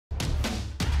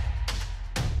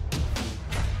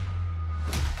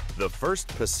The first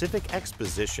Pacific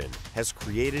Exposition has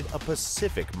created a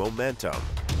Pacific momentum.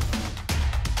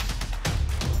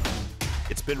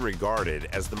 It's been regarded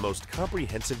as the most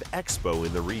comprehensive expo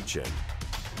in the region.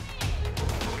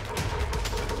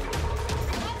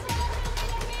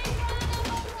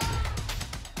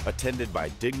 Attended by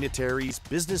dignitaries,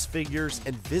 business figures,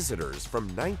 and visitors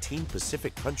from 19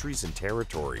 Pacific countries and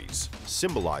territories,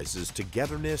 symbolizes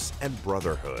togetherness and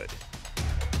brotherhood.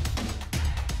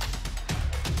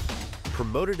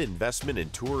 Promoted investment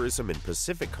in tourism in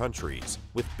Pacific countries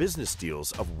with business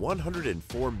deals of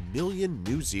 104 million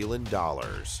New Zealand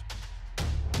dollars.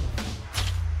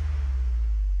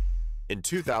 In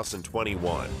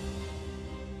 2021,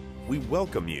 we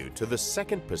welcome you to the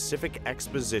second Pacific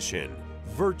Exposition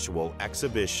virtual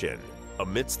exhibition.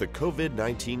 Amidst the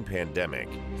COVID-19 pandemic,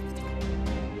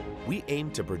 we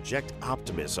aim to project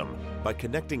optimism by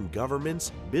connecting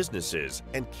governments, businesses,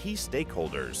 and key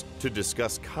stakeholders to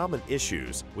discuss common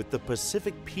issues with the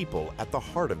Pacific people at the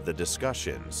heart of the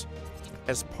discussions,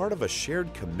 as part of a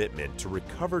shared commitment to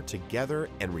recover together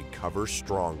and recover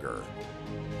stronger.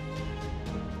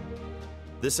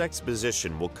 This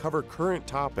exposition will cover current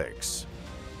topics.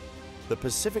 The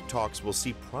Pacific Talks will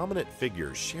see prominent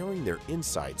figures sharing their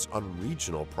insights on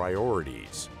regional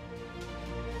priorities.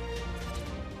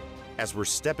 As we're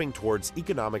stepping towards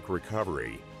economic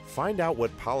recovery, find out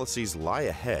what policies lie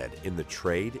ahead in the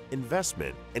Trade,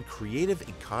 Investment, and Creative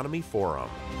Economy Forum.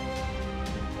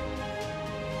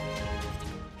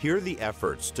 Hear the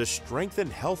efforts to strengthen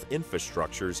health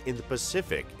infrastructures in the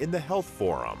Pacific in the Health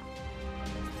Forum.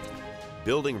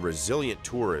 Building resilient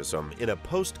tourism in a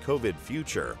post-COVID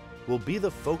future will be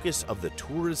the focus of the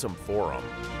Tourism Forum,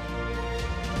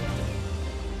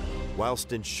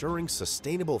 whilst ensuring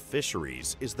sustainable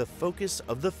fisheries is the focus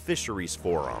of the Fisheries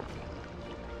Forum.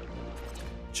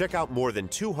 Check out more than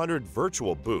 200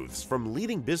 virtual booths from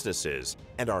leading businesses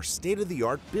and our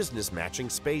state-of-the-art business matching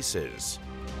spaces.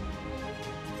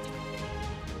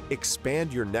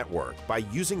 Expand your network by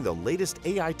using the latest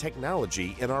AI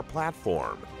technology in our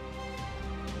platform.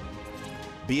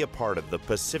 Be a part of the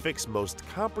Pacific's most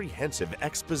comprehensive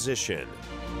exposition.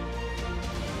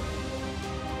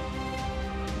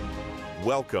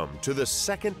 Welcome to the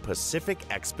second Pacific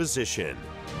Exposition.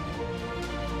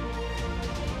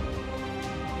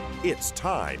 It's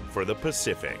time for the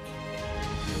Pacific.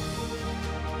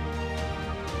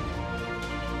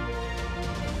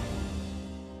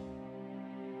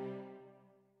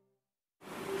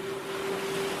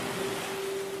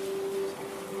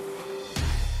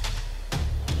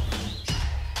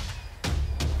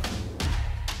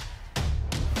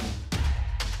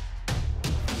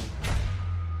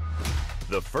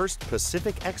 The first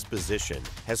Pacific Exposition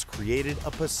has created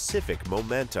a Pacific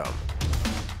momentum.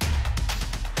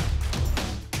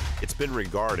 It's been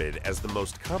regarded as the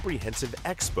most comprehensive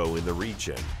expo in the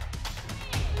region.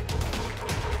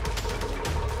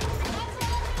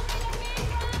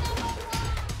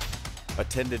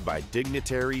 Attended by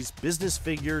dignitaries, business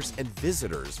figures, and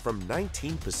visitors from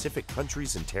 19 Pacific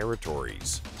countries and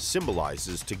territories,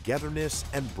 symbolizes togetherness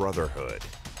and brotherhood.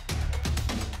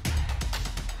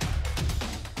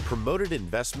 Promoted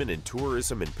investment in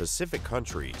tourism in Pacific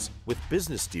countries with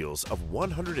business deals of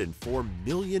 104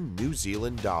 million New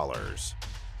Zealand dollars.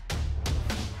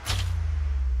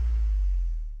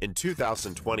 In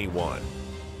 2021,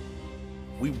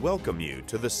 we welcome you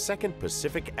to the second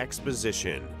Pacific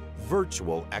Exposition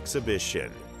virtual exhibition.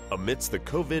 Amidst the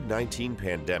COVID-19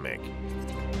 pandemic,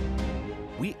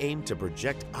 we aim to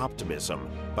project optimism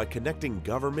by connecting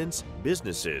governments,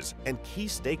 businesses, and key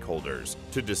stakeholders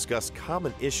to discuss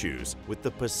common issues with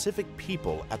the Pacific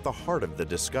people at the heart of the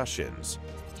discussions,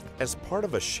 as part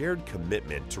of a shared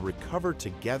commitment to recover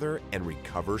together and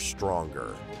recover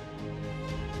stronger.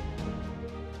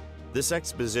 This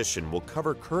exposition will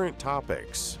cover current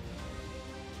topics.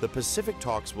 The Pacific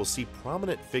Talks will see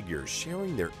prominent figures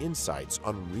sharing their insights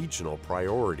on regional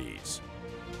priorities.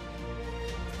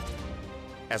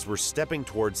 As we're stepping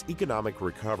towards economic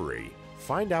recovery,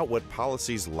 find out what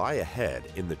policies lie ahead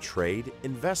in the Trade,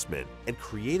 Investment, and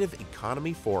Creative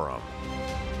Economy Forum.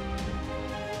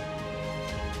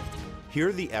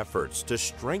 Hear the efforts to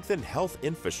strengthen health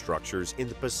infrastructures in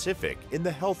the Pacific in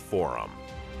the Health Forum.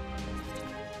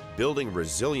 Building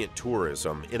resilient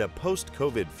tourism in a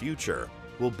post-COVID future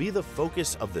will be the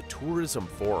focus of the Tourism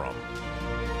Forum,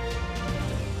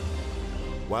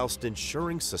 whilst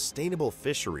ensuring sustainable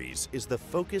fisheries is the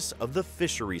focus of the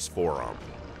Fisheries Forum.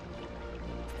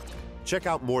 Check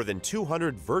out more than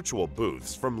 200 virtual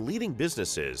booths from leading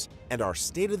businesses and our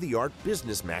state-of-the-art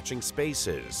business matching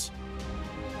spaces.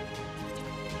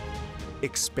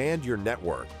 Expand your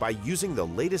network by using the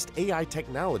latest AI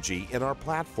technology in our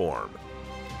platform.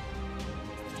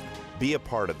 Be a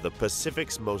part of the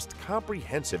Pacific's most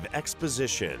comprehensive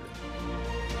exposition.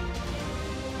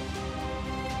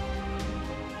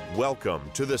 Welcome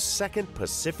to the second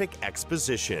Pacific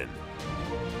Exposition.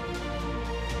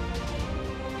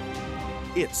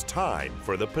 It's time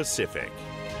for the Pacific.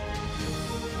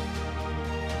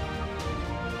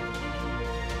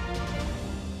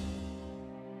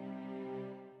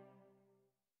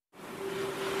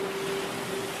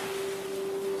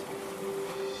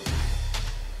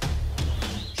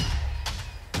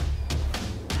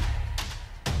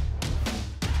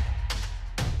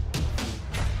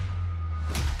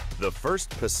 The first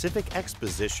Pacific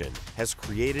Exposition has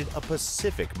created a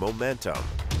Pacific momentum.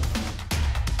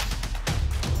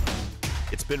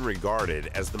 It's been regarded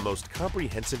as the most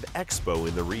comprehensive expo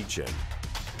in the region.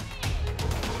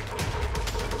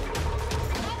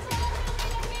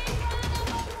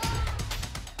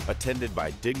 Attended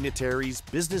by dignitaries,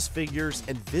 business figures,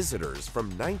 and visitors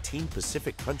from 19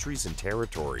 Pacific countries and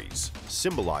territories,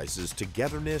 symbolizes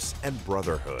togetherness and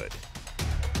brotherhood.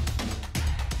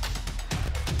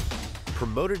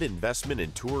 Promoted investment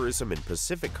in tourism in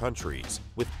Pacific countries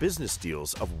with business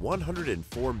deals of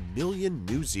 104 million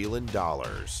New Zealand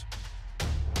dollars.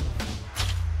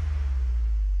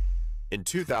 In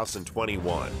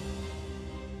 2021,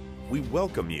 we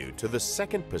welcome you to the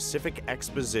second Pacific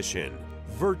Exposition,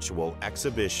 virtual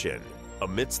exhibition.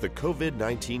 Amidst the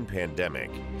COVID-19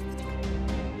 pandemic,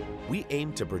 we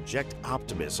aim to project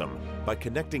optimism by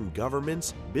connecting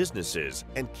governments, businesses,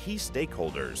 and key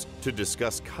stakeholders to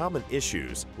discuss common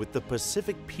issues with the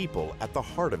Pacific people at the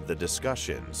heart of the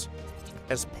discussions,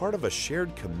 as part of a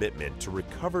shared commitment to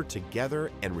recover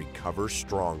together and recover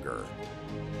stronger.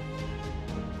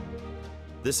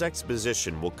 This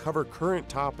exposition will cover current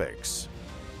topics.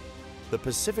 The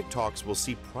Pacific Talks will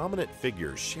see prominent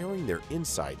figures sharing their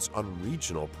insights on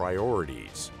regional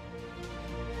priorities.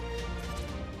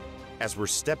 As we're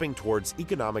stepping towards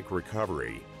economic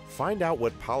recovery, find out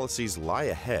what policies lie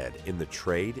ahead in the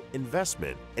Trade,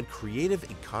 Investment, and Creative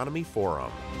Economy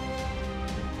Forum.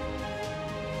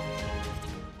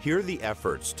 Hear the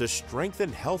efforts to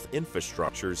strengthen health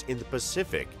infrastructures in the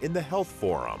Pacific in the Health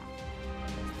Forum.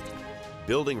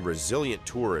 Building resilient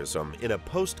tourism in a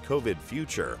post-COVID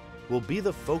future will be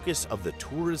the focus of the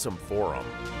Tourism Forum,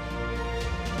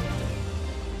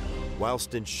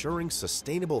 whilst ensuring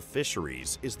sustainable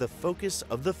fisheries is the focus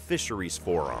of the Fisheries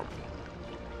Forum.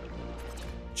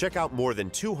 Check out more than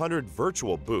 200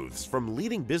 virtual booths from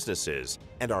leading businesses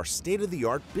and our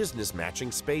state-of-the-art business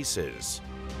matching spaces.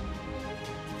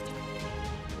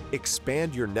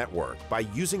 Expand your network by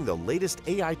using the latest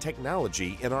AI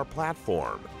technology in our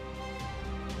platform.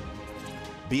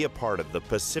 Be a part of the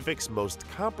Pacific's most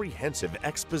comprehensive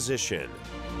exposition.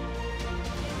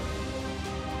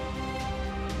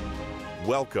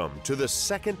 Welcome to the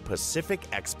second Pacific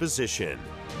Exposition.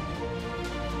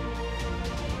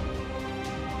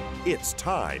 It's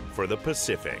time for the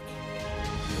Pacific.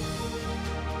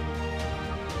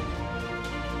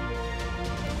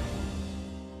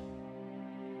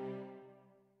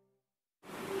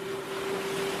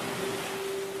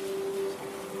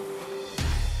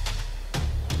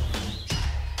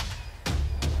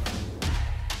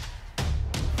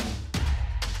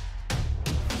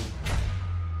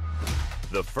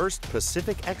 The first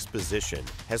Pacific Exposition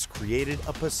has created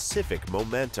a Pacific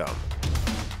momentum.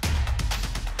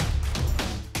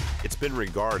 It's been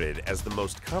regarded as the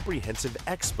most comprehensive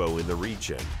expo in the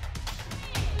region.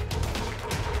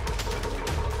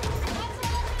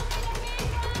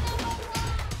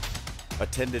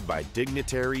 Attended by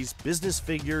dignitaries, business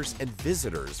figures, and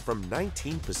visitors from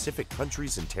 19 Pacific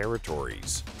countries and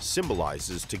territories,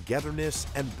 symbolizes togetherness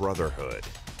and brotherhood.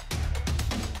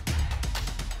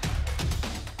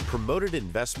 Promoted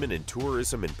investment in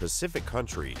tourism in Pacific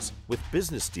countries with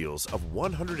business deals of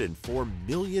 104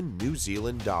 million New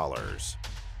Zealand dollars.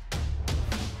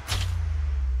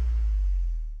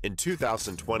 In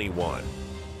 2021,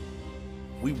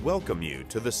 we welcome you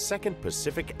to the second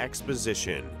Pacific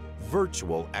Exposition,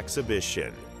 virtual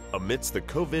exhibition. Amidst the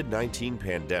COVID-19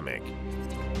 pandemic,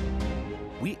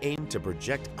 we aim to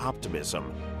project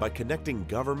optimism by connecting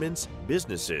governments,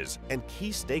 businesses, and key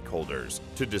stakeholders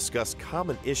to discuss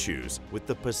common issues with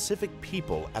the Pacific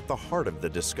people at the heart of the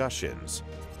discussions,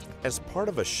 as part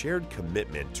of a shared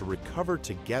commitment to recover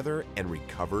together and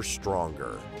recover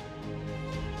stronger.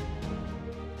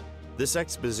 This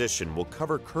exposition will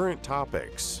cover current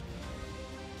topics.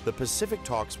 The Pacific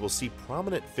Talks will see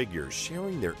prominent figures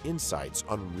sharing their insights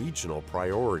on regional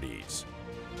priorities.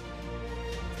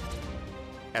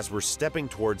 As we're stepping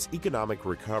towards economic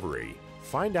recovery,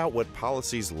 find out what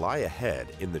policies lie ahead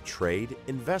in the Trade,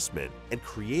 Investment, and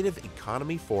Creative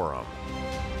Economy Forum.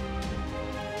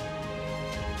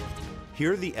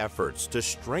 Hear the efforts to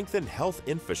strengthen health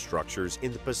infrastructures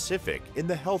in the Pacific in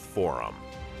the Health Forum.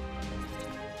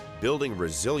 Building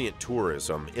resilient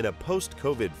tourism in a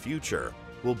post-COVID future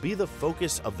will be the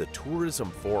focus of the Tourism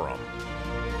Forum.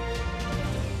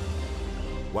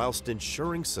 Whilst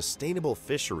ensuring sustainable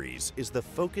fisheries is the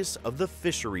focus of the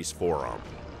Fisheries Forum.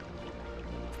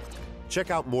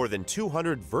 Check out more than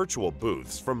 200 virtual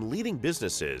booths from leading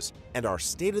businesses and our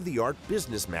state-of-the-art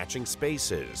business matching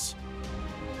spaces.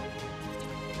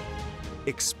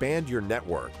 Expand your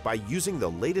network by using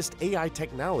the latest AI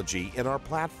technology in our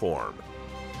platform.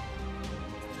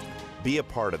 Be a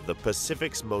part of the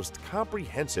Pacific's most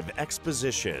comprehensive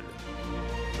exposition.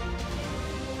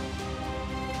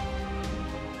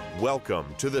 Welcome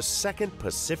to the Second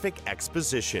Pacific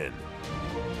Exposition.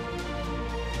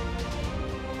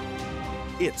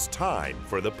 It's time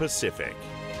for the Pacific.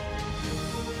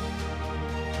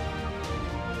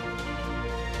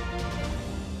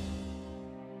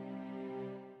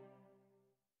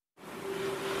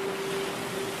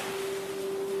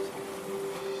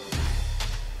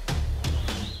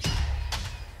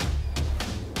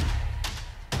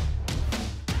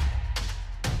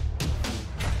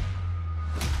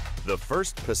 The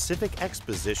first Pacific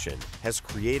Exposition has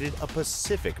created a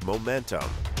Pacific momentum.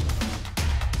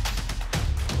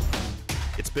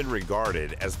 It's been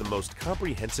regarded as the most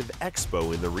comprehensive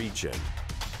expo in the region.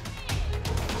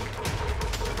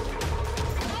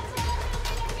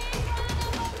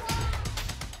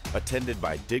 Attended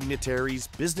by dignitaries,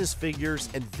 business figures,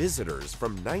 and visitors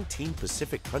from 19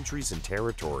 Pacific countries and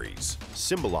territories,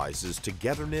 symbolizes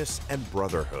togetherness and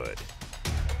brotherhood.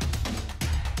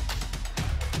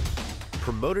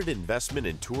 Promoted investment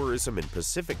in tourism in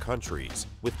Pacific countries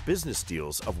with business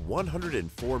deals of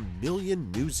 104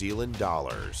 million New Zealand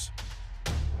dollars.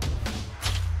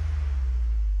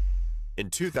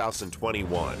 In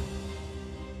 2021,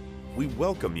 we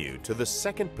welcome you to the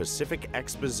Second Pacific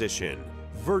Exposition,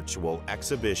 virtual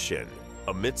exhibition.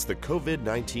 Amidst the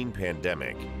COVID-19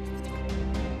 pandemic,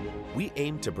 we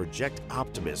aim to project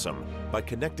optimism by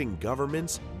connecting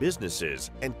governments,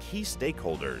 businesses, and key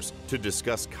stakeholders to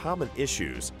discuss common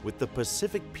issues with the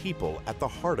Pacific people at the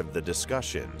heart of the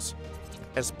discussions,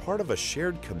 as part of a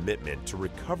shared commitment to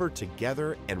recover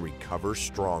together and recover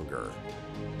stronger.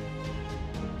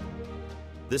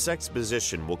 This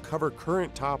exposition will cover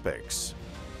current topics.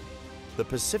 The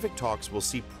Pacific Talks will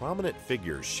see prominent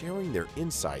figures sharing their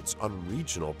insights on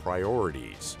regional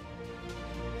priorities.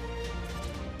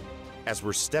 As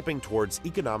we're stepping towards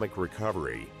economic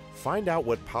recovery, find out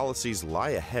what policies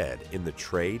lie ahead in the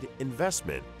Trade,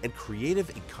 Investment, and Creative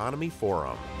Economy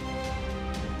Forum.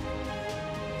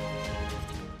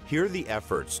 Hear the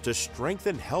efforts to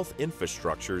strengthen health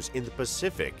infrastructures in the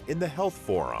Pacific in the Health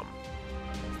Forum.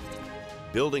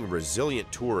 Building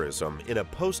resilient tourism in a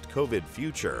post-COVID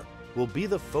future will be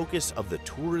the focus of the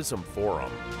Tourism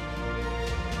Forum.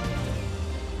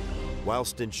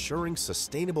 Whilst ensuring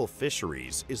sustainable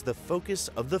fisheries is the focus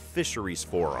of the Fisheries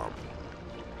Forum.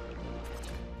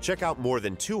 Check out more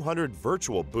than 200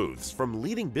 virtual booths from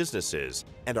leading businesses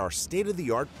and our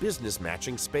state-of-the-art business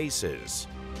matching spaces.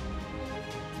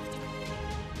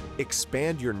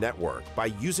 Expand your network by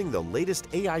using the latest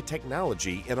AI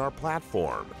technology in our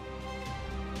platform.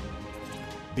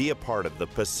 Be a part of the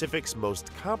Pacific's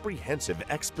most comprehensive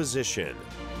exposition.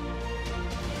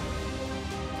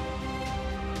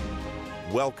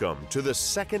 Welcome to the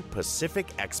Second Pacific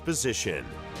Exposition.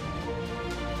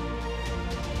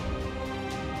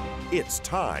 It's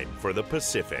time for the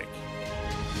Pacific.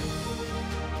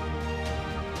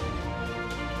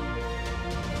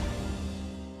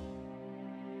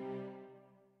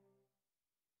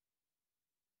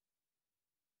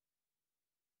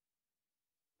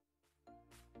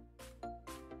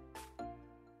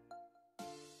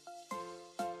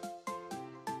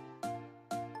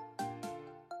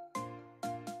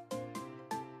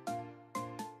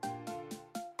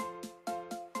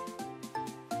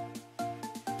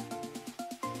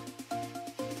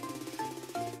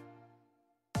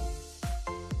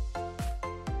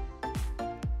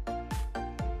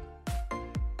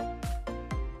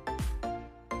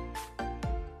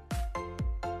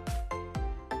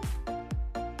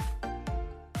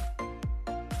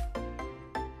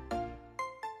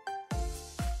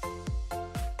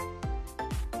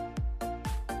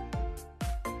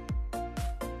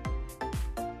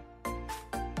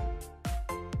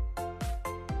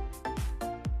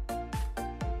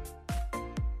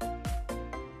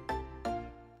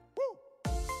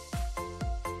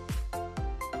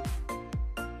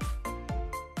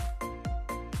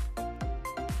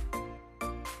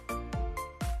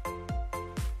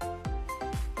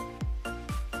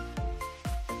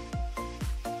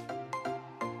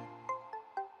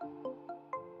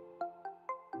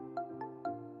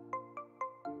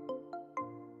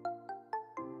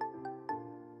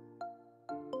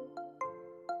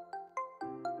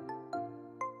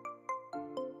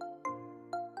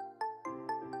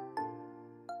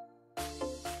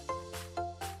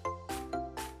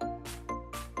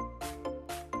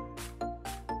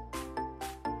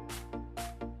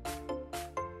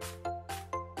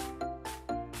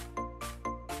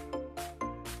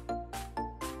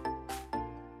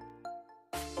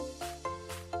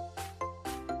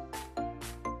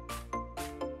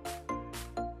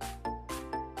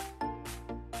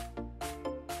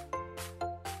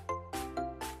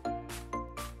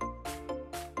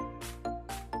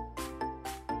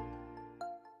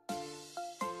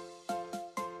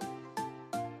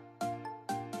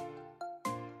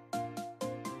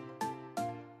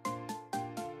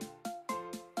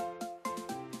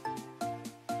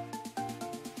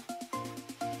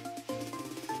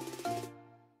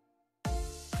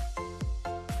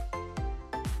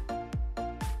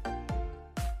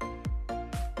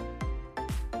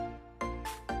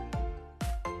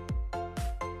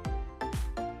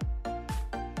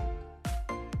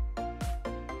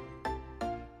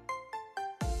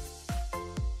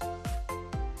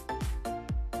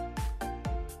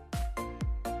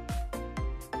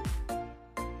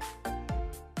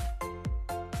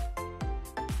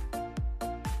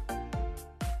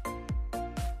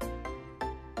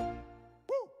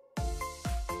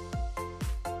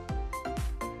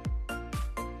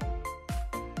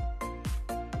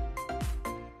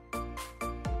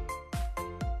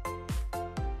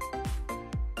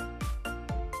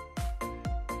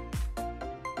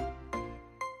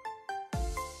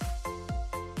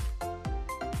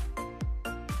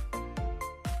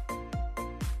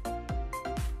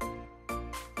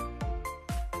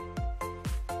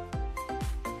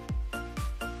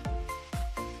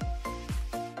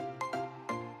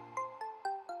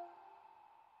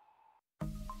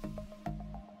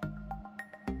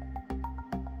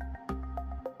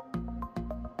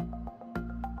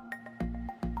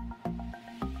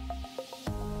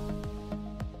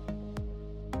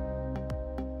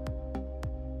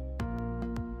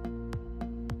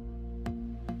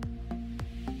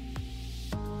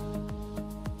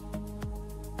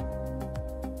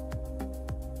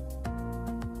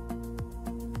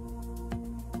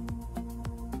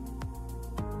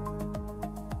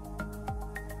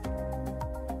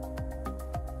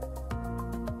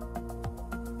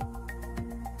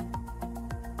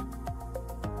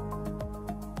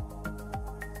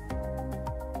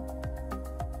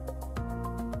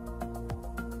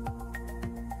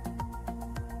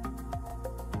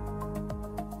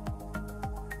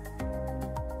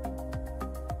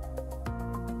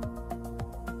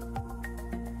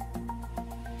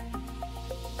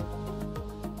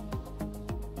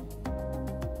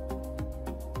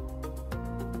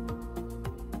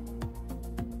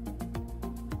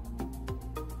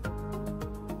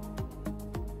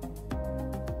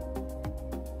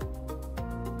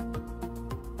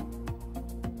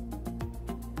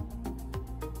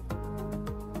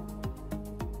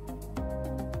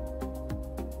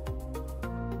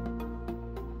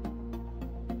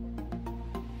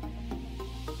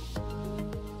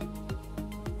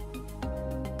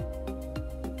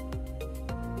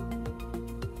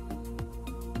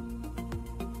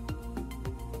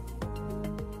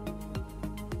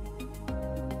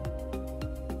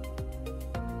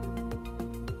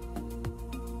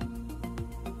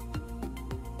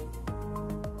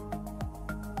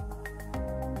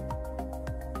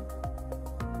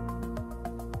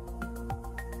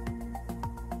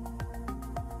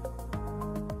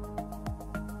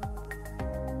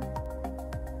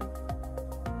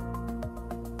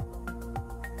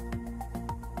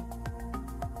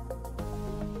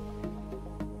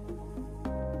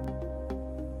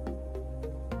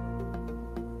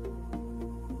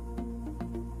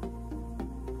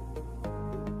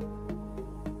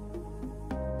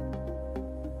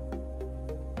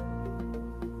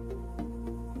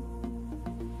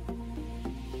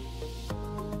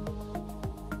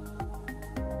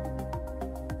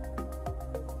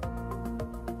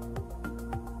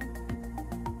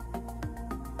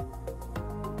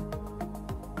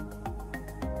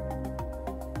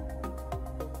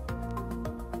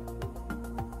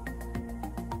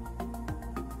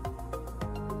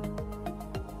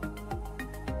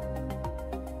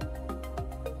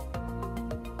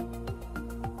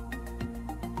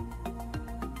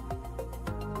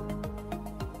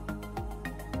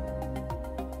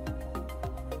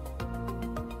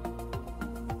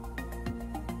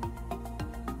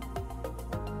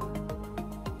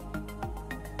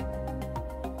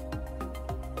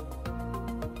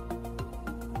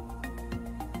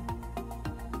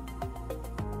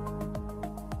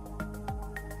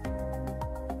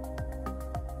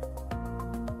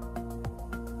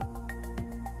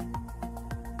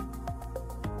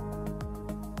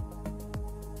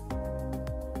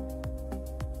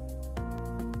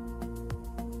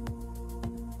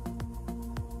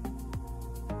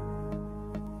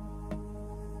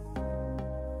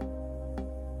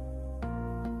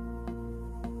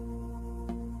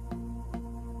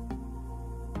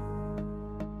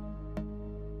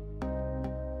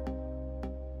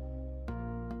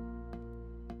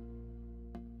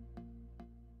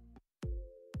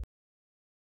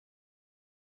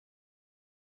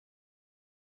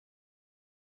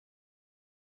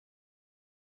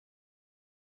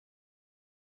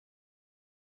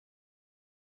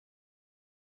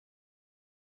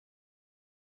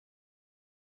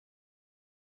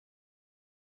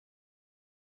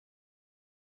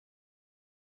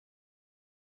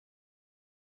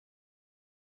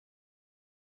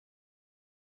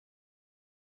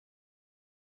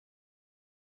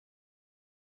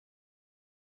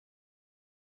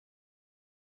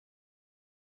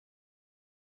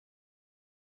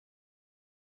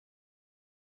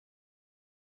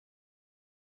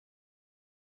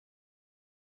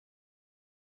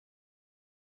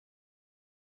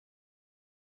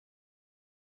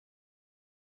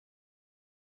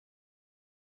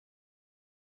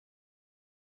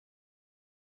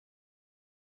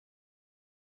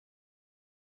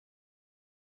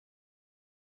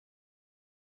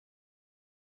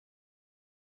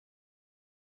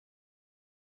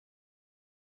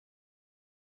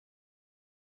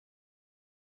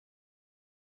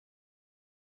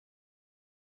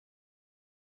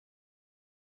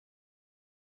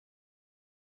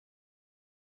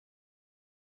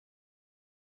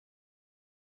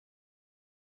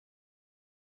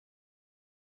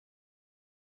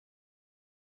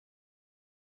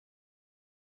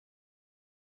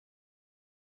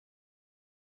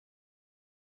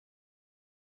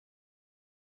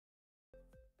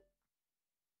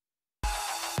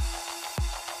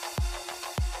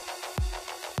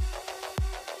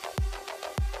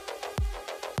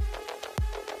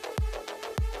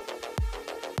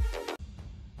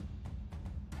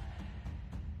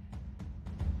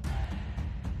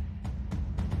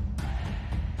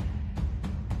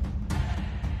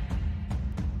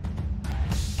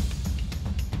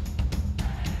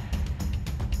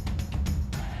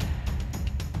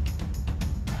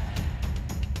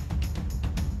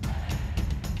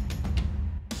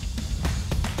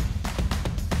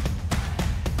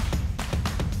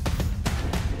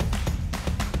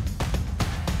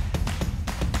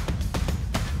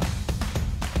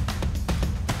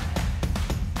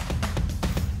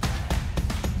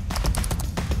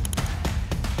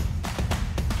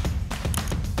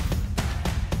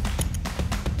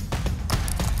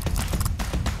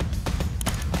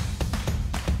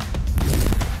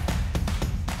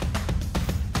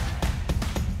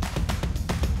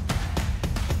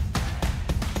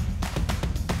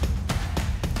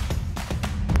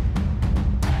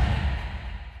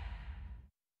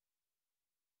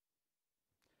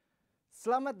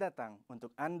 Selamat datang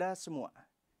untuk Anda semua.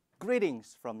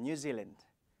 Greetings from New Zealand.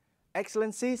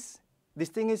 Excellencies,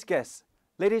 distinguished guests,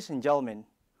 ladies and gentlemen,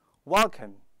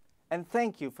 welcome and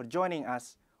thank you for joining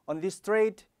us on this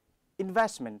Trade,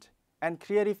 Investment and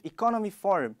Creative Economy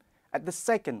Forum at the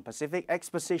Second Pacific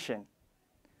Exposition.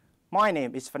 My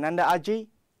name is Fernanda Aji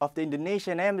of the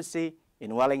Indonesian Embassy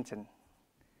in Wellington.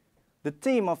 The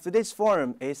theme of today's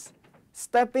forum is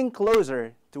Stepping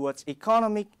Closer Towards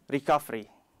Economic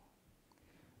Recovery.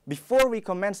 Before we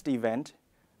commence the event,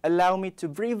 allow me to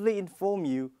briefly inform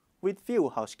you with few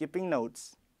housekeeping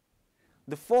notes.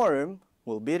 The forum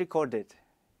will be recorded.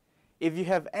 If you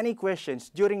have any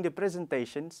questions during the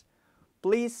presentations,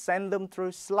 please send them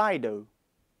through Slido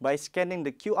by scanning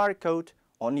the QR code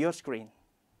on your screen.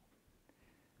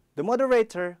 The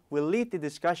moderator will lead the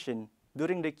discussion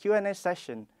during the Q&A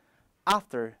session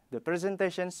after the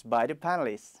presentations by the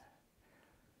panelists.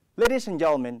 Ladies and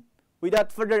gentlemen,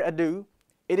 without further ado,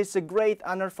 it is a great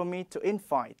honor for me to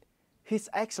invite His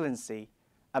Excellency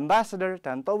Ambassador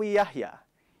Tantowi Yahya,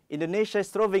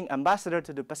 Indonesia's roving ambassador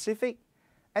to the Pacific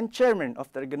and chairman of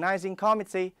the organizing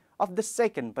committee of the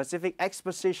Second Pacific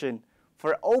Exposition,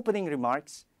 for opening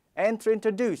remarks and to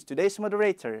introduce today's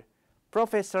moderator,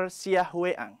 Professor Sia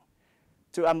Hueang.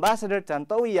 To Ambassador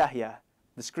Tantowi Yahya,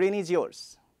 the screen is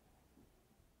yours.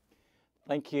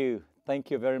 Thank you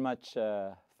very much,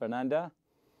 Fernanda.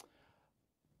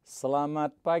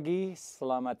 Selamat pagi,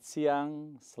 selamat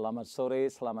siang, selamat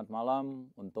sore, selamat malam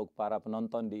untuk para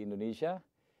penonton di Indonesia.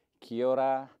 Kia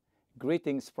ora,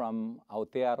 greetings from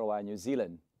Aotearoa, New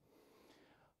Zealand.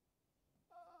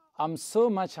 I'm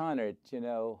so much honored,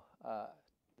 to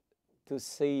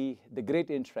see the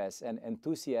great interest and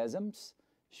enthusiasms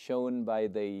shown by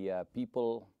the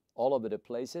people all over the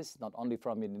places, not only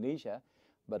from Indonesia,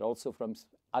 but also from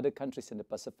other countries in the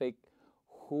Pacific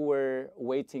who were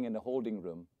waiting in the holding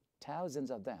room. Thousands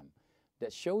of them.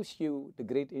 That shows you the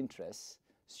great interest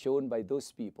shown by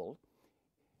those people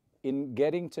in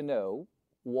getting to know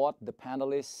what the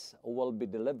panelists will be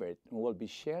delivered and will be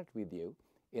shared with you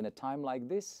in a time like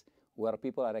this, where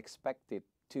people are expected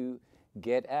to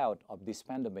get out of this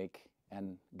pandemic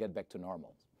and get back to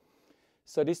normal.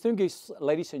 So distinguished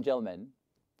ladies and gentlemen,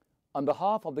 on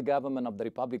behalf of the government of the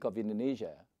Republic of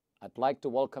Indonesia, I'd like to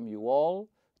welcome you all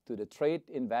to the Trade,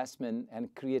 Investment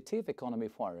and Creative Economy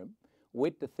Forum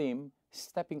with the theme,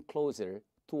 Stepping Closer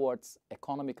Towards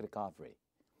Economic Recovery.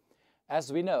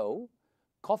 As we know,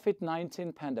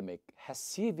 COVID-19 pandemic has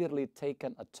severely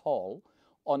taken a toll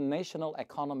on national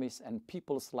economies and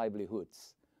people's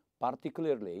livelihoods,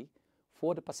 particularly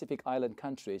for the Pacific Island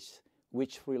countries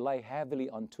which rely heavily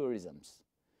on tourism.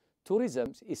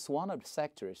 Tourism is one of the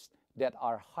sectors that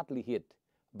are hardly hit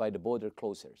by the border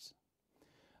closures.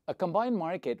 A combined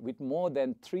market with more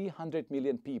than 300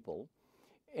 million people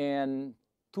and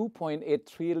 $2.8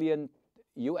 trillion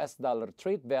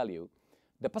trade value,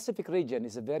 the Pacific region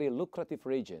is a very lucrative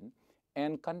region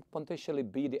and can potentially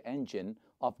be the engine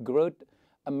of growth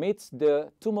amidst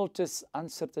the tumultuous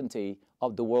uncertainty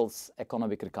of the world's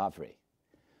economic recovery.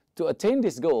 To attain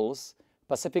these goals,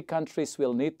 Pacific countries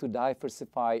will need to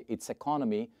diversify its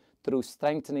economy through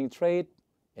strengthening trade,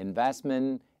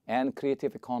 investment, and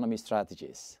creative economy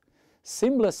strategies.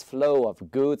 Seamless flow of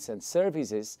goods and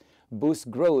services boost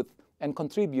growth and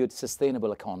contribute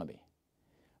sustainable economy.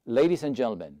 Ladies and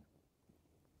gentlemen,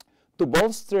 to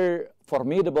bolster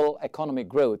formidable economic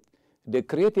growth, the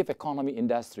creative economy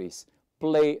industries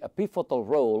play a pivotal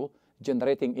role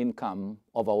generating income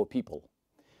of our people.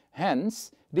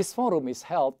 Hence, this forum is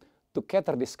held to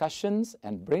cater discussions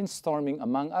and brainstorming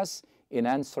among us in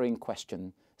answering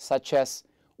questions such as,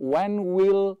 when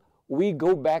will we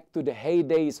go back to the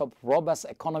heydays of robust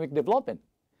economic development?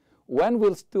 When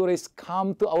will tourists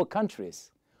come to our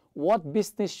countries? What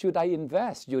business should I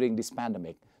invest during this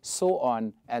pandemic? So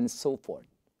on and so forth.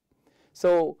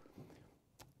 So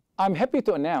I'm happy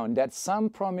to announce that some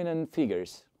prominent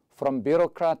figures from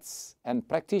bureaucrats and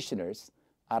practitioners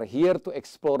are here to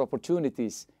explore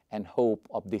opportunities and hope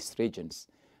of these regions.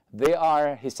 They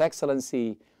are His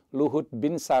Excellency Luhut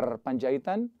Binsar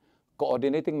Panjaitan,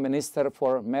 Coordinating Minister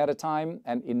for Maritime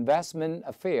and Investment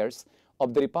Affairs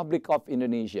of the Republic of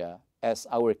Indonesia, as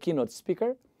our keynote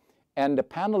speaker, and the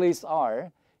panelists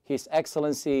are His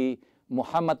Excellency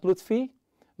Muhammad Lutfi,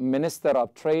 Minister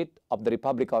of Trade of the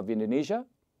Republic of Indonesia,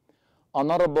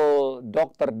 Honorable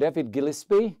Dr. David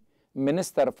Gillespie,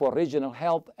 Minister for Regional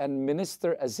Health and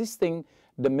Minister assisting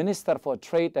the Minister for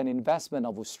Trade and Investment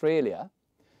of Australia,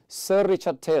 Sir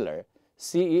Richard Taylor,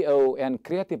 CEO and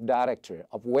Creative Director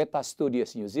of Weta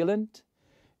Studios New Zealand,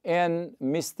 and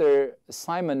Mr.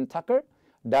 Simon Tucker,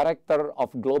 Director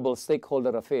of Global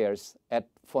Stakeholder Affairs at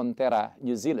Fonterra,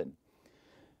 New Zealand.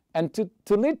 And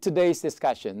to lead today's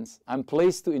discussions, I'm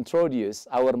pleased to introduce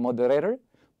our moderator,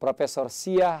 Professor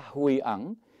Sia Hui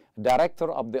Ang,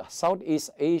 Director of the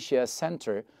Southeast Asia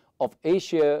Center of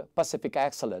Asia-Pacific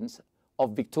Excellence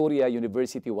of Victoria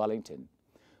University, Wellington.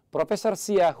 Professor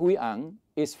Sia Hui Ang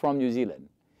is from New Zealand.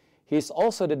 He is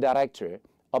also the Director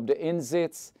of the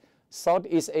NZ's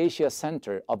Southeast Asia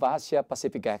Center of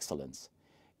Asia-Pacific Excellence.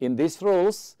 In these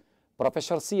roles,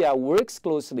 Professor Sia works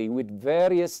closely with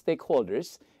various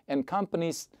stakeholders and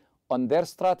companies on their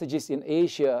strategies in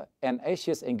Asia and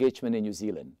Asia's engagement in New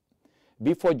Zealand.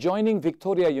 Before joining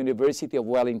Victoria University of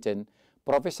Wellington,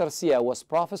 Professor Sia was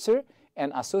Professor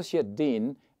and Associate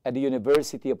Dean at the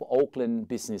University of Auckland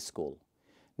Business School.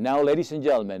 Now, ladies and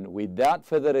gentlemen, without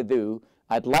further ado,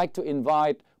 I'd like to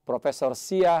invite Professor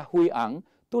Sia Hui Ang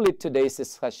to lead today's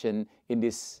discussion in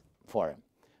this forum.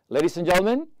 Ladies and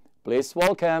gentlemen, please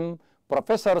welcome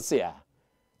Professor Sia.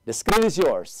 The screen is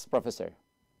yours, Professor.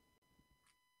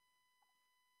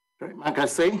 Terima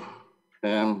kasih,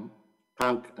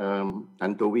 Pak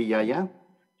Tantowi Yaya.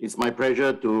 It's my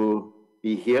pleasure to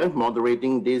be here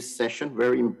moderating this session,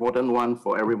 very important one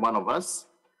for every one of us.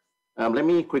 Let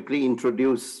me quickly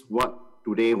introduce what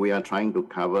today we are trying to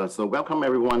cover. So welcome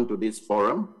everyone to this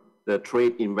forum, the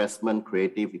Trade Investment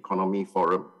Creative Economy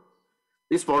Forum.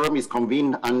 This forum is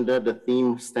convened under the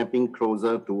theme Stepping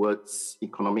Closer Towards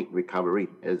Economic Recovery,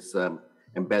 as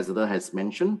Ambassador has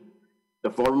mentioned. The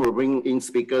forum will bring in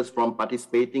speakers from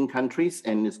participating countries,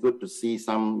 and it's good to see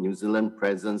some New Zealand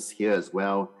presence here as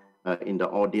well in the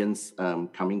audience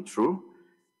coming through.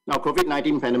 Now,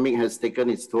 COVID-19 pandemic has taken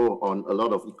its toll on a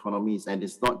lot of economies, and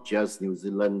it's not just New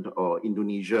Zealand or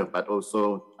Indonesia, but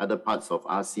also other parts of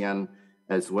ASEAN,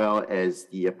 as well as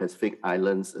the Pacific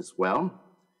Islands as well.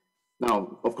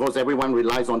 Now, of course, everyone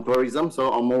relies on tourism, so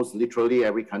almost literally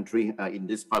every country in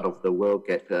this part of the world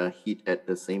get hit at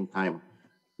the same time.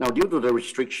 Now, due to the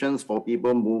restrictions for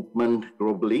people movement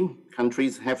globally,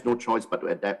 countries have no choice but to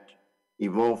adapt,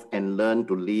 evolve, and learn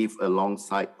to live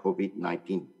alongside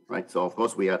COVID-19, right? So, of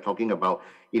course, we are talking about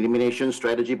elimination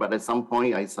strategy, but at some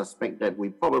point, I suspect that we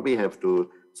probably have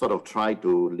to sort of try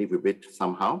to live with it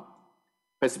somehow.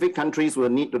 Pacific countries will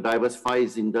need to diversify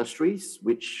its industries,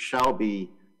 which shall be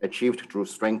achieved through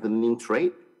strengthening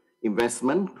trade,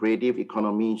 investment, creative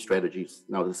economy strategies.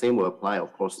 Now, the same will apply,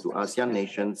 of course, to ASEAN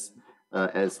nations,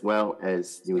 as well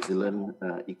as New Zealand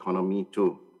economy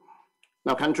too.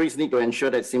 Now, countries need to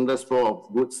ensure that seamless flow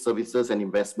of goods, services, and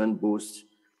investment boosts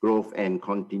growth and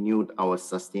continue our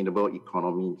sustainable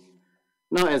economy.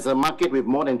 Now, as a market with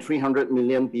more than 300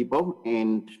 million people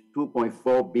and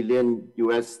 $2.4 billion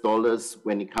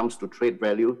when it comes to trade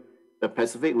value, the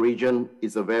Pacific region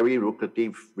is a very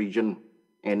lucrative region,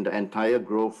 and the entire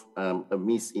growth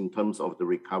amiss in terms of the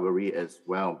recovery as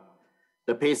well.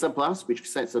 The PACER Plus, which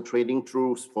sets the trading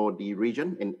rules for the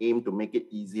region and aim to make it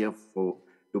easier for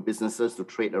businesses to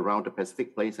trade around the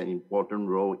Pacific, plays an important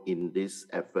role in this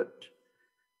effort.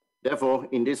 Therefore,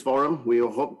 in this forum, we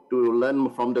hope to learn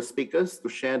from the speakers to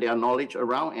share their knowledge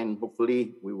around, and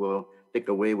hopefully we will take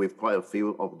away with quite a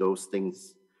few of those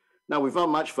things. Now, without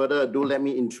much further ado, let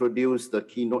me introduce the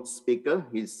keynote speaker,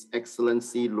 His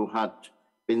Excellency Luhut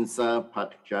Binsar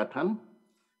Padjatan,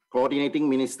 Coordinating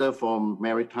Minister for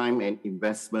Maritime and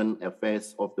Investment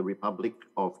Affairs of the Republic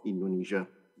of Indonesia.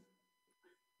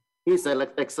 His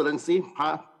Excellency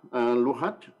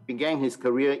Luhut began his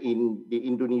career in the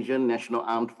Indonesian National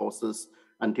Armed Forces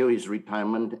until his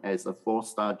retirement as a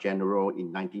 4-star general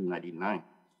in 1999.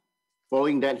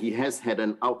 Following that, he has had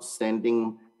an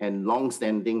outstanding and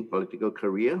long-standing political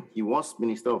career. He was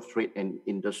Minister of Trade and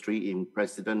Industry in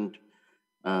President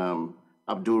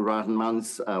Abdul Rahman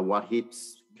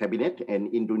Wahid's cabinet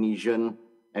and Indonesian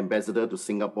ambassador to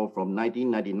Singapore from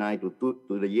 1999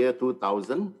 to the year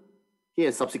 2000. He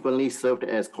has subsequently served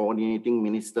as coordinating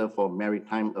minister for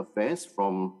maritime affairs,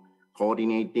 from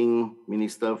coordinating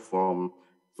minister for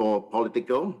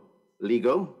political,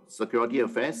 legal, security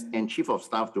affairs, and chief of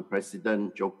staff to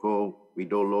President Joko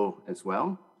Widodo as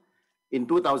well. In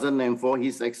 2004,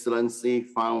 His Excellency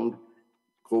founded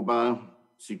Koba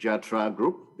Sejahtera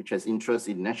Group, which has interest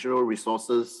in natural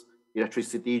resources,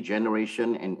 electricity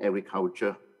generation, and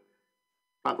agriculture.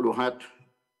 Pak Luhut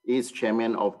is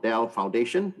chairman of Dell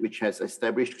Foundation, which has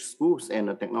established schools and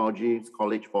a technology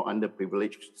college for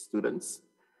underprivileged students.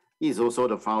 He is also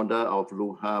the founder of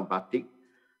Luha Batik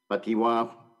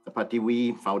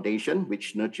Patiwi Foundation,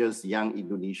 which nurtures young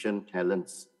Indonesian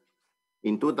talents.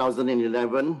 In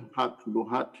 2011, Pak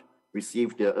Luhut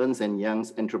received the Ernst &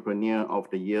 Young's Entrepreneur of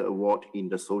the Year Award in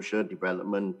the Social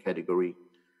Development category.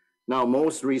 Now,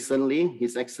 most recently,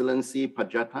 His Excellency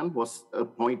Pajatan was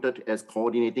appointed as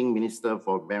Coordinating Minister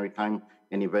for Maritime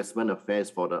and Investment Affairs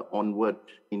for the Onward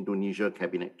Indonesia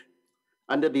Cabinet.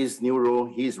 Under this new role,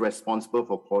 he is responsible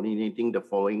for coordinating the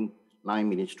following 9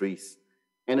 ministries: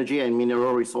 Energy and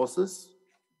Mineral Resources,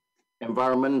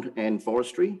 Environment and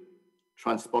Forestry,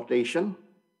 Transportation,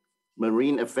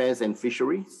 Marine Affairs and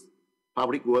Fisheries,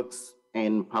 Public Works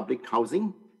and Public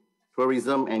Housing,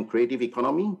 Tourism and Creative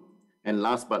Economy, and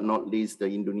last but not least, the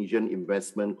Indonesian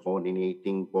Investment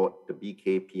Coordinating Board, the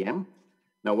BKPM.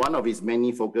 Now, one of his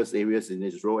many focus areas in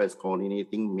his role as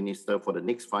coordinating minister for the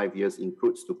next 5 years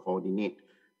includes to coordinate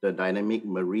the dynamic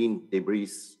marine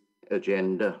debris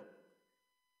agenda.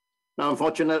 Now,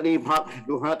 unfortunately, Pak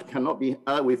Luhut cannot be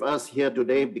with us here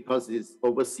today because he's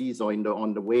overseas or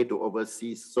on the way to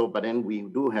overseas. So, but then we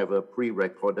do have a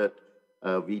pre-recorded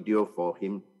video for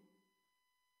him.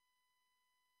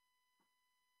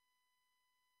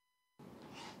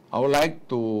 I would like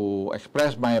to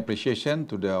express my appreciation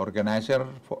to the organizer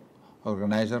for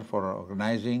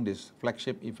organizing this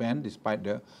flagship event despite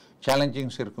the challenging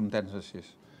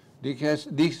circumstances.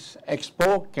 This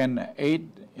expo can aid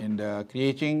in the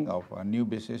creating of new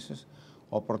businesses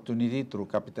opportunity through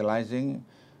capitalizing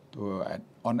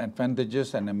on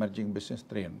advantages and emerging business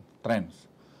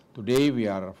trends. Today, we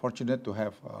are fortunate to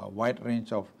have a wide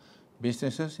range of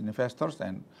businesses, investors,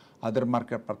 and other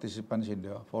market participants in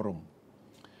the forum.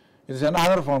 It is an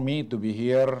honor for me to be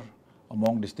here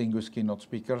among distinguished keynote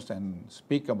speakers and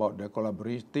speak about the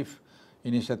collaborative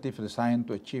initiative designed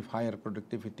to achieve higher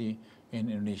productivity in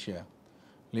Indonesia.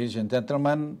 Ladies and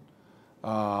gentlemen,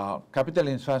 capital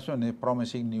investment in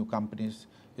promising new companies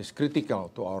is critical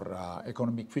to our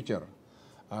economic future,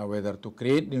 whether to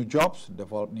create new jobs,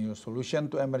 develop new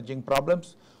solutions to emerging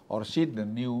problems, or seed the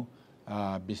new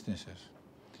businesses.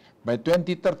 By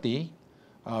 2030,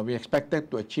 we expected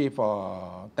to achieve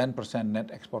a 10% net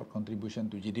export contribution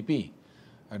to GDP,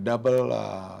 double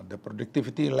the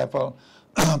productivity level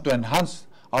to enhance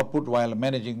output while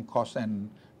managing costs and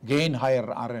gain higher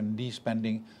R&D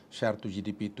spending share to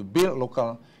GDP to build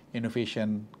local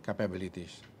innovation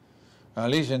capabilities.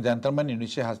 Ladies and gentlemen,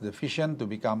 Indonesia has the vision to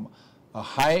become a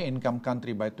high-income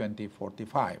country by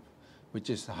 2045,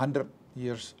 which is 100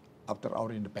 years after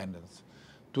our independence.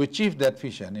 To achieve that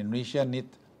vision, Indonesia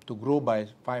needs to grow by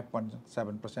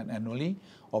 5.7% annually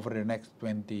over the next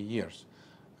 20 years,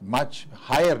 much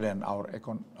higher than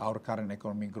our current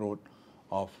economic growth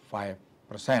of 5%.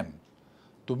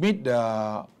 To meet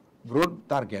the growth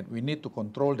target, we need to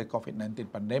control the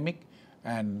COVID-19 pandemic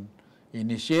and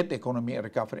initiate economic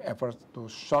recovery efforts to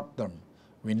short term.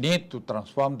 We need to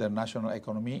transform the national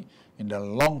economy in the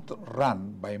long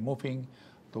run by moving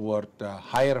toward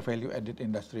higher value-added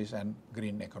industries and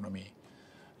green economy.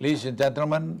 Ladies and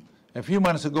gentlemen, a few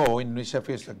months ago, Indonesia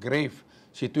faced a grave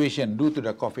situation due to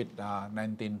the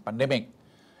COVID-19 pandemic.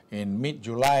 In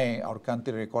mid-July, our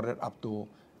country recorded up to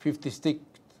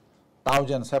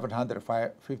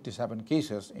 56,757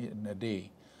 cases in a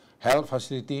day. Health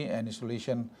facility and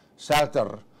isolation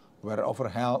shelter were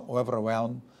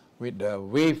overwhelmed with the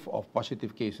wave of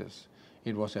positive cases.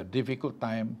 It was a difficult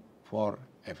time for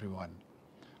everyone.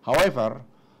 However,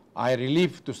 I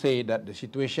relieved to say that the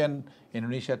situation in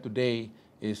Indonesia today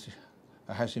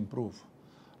has improved.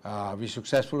 We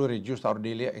successfully reduced our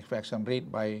daily infection rate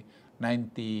by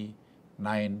 99%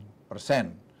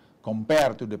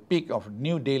 compared to the peak of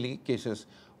new daily cases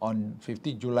on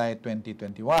 15 July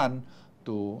 2021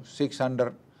 to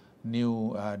 600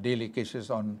 new daily cases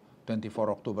on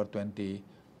 24 October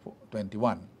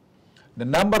 2021. The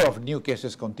number of new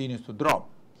cases continues to drop.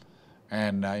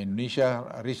 And Indonesia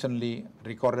recently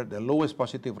recorded the lowest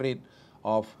positive rate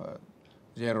of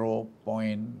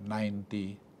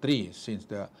 0.93 since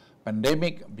the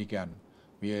pandemic began.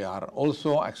 We are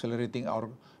also accelerating our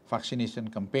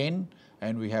vaccination campaign,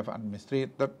 and we have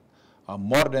administered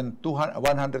more than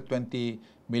 120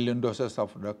 million doses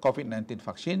of the COVID-19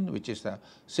 vaccine, which is a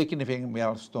significant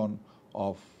milestone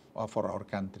for our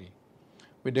country.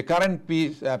 With the current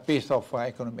pace of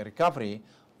economic recovery,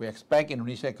 we expect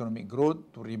Indonesia economic growth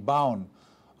to rebound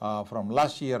from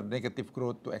last year negative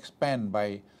growth to expand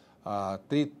by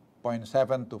 3.7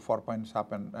 to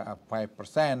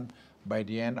 4.75% by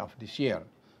the end of this year.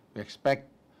 We expect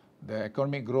the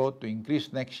economic growth to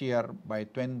increase next year by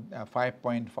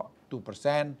 5.2% to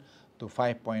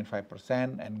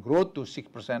 5.5% and growth to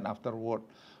 6% afterward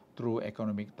through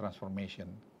economic transformation.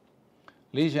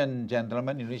 Ladies and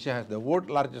gentlemen, Indonesia has the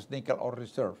world's largest nickel ore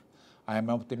reserve. I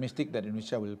am optimistic that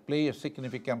Indonesia will play a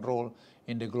significant role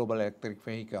in the global electric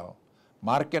vehicle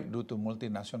market due to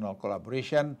multinational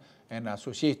collaboration and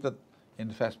associated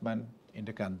investment in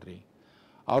the country.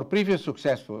 Our previous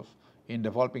successes in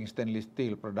developing stainless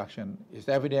steel production is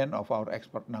evident of our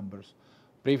export numbers.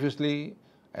 Previously,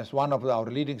 as one of our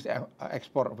leading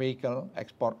export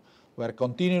were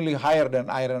continually higher than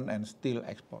iron and steel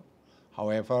export.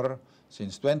 However,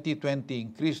 since 2020,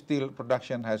 increased steel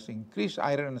production has increased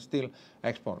iron and steel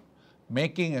export,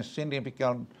 making a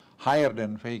significant higher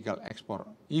than vehicle export,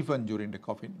 even during the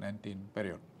COVID-19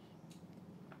 period.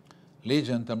 Ladies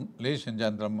and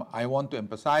gentlemen, I want to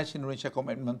emphasize Indonesia's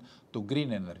commitment to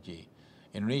green energy.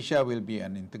 Indonesia will be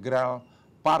an integral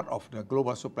part of the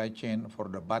global supply chain for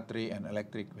the battery and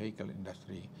electric vehicle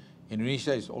industry.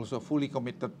 Indonesia is also fully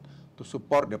committed to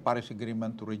support the Paris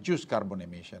Agreement to reduce carbon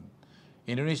emission.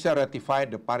 Indonesia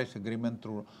ratified the Paris Agreement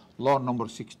through Law Number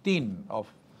 16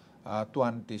 of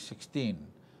 2016.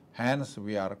 Hence,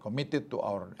 we are committed to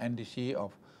our NDC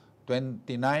of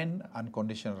 29%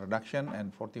 unconditional reduction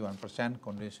and 41%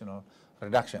 conditional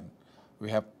reduction. We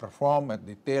have performed a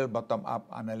detailed bottom-up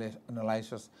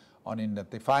analysis on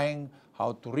identifying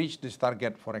how to reach this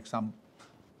target. For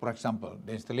example,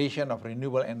 the installation of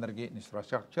renewable energy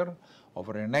infrastructure.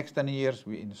 Over the next 10 years,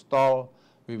 we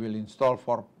will install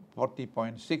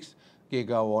 40.6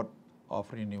 gigawatt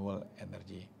of renewable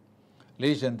energy.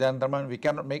 Ladies and gentlemen, we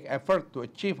cannot make effort to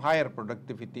achieve higher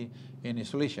productivity in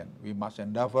isolation. We must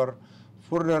endeavor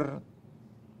further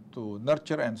to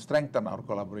nurture and strengthen our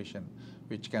collaboration,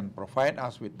 which can provide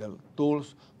us with the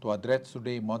tools to address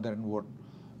today's modern world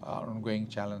ongoing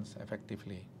challenge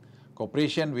effectively.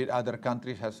 Cooperation with other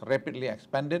countries has rapidly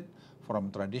expanded from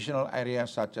traditional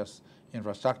areas such as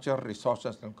infrastructure,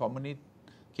 resources, and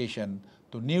communication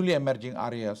to newly emerging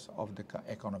areas of the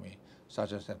economy,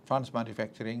 such as advanced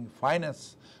manufacturing,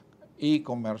 finance,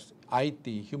 e-commerce, IT,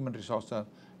 human resources,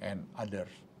 and others.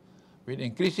 With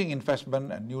increasing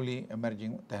investment and newly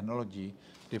emerging technology,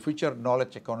 the future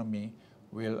knowledge economy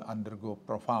will undergo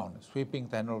profound, sweeping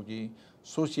technology,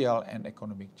 social, and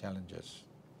economic challenges.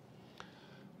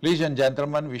 Ladies and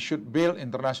gentlemen, we should build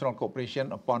international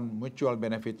cooperation upon mutual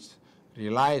benefits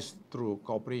realized through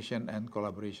cooperation and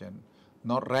collaboration,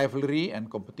 not rivalry and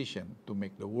competition, to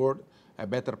make the world a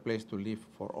better place to live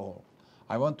for all.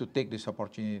 I want to take this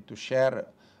opportunity to share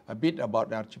a bit about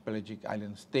the archipelagic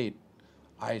island state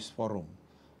ICE Forum.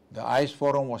 The ICE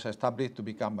Forum was established to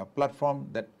become a platform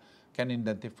that can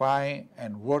identify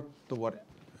and work toward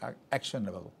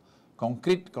actionable,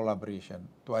 concrete collaboration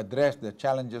to address the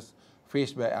challenges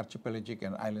faced by archipelagic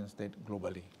and island states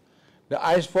globally. The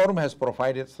ICE Forum has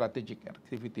provided strategic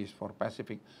activities for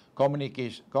Pacific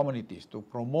communities to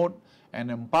promote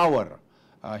and empower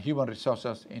human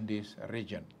resources in this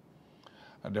region.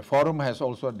 The Forum has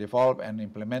also developed and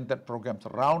implemented programs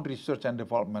around research and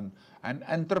development and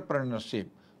entrepreneurship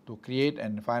to create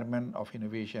an environment of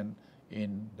innovation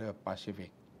in the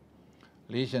Pacific.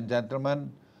 Ladies and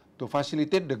gentlemen, to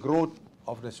facilitate the growth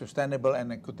of the sustainable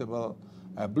and equitable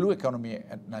blue economy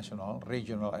at national,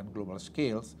 regional, and global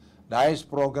scales, the ICE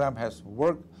program has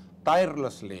worked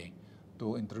tirelessly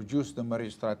to introduce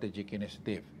numerous strategic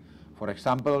initiatives. For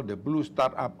example, the Blue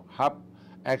Startup Hub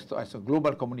acts as a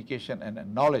global communication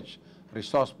and knowledge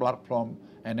resource platform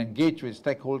and engage with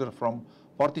stakeholders from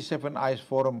 47 ICE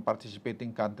Forum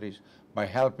participating countries by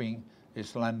helping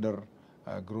its lender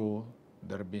grow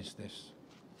their business.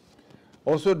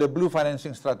 Also, the Blue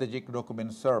Financing Strategic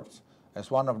Document serves as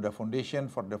one of the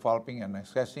foundations for developing and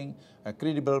accessing a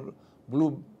credible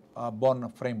blue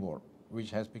bond framework, which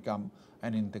has become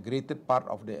an integrated part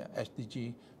of the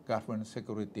SDG Government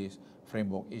Securities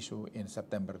Framework issued in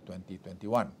September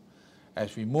 2021.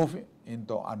 As we move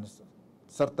into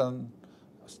uncertain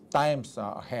times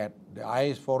ahead, the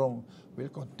ICE Forum will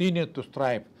continue to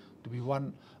strive to be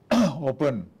one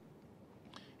open,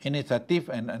 initiative,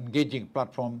 and engaging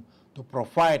platform to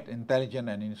provide intelligent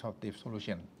and innovative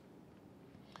solutions.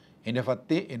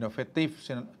 Innovative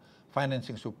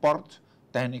financing support,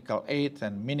 technical aid,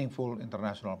 and meaningful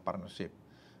international partnership.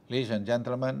 Ladies and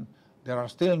gentlemen, there are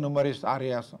still numerous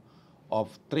areas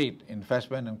of trade,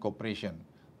 investment, and cooperation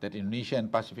that Indonesia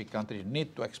and Pacific countries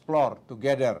need to explore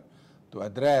together to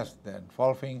address the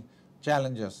evolving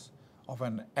challenges of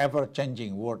an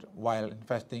ever-changing world while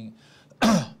investing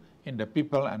in the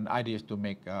people and ideas to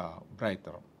make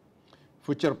brighter.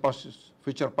 Future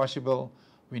possible,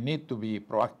 we need to be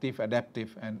proactive,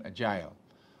 adaptive, and agile.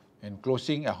 In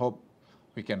closing, I hope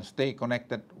we can stay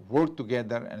connected, work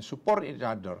together, and support each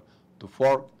other to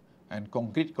forge and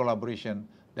concrete collaboration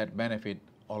that benefit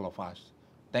all of us.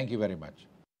 Thank you very much.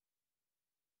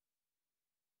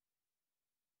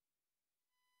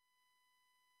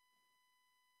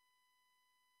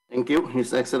 Thank you,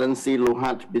 His Excellency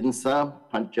Luhut Binsar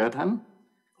Panjaitan,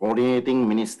 Coordinating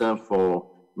Minister for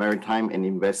Maritime and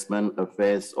Investment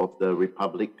Affairs of the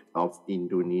Republic of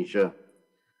Indonesia.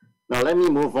 Now let me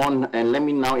move on and let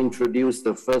me now introduce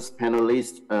the first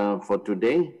panelist for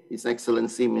today, His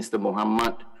Excellency Mr.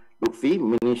 Muhammad Lutfi,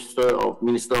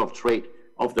 Minister of Trade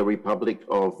of the Republic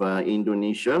of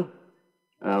Indonesia.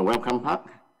 Welcome, Pak.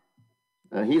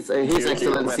 His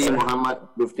Excellency Muhammad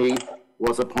Lutfi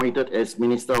was appointed as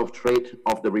Minister of Trade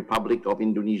of the Republic of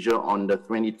Indonesia on the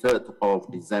 23rd of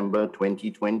December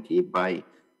 2020 by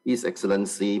His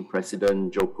Excellency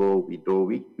President Joko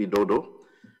Widodo.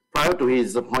 Prior to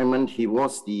his appointment, he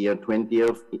was the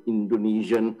 20th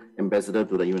Indonesian ambassador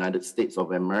to the United States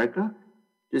of America.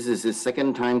 This is his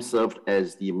second time served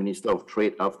as the Minister of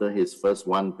Trade after his first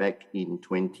one back in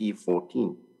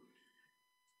 2014.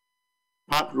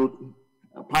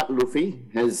 Pak Lutfi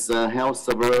has held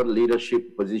several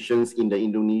leadership positions in the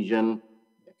Indonesian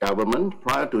government.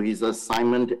 Prior to his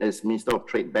assignment as Minister of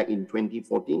Trade back in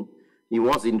 2014, he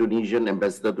was Indonesian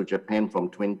ambassador to Japan from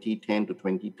 2010 to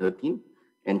 2013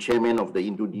 and chairman of the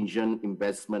Indonesian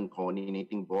Investment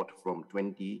Coordinating Board from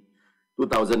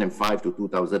 2005 to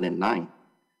 2009.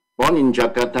 Born in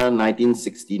Jakarta,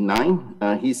 1969,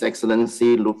 His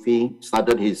Excellency Lutfi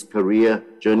started his career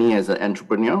journey as an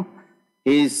entrepreneur.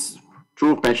 His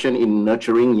true passion in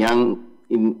nurturing young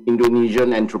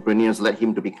Indonesian entrepreneurs led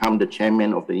him to become the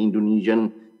chairman of the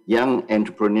Indonesian Young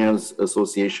Entrepreneurs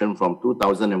Association from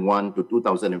 2001 to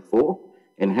 2004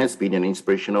 and has been an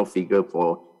inspirational figure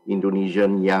for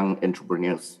Indonesian young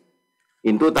entrepreneurs.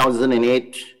 In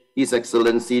 2008, His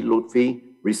Excellency Lutfi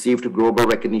received global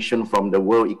recognition from the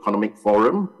World Economic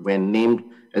Forum when named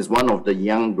as one of the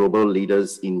young global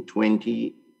leaders in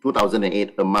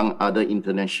 2008 among other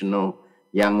international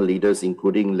young leaders,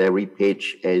 including Larry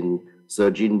Page and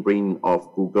Sergey Brin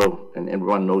of Google, and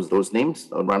everyone knows those names,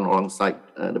 run alongside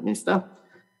the minister.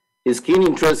 His keen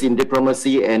interest in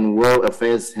diplomacy and world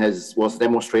affairs was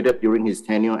demonstrated during his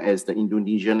tenure as the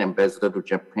Indonesian ambassador to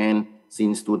Japan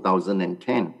since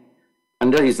 2010.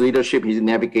 Under his leadership, he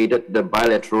navigated the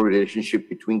bilateral relationship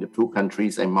between the two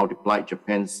countries and multiplied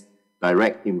Japan's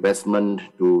direct investment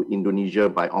to Indonesia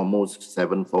by almost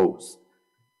sevenfold.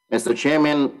 As the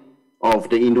chairman of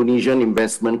the Indonesian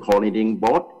Investment Coordinating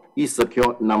Board, he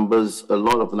secured a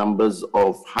lot of numbers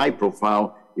of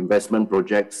high-profile investment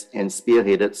projects and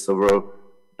spearheaded several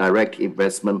direct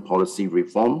investment policy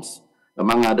reforms.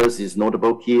 Among others, his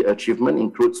notable key achievement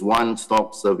includes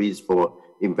one-stop service for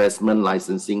investment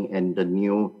licensing and the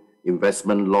new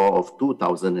investment law of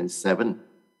 2007.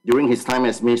 During his time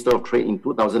as Minister of Trade in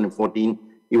 2014,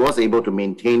 he was able to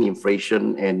maintain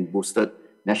inflation and boosted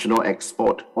national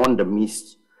export on the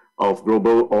midst of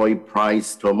global oil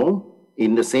price turmoil.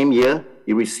 In the same year,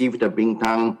 he received the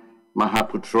Bintang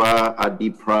Mahaputra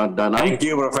Adipradana. Thank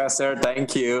you, Professor.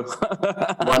 Thank you.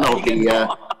 One of the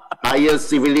highest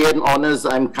civilian honors.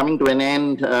 I'm coming to an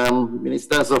end,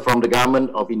 Minister, so from the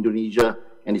government of Indonesia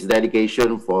and his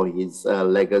dedication for his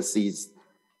legacies.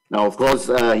 Now, of course,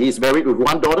 he's married with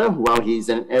one daughter. While he's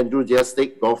an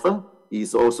enthusiastic golfer,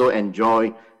 he's also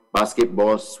enjoy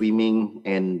basketball, swimming,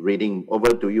 and reading.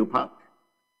 Over to you, Pak.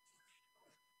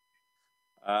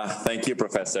 Thank you,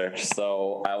 Professor.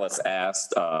 So I was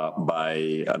asked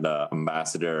by the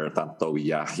Ambassador Tantowi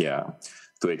Yahya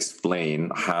to explain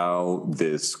how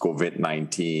this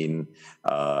COVID-19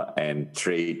 and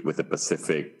trade with the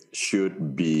Pacific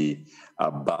should be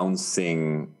a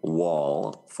bouncing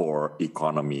wall for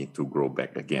economy to grow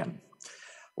back again.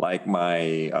 Like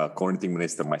my coordinating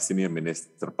minister, my senior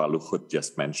minister, Pak Luhut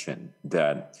just mentioned,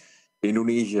 that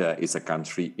Indonesia is a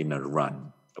country in a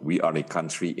run. We are a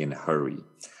country in a hurry.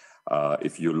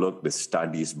 If you look, the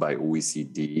studies by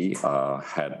OECD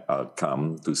had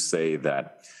come to say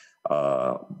that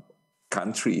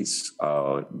countries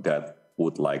that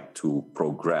would like to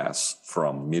progress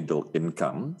from middle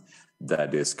income,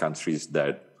 that is countries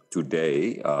that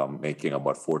today making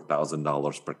about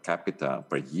 $4,000 per capita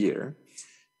per year,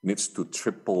 needs to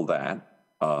triple that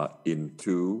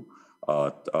into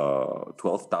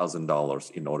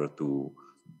 $12,000 in order to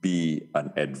be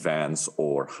an advanced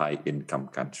or high-income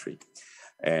country.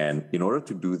 And in order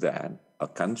to do that, a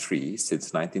country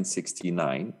since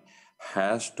 1969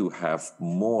 has to have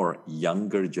more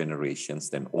younger generations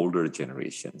than older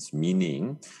generations,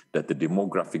 meaning that the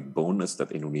demographic bonus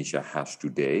that Indonesia has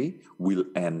today will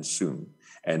end soon.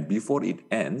 And before it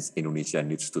ends, Indonesia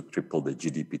needs to triple the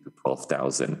GDP to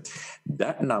 12,000.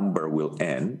 That number will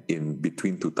end in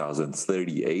between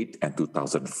 2038 and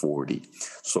 2040.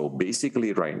 So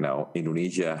basically right now,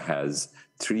 Indonesia has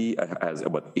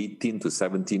about 18 to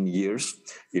 17 years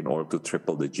in order to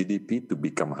triple the GDP to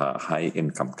become a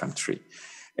high-income country.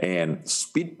 And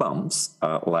speed bumps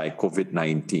like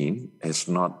COVID-19 has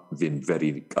not been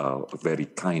very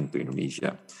kind to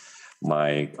Indonesia.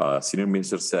 My senior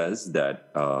minister says that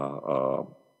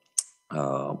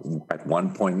at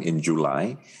one point in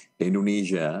July,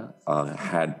 Indonesia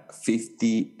had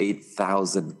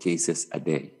 58,000 cases a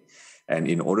day. And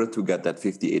in order to get that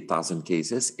 58,000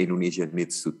 cases, Indonesia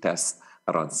needs to test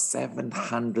around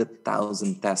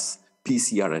 700,000 tests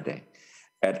PCR a day.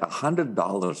 At $100,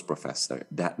 Professor,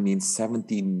 that means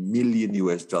 70 million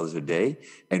US dollars a day.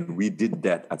 And we did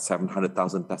that at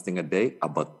 700,000 testing a day,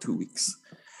 about 2 weeks.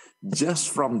 Just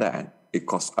from that, it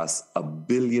cost us $1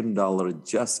 billion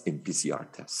just in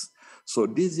PCR tests. So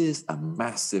this is a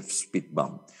massive speed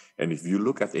bump. And if you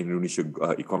look at Indonesia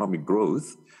economic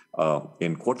growth,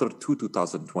 in Q2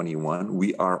 2021,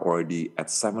 we are already at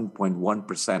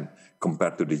 7.1%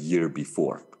 compared to the year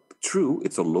before. True,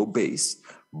 it's a low base,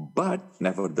 but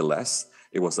nevertheless,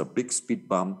 it was a big speed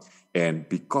bump. And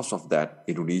because of that,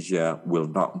 Indonesia will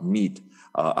not meet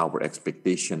our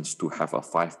expectations to have a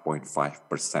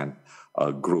 5.5%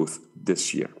 growth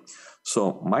this year.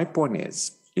 So my point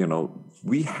is,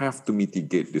 we have to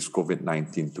mitigate this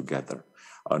COVID-19 together.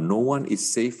 No one is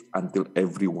safe until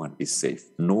everyone is safe.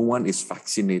 No one is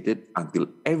vaccinated until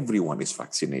everyone is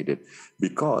vaccinated,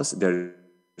 because there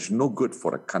is no good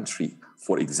for a country.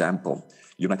 For example,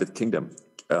 United Kingdom,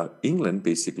 England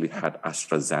basically had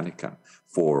AstraZeneca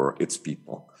for its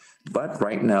people. But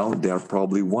right now, they are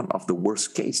probably one of the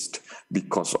worst cased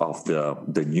because of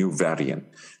the new variant.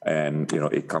 And,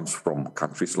 it comes from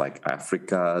countries like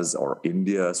Africa's or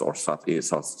India's or South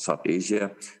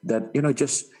Asia that,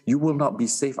 you will not be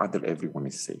safe until everyone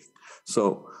is safe.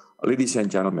 So, ladies and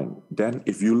gentlemen, then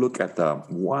if you look at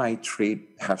why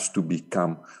trade has to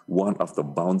become one of the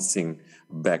bouncing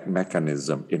back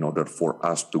mechanism in order for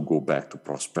us to go back to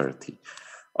prosperity.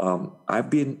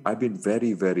 I've been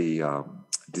very, very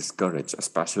discouraged,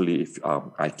 especially if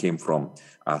I came from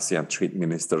ASEAN Trade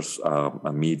Ministers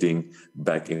meeting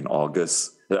back in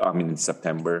in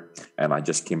September, and I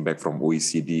just came back from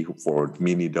OECD for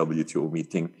mini WTO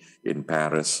meeting in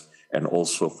Paris, and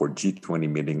also for G20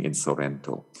 meeting in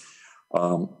Sorrento.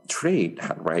 Trade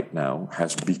right now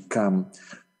has become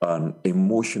an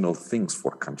emotional thing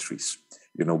for countries.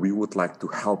 We would like to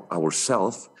help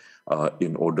ourselves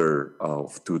in order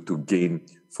to gain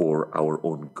for our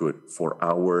own good, for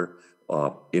our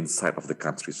inside of the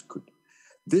country's good.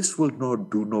 This will not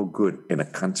do no good in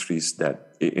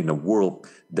a world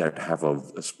that have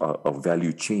a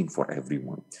value chain for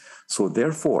everyone. So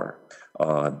therefore,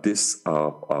 this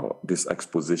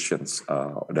expositions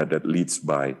that leads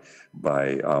by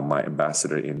my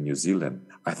ambassador in New Zealand,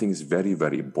 I think is very,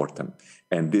 very important.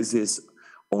 And this is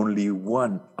only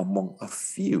one among a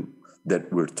few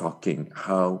that we're talking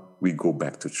how we go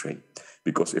back to trade.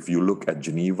 Because if you look at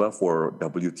Geneva for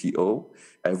WTO,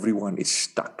 everyone is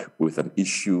stuck with an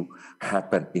issue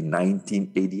happened in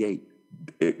 1988.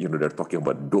 They're talking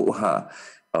about Doha.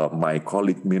 My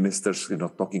colleague ministers,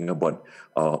 talking about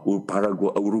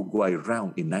Uruguay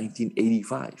round in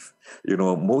 1985.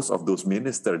 Most of those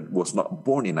ministers was not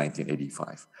born in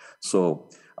 1985. So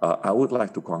I would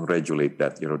like to congratulate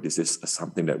that, this is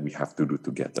something that we have to do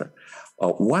together.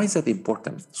 Why is that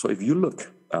important? So if you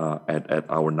look at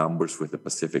our numbers with the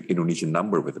Pacific, Indonesian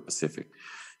number with the Pacific,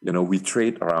 we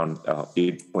trade around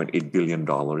 $8.8 billion.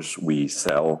 We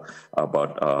sell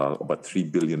about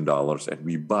 $3 billion, and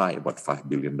we buy about $5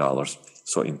 billion.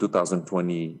 So in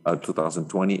 2020,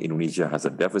 Indonesia has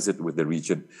a deficit with the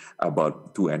region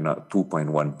about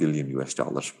 $2.1 billion US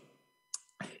dollars.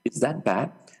 Is that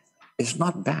bad? It's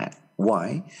not bad.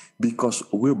 Why? Because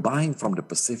we're buying from the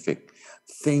Pacific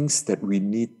things that we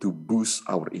need to boost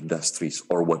our industries,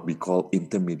 or what we call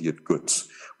intermediate goods.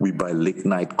 We buy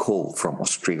lignite coal from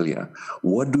Australia.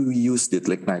 What do we use the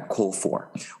lignite coal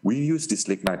for? We use this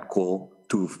lignite coal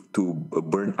to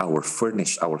burn our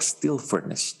furnace, our steel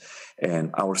furnace.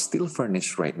 And our steel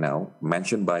furnace right now,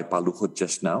 mentioned by Pak Luhut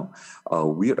just now,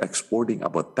 we are exporting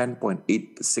about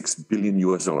 10.86 billion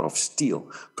US dollars of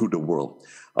steel to the world.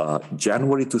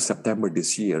 January to September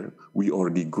this year, we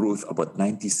already grew about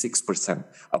 96%,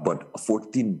 about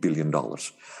 $14 billion.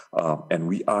 And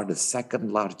we are the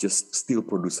second largest steel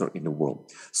producer in the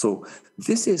world. So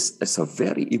this is a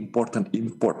very important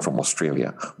import from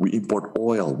Australia. We import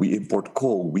oil, we import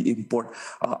coal, we import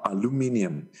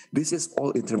aluminium. This is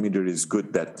all intermediaries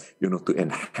good that, to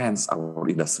enhance our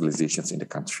industrializations in the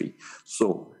country.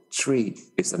 So trade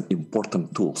is an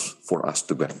important tool for us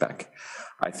to get back.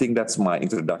 I think that's my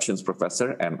introductions,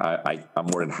 Professor, and I'm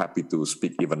more than happy to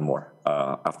speak even more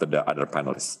after the other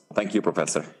panelists. Thank you,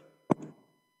 Professor.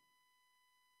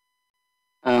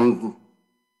 Thank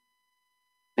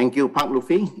Thank you, Park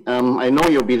Luffy. I know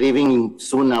you'll be leaving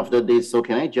soon after this, so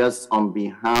can I just, on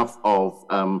behalf of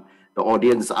the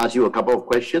audience, ask you a couple of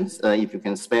questions, if you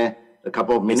can spare a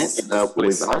couple of minutes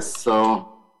with us.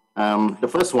 So the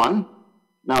first one,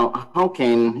 now, how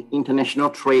can international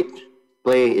trade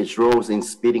play its roles in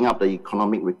speeding up the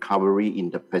economic recovery in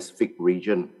the Pacific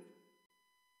region?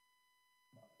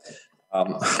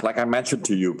 Like I mentioned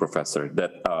to you, Professor,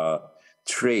 that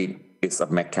trade is a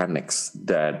mechanics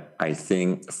that I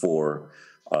think for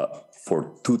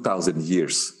 2,000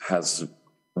 years has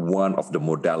one of the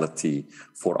modality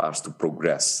for us to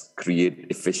progress, create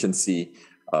efficiency,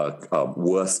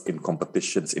 worse in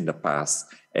competitions in the past,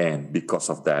 and because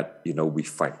of that, we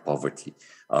fight poverty.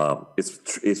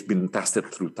 It's been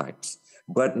tested through times,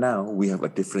 but now we have a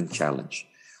different challenge.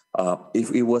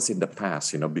 If it was in the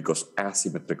past, because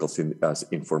asymmetrical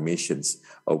informations,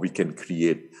 we can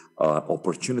create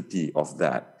opportunity of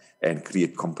that and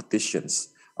create competitions.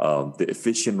 The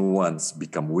efficient ones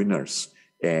become winners.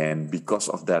 And because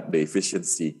of that, the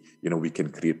efficiency, we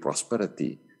can create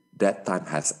prosperity. That time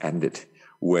has ended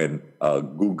when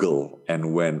Google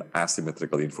and when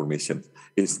asymmetrical information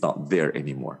is not there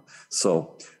anymore.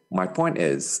 So my point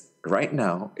is, right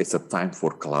now, it's a time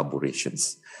for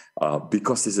collaborations.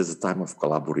 Because this is a time of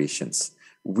collaborations,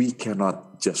 we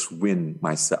cannot just win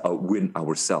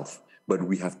ourselves, but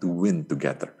we have to win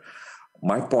together.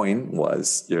 My point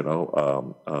was,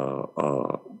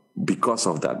 because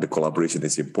of that, the collaboration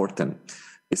is important.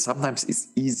 Sometimes it's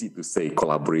easy to say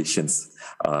collaborations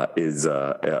is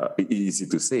easy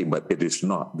to say, but it is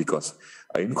not, because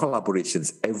in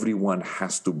collaborations, everyone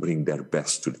has to bring their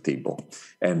best to the table.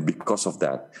 And because of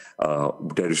that,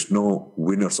 there is no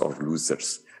winners or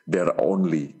losers. There are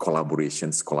only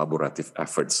collaborations, collaborative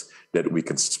efforts that we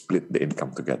can split the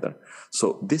income together.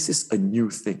 So this is a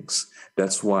new thing.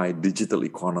 That's why digital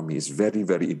economy is very,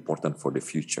 very important for the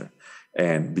future.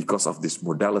 And because of this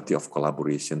modality of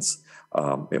collaborations,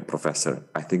 Professor,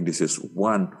 I think this is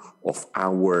one of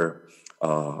our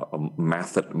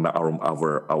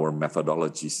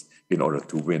methodologies in order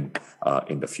to win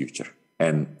in the future.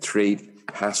 And trade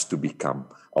has to become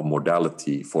a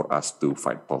modality for us to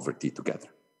fight poverty together.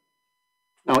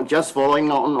 Now, just following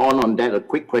on that, a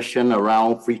quick question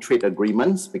around free trade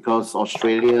agreements, because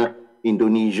Australia,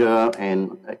 Indonesia,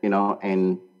 and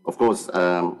of course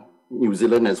New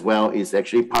Zealand as well is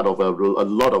actually part of a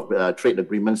lot of trade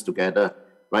agreements together,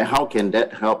 right? How can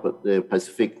that help the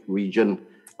Pacific region,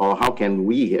 or how can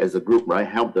we as a group, right,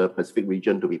 help the Pacific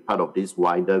region to be part of this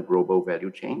wider global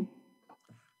value chain?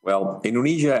 Well,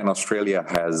 Indonesia and Australia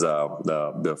has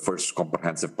the first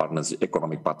comprehensive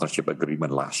economic partnership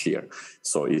agreement last year.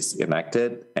 So it's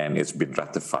enacted and it's been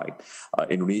ratified.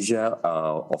 Indonesia,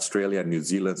 Australia, New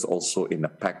Zealand is also in a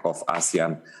pact of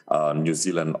ASEAN, New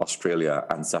Zealand, Australia,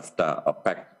 and NAFTA, a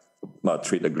pact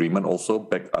trade agreement also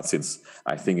back since,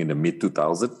 I think, in the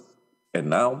mid-2000s. And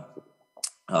now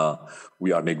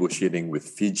we are negotiating with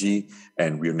Fiji,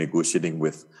 and we are negotiating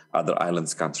with other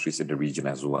islands countries in the region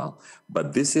as well.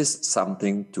 But this is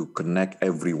something to connect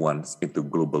everyone into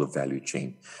global value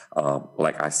chain.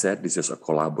 Like I said, this is a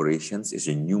collaboration. It's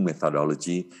a new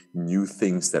methodology, new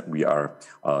things that we are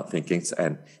thinking.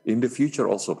 And in the future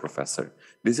also, Professor,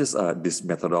 this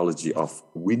methodology of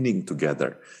winning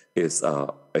together is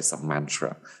a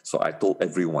mantra. So I told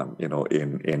everyone,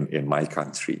 in my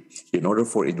country, in order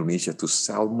for Indonesia to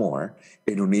sell more,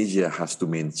 Indonesia has to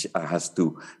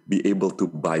be able to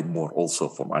buy more also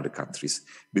from other countries.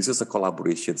 This is a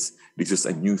collaboration. This is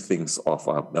a new things of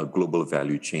a global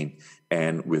value chain.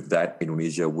 And with that,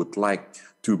 Indonesia would like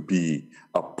to be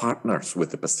partners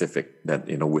with the Pacific, that,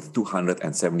 with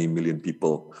 270 million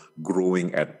people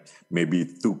growing at maybe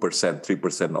 2%,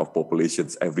 3% of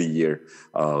populations every year,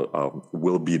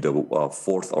 will be the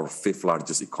fourth or fifth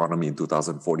largest economy in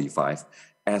 2045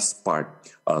 as part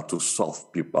to solve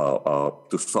a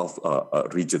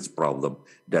region's problem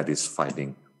that is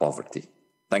fighting poverty.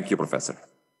 Thank you, Professor.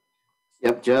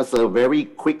 Yep, just a very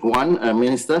quick one,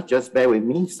 Minister, just bear with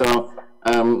me. So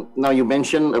now you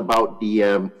mentioned about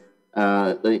the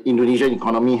Indonesian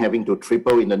economy having to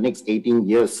triple in the next 18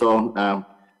 years. So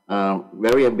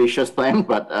very ambitious plan,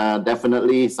 but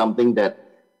definitely something that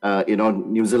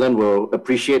New Zealand will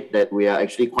appreciate, that we are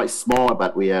actually quite small,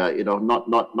 but we are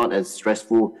not as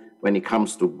stressful when it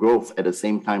comes to growth at the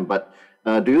same time. But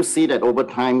do you see that over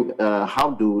time, how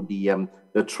do the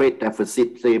trade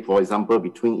deficit, say, for example,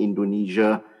 between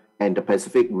Indonesia and the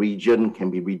Pacific region can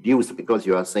be reduced? Because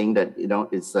you are saying that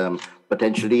it's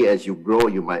potentially, as you grow,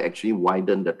 you might actually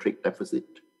widen the trade deficit.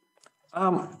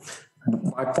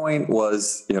 My point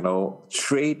was,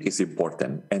 trade is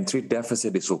important and trade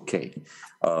deficit is okay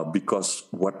because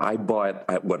what I bought,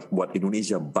 what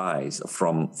Indonesia buys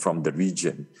from the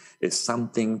region is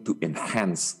something to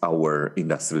enhance our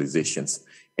industrializations,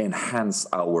 enhance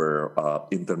our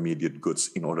intermediate goods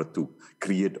in order to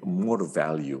create more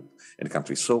value in the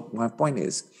country. So my point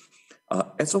is,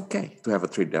 it's okay to have a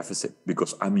trade deficit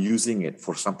because I'm using it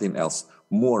for something else,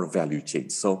 more value chain.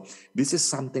 So this is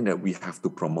something that we have to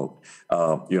promote.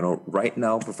 Right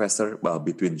now, Professor,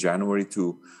 between January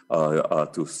to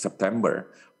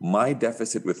September, my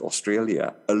deficit with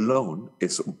Australia alone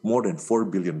is more than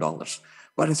 $4 billion.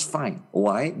 But it's fine.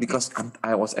 Why? Because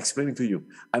I was explaining to you,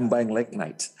 I'm buying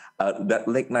lignite. That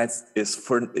lignite is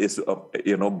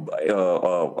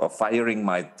firing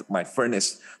my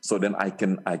furnace, so then I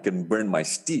can burn my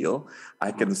steel.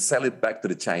 I can sell it back to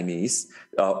the Chinese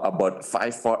about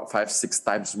five, 6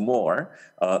 times more.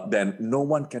 Then no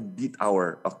one can beat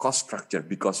our cost structure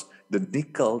because the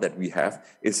nickel that we have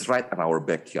is right in our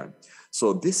backyard.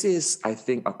 So this is, I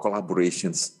think, a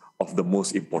collaborations of the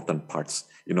most important parts,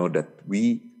 that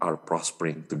we are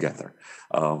prospering together.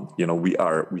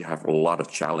 We have a lot of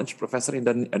challenge, Professor, in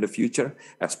the future,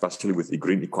 especially with the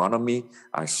green economy.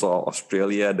 I saw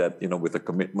Australia that, with a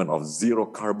commitment of 0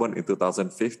 carbon in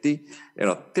 2050,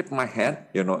 tip my hat,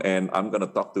 and I'm going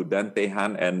to talk to Dan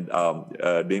Tehan and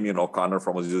Damien O'Connor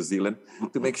from New Zealand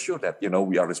to make sure that,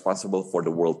 we are responsible for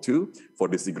the world too, for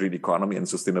this green economy and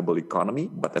sustainable economy,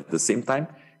 but at the same time,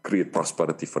 create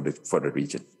prosperity for the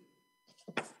region.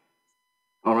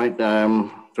 All right,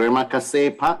 terima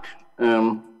kasih, Pak.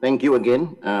 Thank you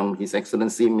again, His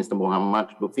Excellency Mr. Muhammad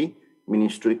Lutfi,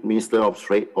 Minister of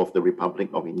Trade of the Republic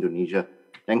of Indonesia.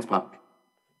 Thanks, Pak.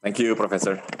 Thank you,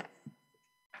 Professor.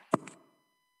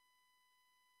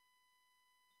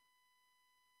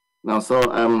 Now,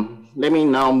 let me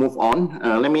now move on.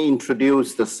 Let me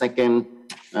introduce the second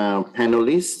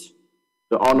panelist,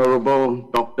 the Honorable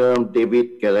Dr.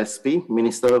 David Gillespie,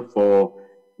 Minister for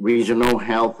Regional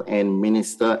Health and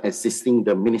Minister assisting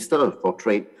the Minister for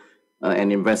Trade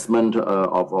and Investment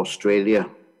of Australia.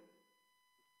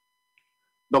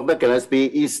 Dr. Gillespie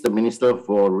is the Minister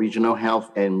for Regional Health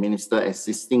and Minister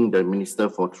assisting the Minister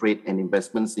for Trade and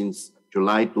Investment since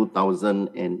July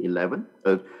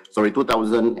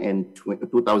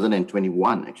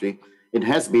 2021, actually. It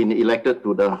has been elected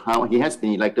to the House, he has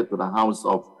been elected to the House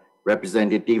of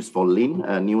Representatives for Lynn,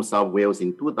 New South Wales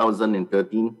in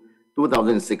 2013,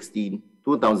 2016,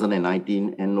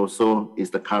 2019, and also is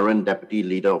the current Deputy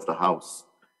Leader of the House.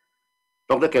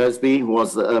 Dr. Gillespie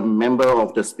was a member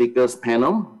of the Speakers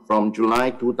Panel from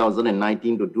July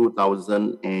 2019 to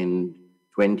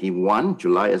 2021,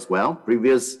 July as well.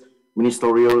 Previous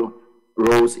ministerial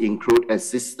roles include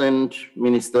Assistant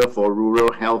Minister for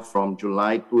Rural Health from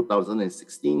July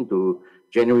 2016 to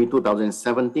January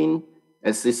 2017,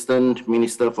 Assistant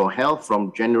Minister for Health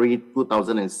from January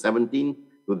 2017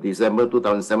 to December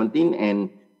 2017, and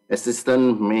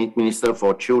Assistant Minister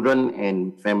for Children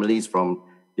and Families from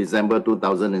December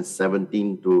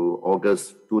 2017 to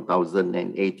August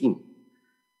 2018.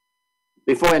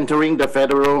 Before entering the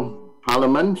Federal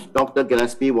Parliament, Dr.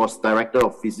 Gillespie was Director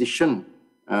of Physician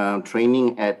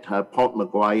Training at Port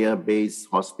Macquarie-based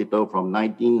hospital from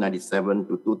 1997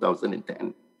 to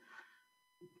 2010.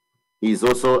 He is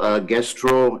also a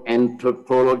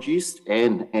gastroenterologist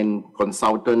and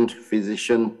consultant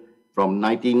physician from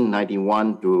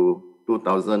 1991 to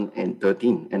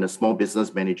 2013, and a small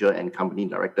business manager and company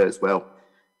director as well.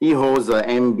 He holds a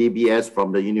MBBS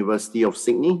from the University of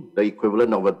Sydney, the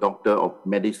equivalent of a Doctor of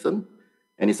Medicine,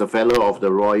 and is a fellow of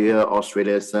the Royal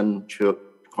Australasian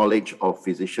College of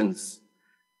Physicians.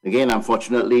 Again,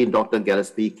 unfortunately, Dr.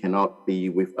 Gillespie cannot be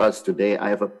with us today. I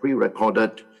have a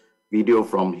pre-recorded video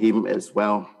from him as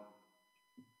well.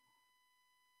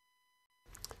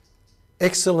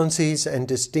 Excellencies and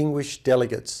distinguished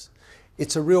delegates,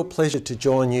 it's a real pleasure to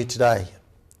join you today.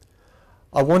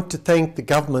 I want to thank the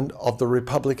Government of the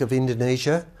Republic of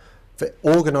Indonesia for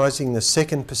organising the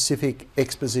Second Pacific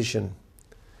Exposition.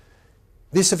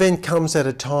 This event comes at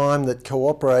a time that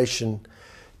cooperation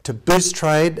to boost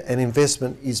trade and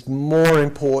investment is more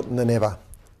important than ever.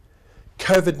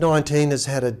 COVID-19 has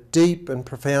had a deep and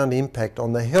profound impact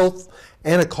on the health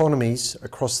and economies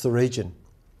across the region.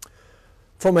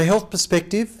 From a health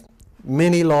perspective,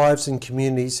 many lives and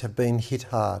communities have been hit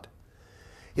hard.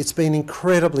 It's been an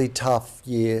incredibly tough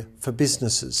year for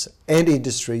businesses and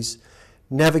industries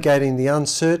navigating the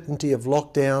uncertainty of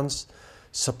lockdowns,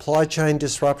 supply chain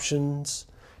disruptions,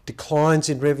 declines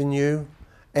in revenue,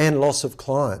 and loss of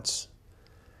clients.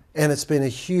 And it's been a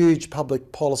huge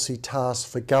public policy task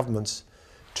for governments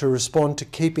to respond to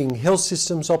keeping health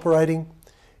systems operating,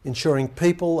 ensuring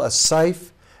people are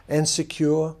safe and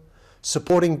secure,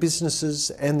 supporting businesses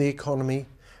and the economy,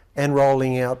 and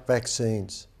rolling out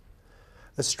vaccines.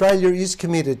 Australia is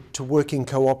committed to working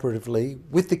cooperatively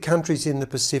with the countries in the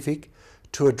Pacific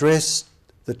to address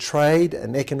the trade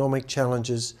and economic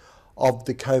challenges of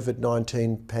the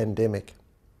COVID-19 pandemic.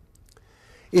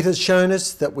 It has shown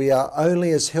us that we are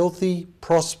only as healthy,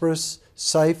 prosperous,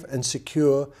 safe and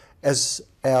secure as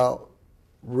our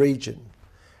region.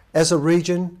 As a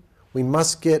region, we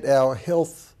must get our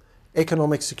health,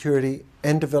 economic security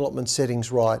and development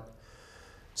settings right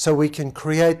so we can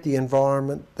create the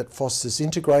environment that fosters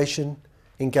integration,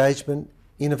 engagement,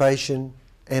 innovation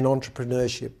and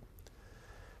entrepreneurship.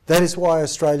 That is why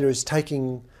Australia is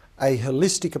taking a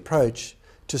holistic approach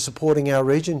to supporting our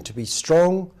region to be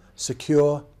strong,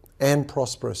 secure and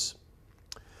prosperous.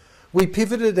 We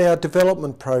pivoted our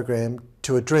development program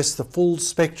to address the full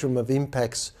spectrum of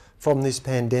impacts from this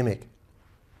pandemic,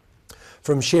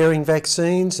 from sharing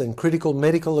vaccines and critical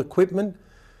medical equipment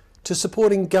to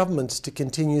supporting governments to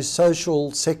continue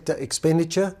social sector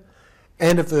expenditure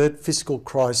and avert fiscal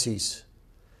crises,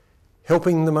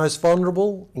 helping the most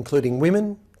vulnerable, including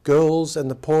women, girls and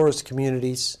the poorest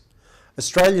communities.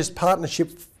 Australia's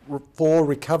Partnership for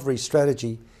Recovery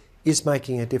strategy is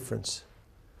making a difference.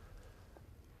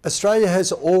 Australia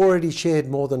has already shared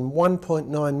more than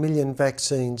 1.9 million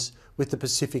vaccines with the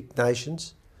Pacific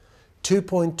nations,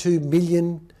 2.2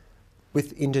 million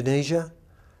with Indonesia,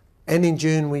 and in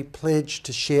June we pledged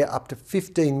to share up to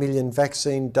 15 million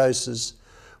vaccine doses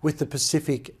with the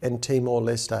Pacific and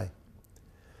Timor-Leste.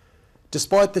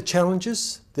 Despite the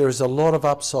challenges, there is a lot of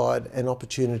upside and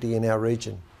opportunity in our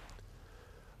region.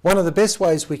 One of the best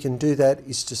ways we can do that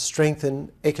is to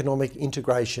strengthen economic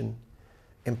integration,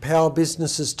 empower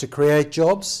businesses to create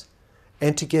jobs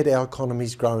and to get our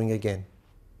economies growing again.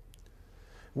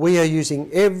 We are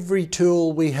using every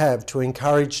tool we have to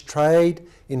encourage trade,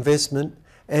 investment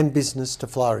and business to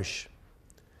flourish.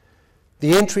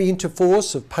 The entry into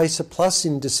force of PACER Plus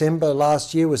in December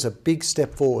last year was a big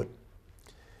step forward.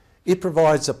 It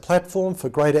provides a platform for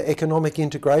greater economic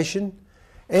integration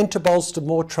and to bolster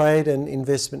more trade and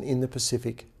investment in the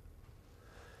Pacific.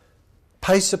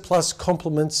 PACER Plus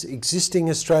complements existing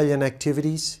Australian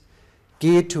activities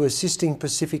geared to assisting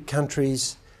Pacific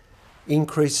countries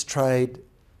increase trade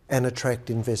and attract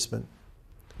investment.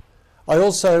 I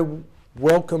also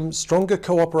welcome stronger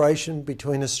cooperation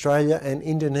between Australia and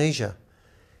Indonesia,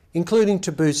 including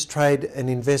to boost trade and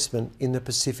investment in the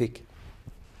Pacific.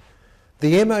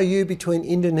 The MOU between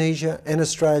Indonesia and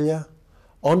Australia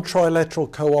on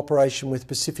trilateral cooperation with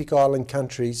Pacific Island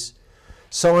countries,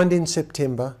 signed in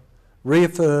September,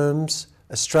 reaffirms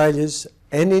Australia's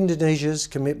and Indonesia's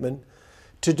commitment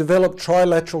to develop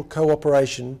trilateral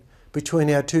cooperation between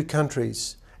our two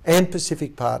countries and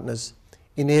Pacific partners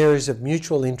in areas of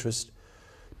mutual interest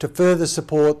to further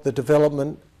support the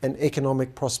development and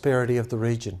economic prosperity of the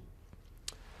region.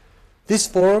 This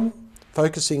forum,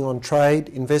 focusing on trade,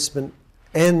 investment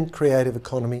and creative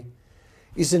economy,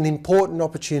 is an important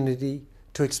opportunity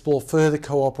to explore further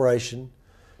cooperation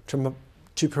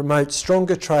to promote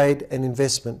stronger trade and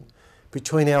investment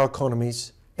between our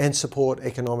economies and support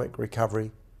economic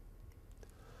recovery.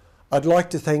 I'd like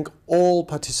to thank all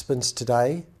participants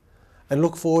today and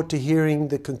look forward to hearing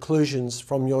the conclusions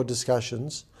from your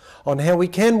discussions on how we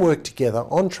can work together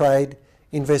on trade,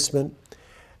 investment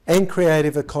and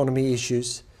creative economy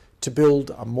issues to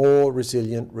build a more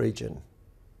resilient region.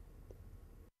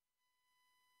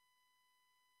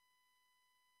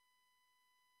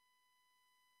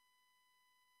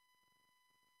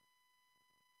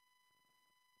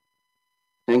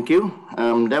 Thank you.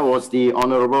 That was the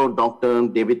Honourable Dr.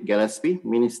 David Gillespie,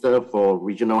 Minister for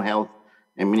Regional Health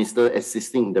and Minister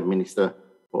assisting the Minister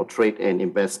for Trade and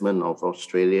Investment of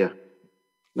Australia.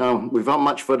 Now, without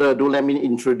much further ado, let me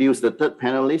introduce the third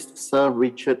panelist, Sir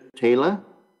Richard Taylor,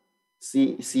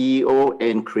 CEO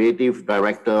and Creative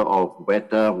Director of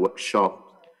Weta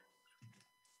Workshop.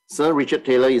 Sir Richard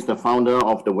Taylor is the founder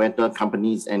of the Weta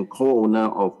Companies and co-owner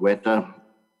of Weta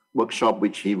Workshop,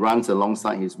 which he runs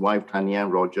alongside his wife Tanya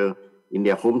Roger in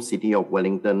their home city of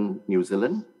Wellington, New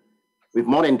Zealand. With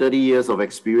more than 30 years of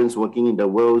experience working in the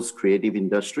world's creative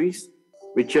industries,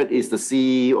 Richard is the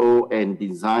CEO and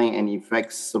design and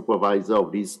effects supervisor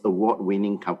of this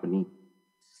award-winning company.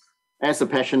 As a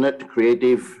passionate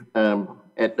creative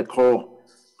at the core,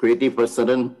 creative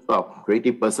person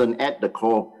at the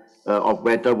core of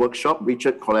Weta Workshop,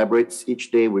 Richard collaborates each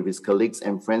day with his colleagues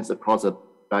and friends across a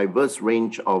diverse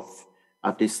range of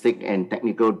artistic and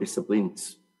technical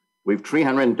disciplines. With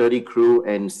 330 crew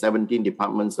and 17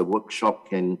 departments, the workshop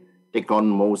can take on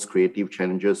most creative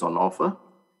challenges on offer.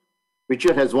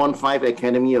 Richard has won 5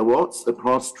 Academy Awards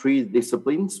across 3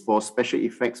 disciplines for special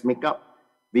effects makeup,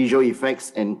 visual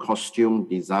effects, and costume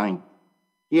design.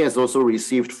 He has also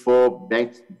received 4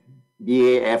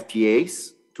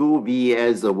 BAFTAs, 2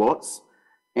 VES awards,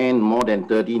 and more than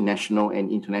 30 national and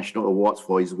international awards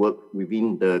for his work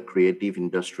within the creative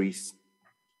industries.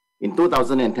 In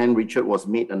 2010, Richard was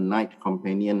made a Knight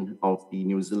Companion of the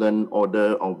New Zealand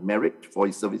Order of Merit for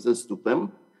his services to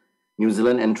film, New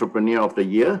Zealand Entrepreneur of the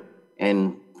Year,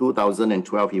 and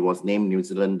 2012, he was named New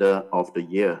Zealander of the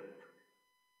Year.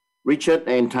 Richard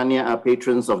and Tanya are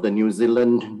patrons of the New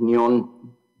Zealand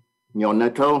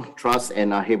Neonatal Trust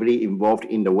and are heavily involved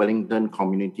in the Wellington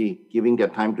community, giving their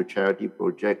time to charity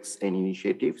projects and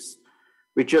initiatives.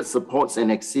 Richard supports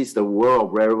and assists the World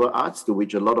of Wearable Arts, to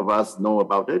which a lot of us know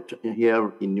about it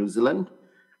here in New Zealand,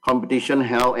 competition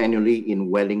held annually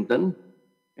in Wellington,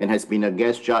 and has been a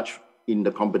guest judge in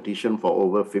the competition for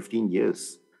over 15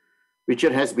 years.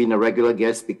 Richard has been a regular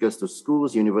guest speaker to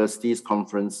schools, universities,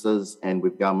 conferences, and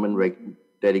with government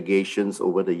delegations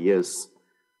over the years.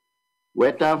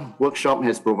 Weta Workshop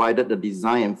has provided the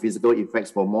design and physical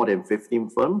effects for more than 15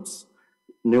 films,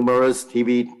 numerous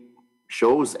TV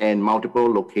shows, and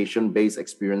multiple location-based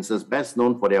experiences, best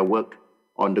known for their work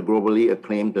on the globally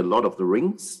acclaimed The Lord of the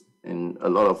Rings, and a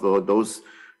lot of those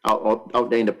out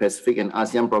there in the Pacific and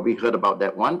ASEAN probably heard about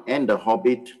that one, and the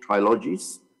Hobbit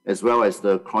trilogies, as well as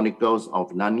the Chronicles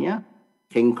of Narnia,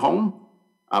 King Kong,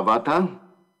 Avatar,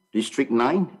 District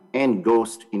 9, and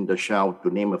Ghost in the Shell, to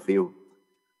name a few.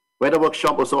 Weather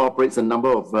Workshop also operates a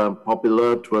number of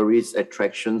popular tourist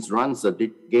attractions, runs a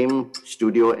game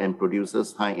studio, and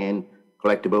produces high-end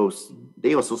collectibles.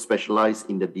 They also specialize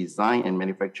in the design and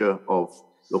manufacture of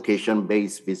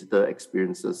location-based visitor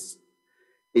experiences.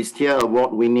 Its tier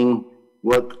award-winning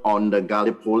work on the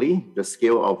Gallipoli, the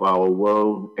scale of our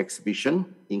world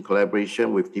exhibition, in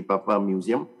collaboration with Te Papa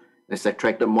Museum, has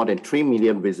attracted more than 3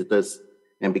 million visitors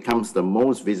and becomes the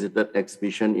most visited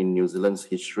exhibition in New Zealand's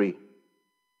history.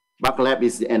 Bug Lab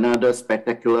is another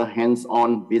spectacular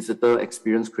hands-on visitor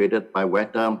experience created by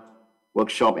Weta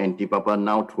Workshop and Te Papa,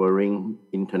 now touring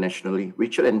internationally.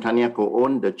 Richard and Tanya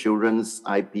co-own the children's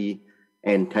IP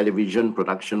and television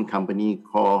production company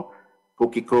called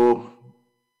Kokiko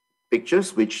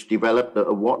Pictures, which developed the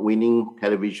award-winning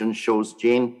television shows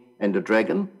Jane and the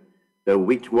Dragon, The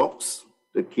Witch Walks,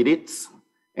 The Kiddies,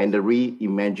 and the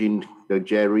reimagined the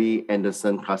Jerry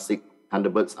Anderson classic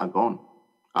Thunderbirds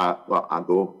Are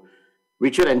Go.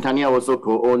 Richard and Tanya also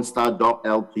co-own Star Dog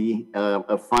LP,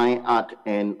 a fine art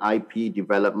and IP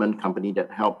development company that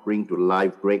helped bring to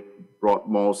life Greg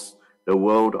Broadmoor's The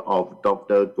World of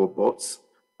Dr. Gobots,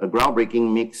 a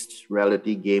groundbreaking mixed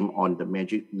reality game on the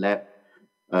Magic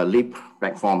Leap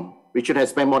platform. Richard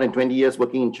has spent more than 20 years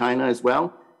working in China as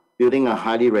well, building a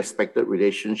highly respected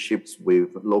relationships with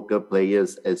local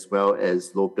players as well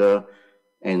as local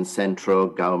and central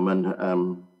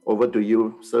government. Over to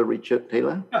you, Sir Richard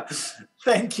Taylor.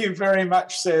 Thank you very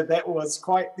much, sir. That was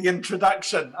quite the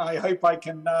introduction. I hope I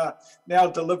can now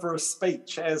deliver a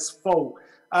speech as full.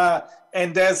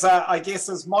 And as I guess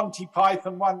as Monty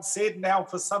Python once said, now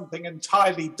for something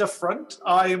entirely different,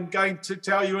 I am going to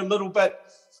tell you a little bit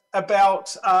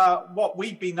about what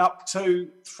we've been up to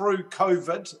through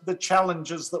COVID, the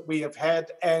challenges that we have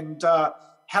had, and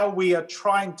how we are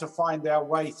trying to find our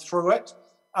way through it,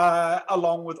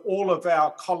 along with all of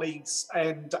our colleagues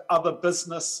and other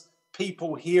business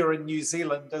people here in New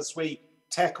Zealand as we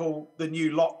tackle the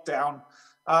new lockdown.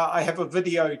 I have a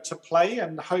video to play,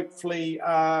 and hopefully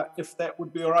if that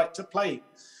would be all right to play.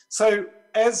 So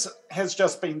as has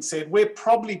just been said, we're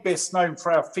probably best known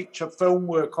for our feature film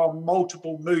work on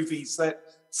multiple movies that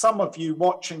some of you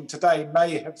watching today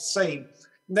may have seen.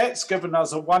 And that's given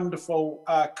us a wonderful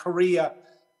career,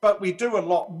 but we do a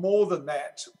lot more than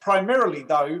that. Primarily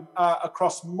though,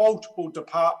 across multiple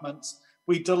departments,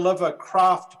 we deliver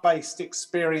craft-based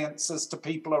experiences to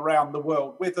people around the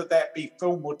world, whether that be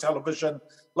film or television,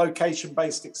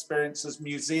 location-based experiences,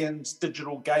 museums,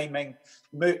 digital gaming,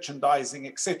 merchandising,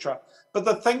 etc. But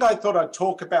the thing I thought I'd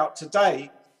talk about today,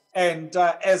 and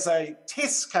as a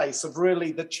test case of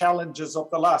really the challenges of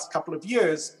the last couple of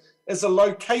years, is a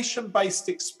location-based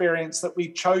experience that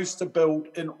we chose to build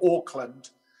in Auckland.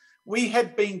 We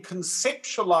had been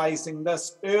conceptualizing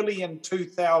this early in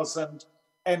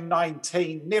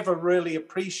 2019, never really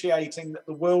appreciating that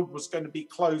the world was going to be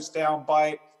closed down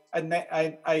by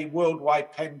a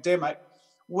worldwide pandemic.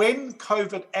 When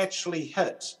COVID actually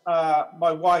hit,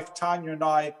 my wife Tanya and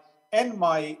I and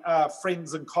my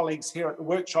friends and colleagues here at the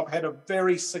workshop had a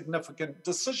very significant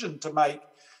decision to make,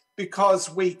 because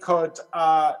we could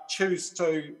choose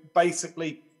to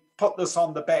basically put this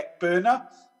on the back burner,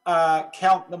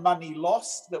 count the money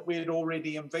lost that we had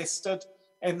already invested,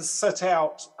 and sit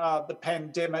out the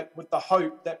pandemic with the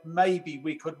hope that maybe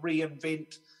we could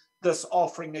reinvent this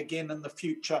offering again in the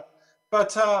future.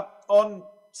 But on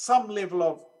some level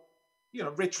of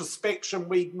retrospection,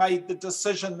 we made the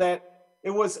decision that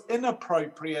it was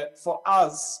inappropriate for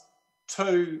us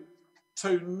to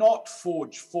not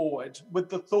forge forward with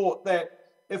the thought that,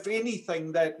 if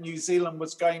anything, that New Zealand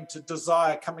was going to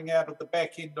desire coming out of the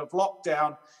back end of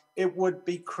lockdown, it would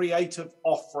be creative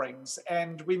offerings.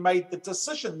 And we made the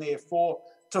decision, therefore,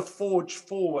 to forge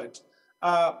forward.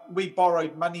 We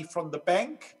borrowed money from the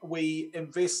bank, we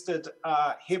invested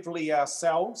heavily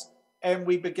ourselves, and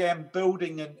we began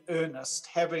building in earnest,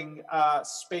 having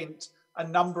spent a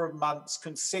number of months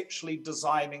conceptually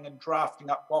designing and drafting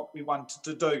up what we wanted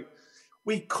to do.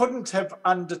 We couldn't have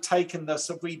undertaken this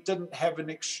if we didn't have an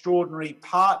extraordinary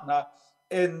partner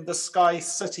in the Sky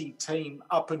City team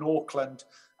up in Auckland.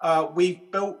 We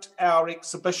built our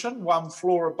exhibition one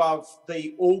floor above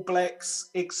the All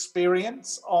Blacks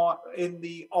experience in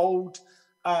the old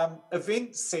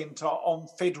event centre on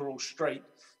Federal Street.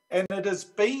 And it has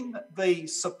been the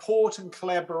support and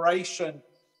collaboration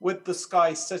with the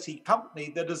Sky City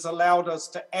company that has allowed us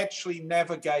to actually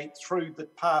navigate through the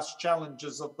past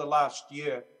challenges of the last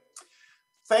year.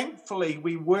 Thankfully,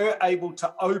 we were able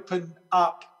to open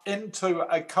up into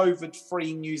a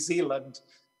COVID-free New Zealand,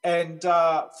 and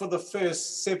for the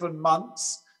first 7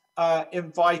 months,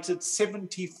 invited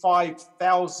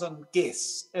 75,000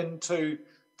 guests into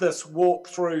this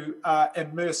walkthrough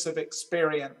immersive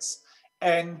experience,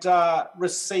 and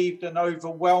received an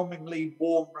overwhelmingly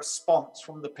warm response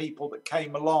from the people that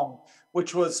came along,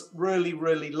 which was really,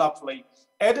 really lovely.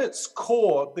 At its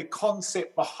core, the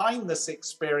concept behind this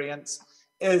experience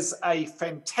is a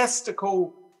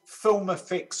fantastical film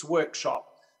effects workshop.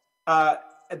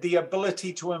 The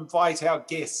ability to invite our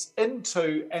guests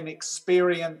into an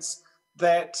experience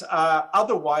that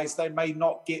otherwise they may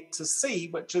not get to see,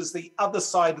 which is the other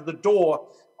side of the door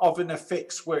of an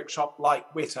effects workshop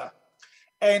like Weta.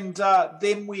 And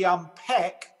then we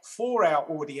unpack for our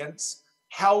audience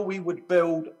how we would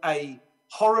build a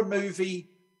horror movie,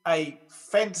 a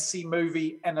fantasy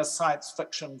movie, and a science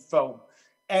fiction film,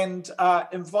 and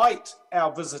invite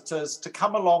our visitors to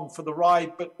come along for the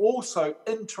ride, but also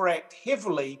interact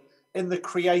heavily in the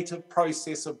creative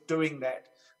process of doing that,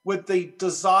 with the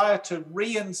desire to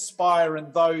re-inspire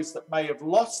in those that may have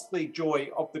lost the joy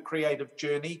of the creative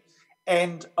journey,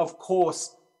 and of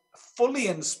course, fully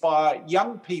inspire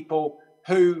young people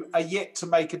who are yet to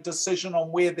make a decision on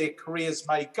where their careers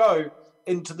may go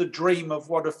into the dream of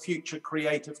what a future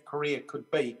creative career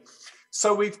could be.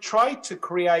 So we've tried to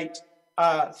create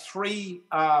three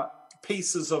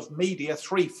pieces of media,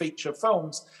 3 feature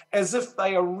films, as if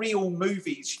they are real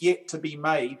movies yet to be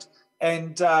made,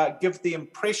 and give the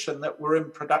impression that we're in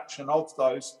production of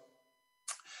those.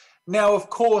 Now, of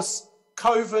course,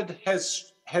 COVID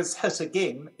has hit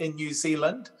again in New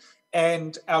Zealand,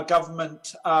 and our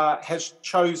government has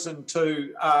chosen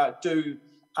to do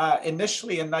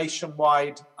initially a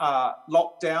nationwide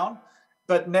lockdown,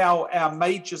 but now our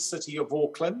major city of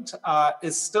Auckland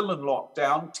is still in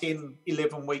lockdown 10,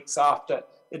 11 weeks after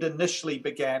it initially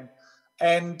began.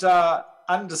 And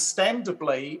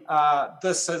understandably,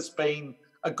 this has been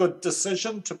a good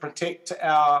decision to protect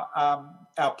our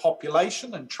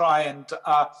population and try and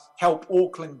help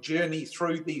Auckland journey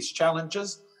through these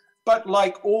challenges. But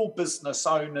like all business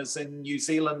owners in New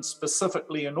Zealand,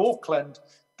 specifically in Auckland,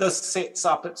 this sets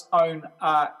up its own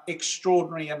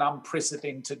extraordinary and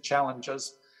unprecedented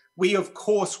challenges. We, of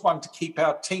course, want to keep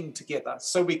our team together.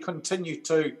 So we continue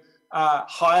to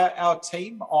hire our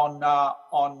team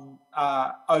over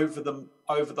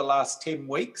the last 10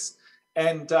 weeks.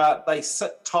 And they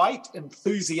sit tight,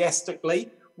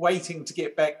 enthusiastically, waiting to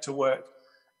get back to work.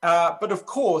 But of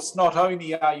course, not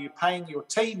only are you paying your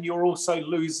team, you're also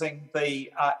losing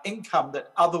the income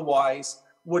that otherwise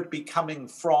would be coming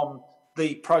from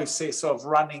the process of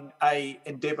running a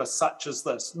endeavour such as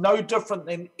this. No different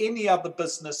than any other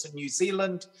business in New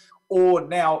Zealand or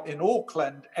now in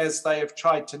Auckland, as they have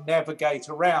tried to navigate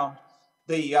around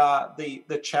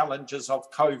the challenges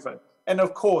of COVID. And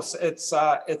of course, it's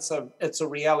a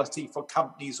reality for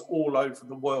companies all over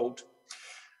the world.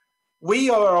 We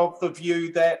are of the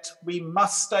view that we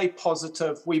must stay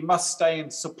positive, we must stay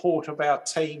in support of our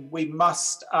team, we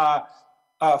must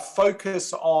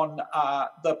focus on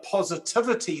the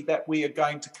positivity that we are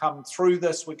going to come through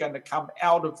this, we're going to come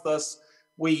out of this,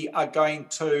 we are going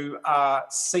to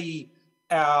see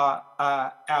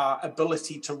our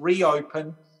ability to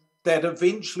reopen that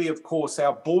eventually, of course,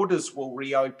 our borders will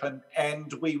reopen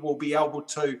and we will be able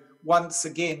to once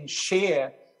again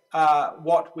share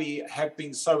what we have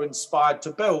been so inspired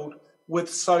to build with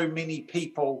so many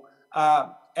people,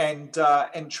 and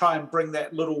try and bring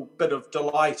that little bit of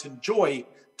delight and joy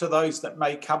to those that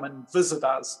may come and visit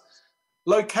us.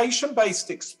 Location-based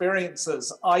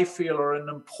experiences, I feel, are an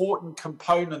important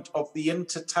component of the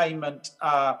entertainment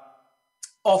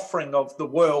offering of the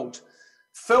world.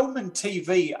 Film and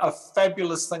TV are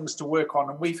fabulous things to work on,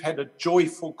 and we've had a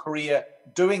joyful career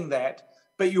doing that,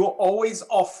 but you're always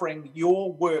offering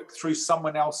your work through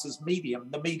someone else's medium,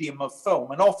 the medium of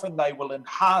film, and often they will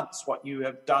enhance what you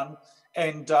have done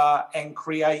and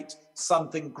create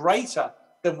something greater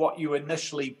than what you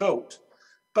initially built.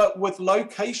 But with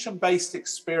location-based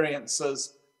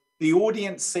experiences, the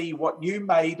audience see what you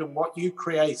made and what you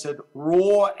created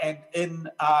raw and in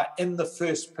the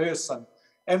first person.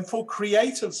 And for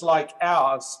creatives like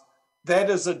ours, that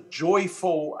is a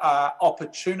joyful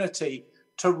opportunity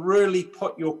to really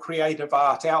put your creative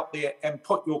art out there and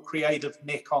put your creative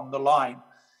neck on the line.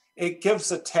 It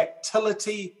gives a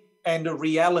tactility and a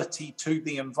reality to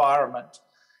the environment.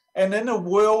 And in a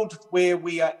world where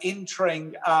we are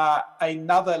entering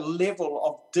another level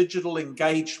of digital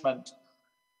engagement,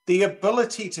 the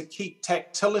ability to keep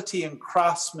tactility and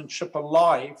craftsmanship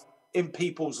alive in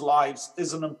people's lives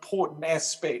is an important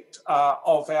aspect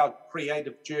of our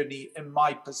creative journey, in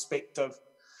my perspective.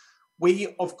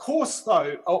 We, of course,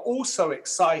 though, are also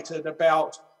excited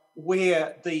about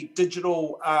where the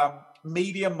digital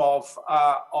medium of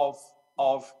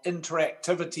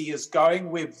interactivity is going.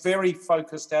 We're very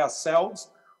focused ourselves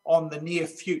on the near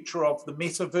future of the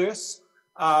metaverse.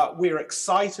 We're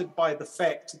excited by the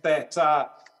fact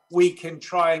that we can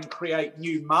try and create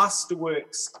new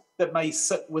masterworks that may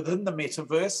sit within the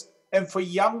metaverse. And for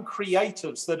young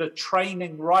creatives that are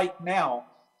training right now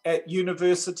at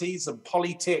universities and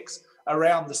polytechs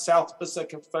around the South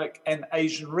Pacific and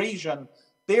Asian region,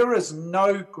 there is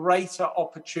no greater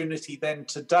opportunity than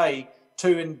today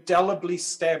to indelibly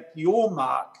stamp your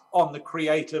mark on the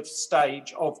creative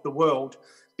stage of the world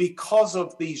because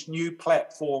of these new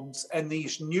platforms and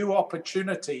these new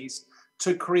opportunities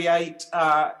to create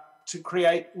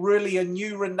really a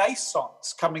new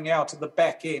renaissance coming out of the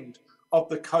back end of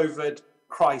the COVID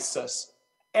crisis.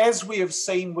 As we have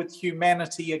seen with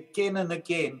humanity again and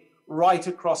again, right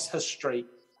across history,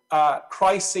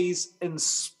 crises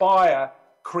inspire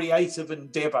creative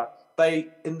endeavor. They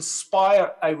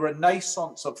inspire a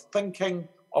renaissance of thinking,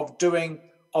 of doing,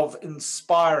 of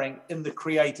inspiring in the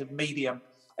creative medium.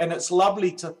 And it's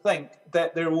lovely to think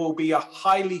that there will be a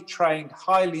highly trained,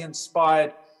 highly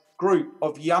inspired group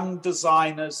of young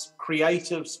designers,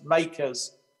 creatives,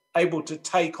 makers, able to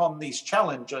take on these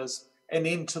challenges and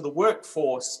enter the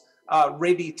workforce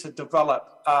ready to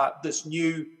develop this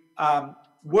new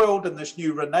world and this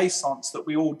new renaissance that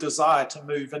we all desire to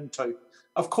move into.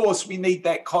 Of course, we need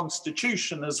that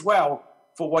constitution as well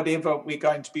for whatever we're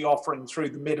going to be offering through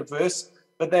the metaverse,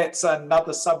 but that's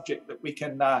another subject that we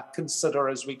can consider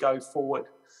as we go forward.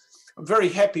 I'm very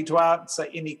happy to answer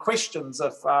any questions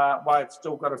if I've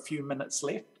still got a few minutes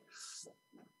left.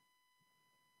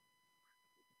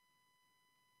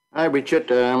 Hi,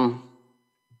 Richard.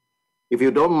 If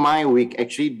you don't mind, we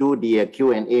actually do the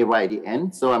Q&A right at the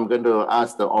end. So I'm going to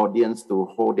ask the audience to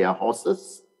hold their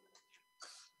horses.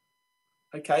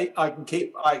 Okay, I can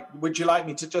keep. Would you like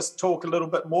me to just talk a little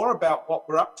bit more about what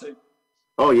we're up to?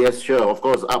 Oh, yes, sure. Of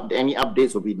course, any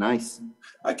updates would be nice.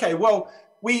 Okay, well,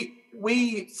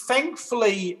 we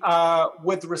thankfully,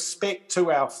 with respect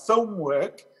to our film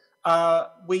work,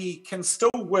 we can still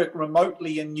work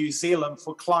remotely in New Zealand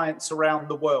for clients around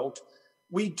the world.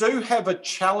 We do have a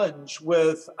challenge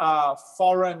with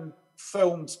foreign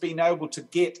films being able to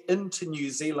get into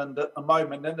New Zealand at the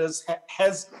moment, and as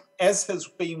has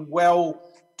been well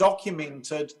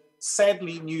documented,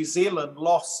 sadly New Zealand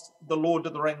lost the Lord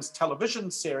of the Rings television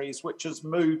series, which has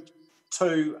moved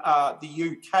to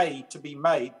the UK to be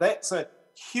made. That's a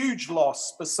huge loss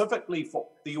specifically for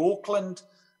the Auckland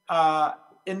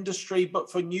industry, but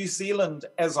for New Zealand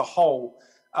as a whole.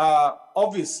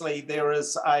 Obviously there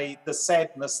is the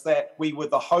sadness that we were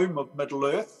the home of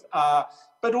Middle-earth,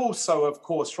 but also, of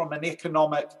course, from an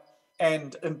economic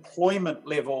and employment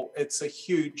level, it's a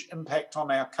huge impact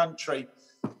on our country.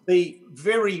 The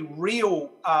very real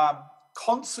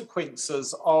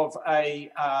consequences of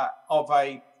a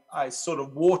sort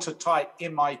of watertight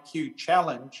MIQ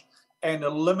challenge and a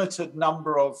limited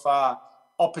number of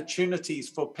opportunities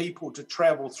for people to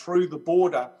travel through the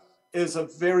border is a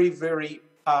very, very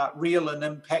real and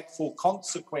impactful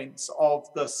consequence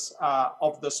of this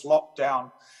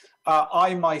lockdown.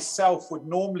 I myself would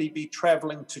normally be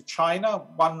traveling to China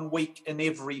 1 week in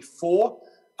every 4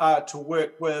 to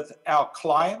work with our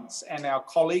clients and our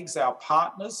colleagues, our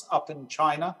partners up in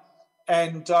China.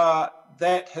 And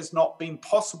that has not been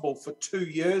possible for 2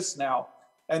 years now.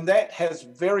 And that has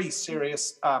very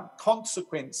serious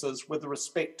consequences with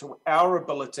respect to our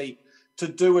ability to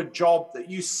do a job that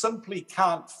you simply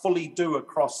can't fully do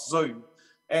across Zoom.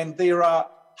 And there are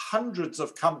hundreds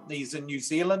of companies in New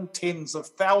Zealand, tens of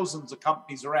thousands of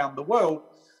companies around the world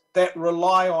that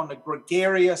rely on a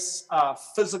gregarious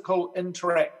physical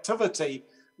interactivity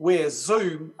where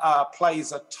Zoom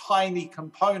plays a tiny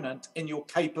component in your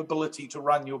capability to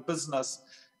run your business.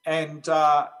 And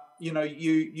you know,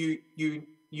 you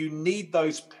need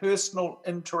those personal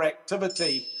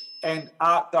interactivity and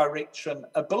art direction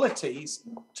abilities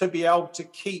to be able to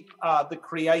keep the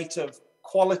creative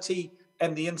quality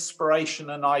and the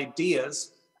inspiration and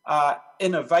ideas,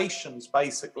 innovations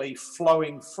basically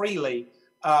flowing freely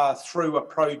through a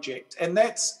project. And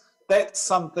that's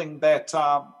something that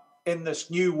in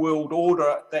this new world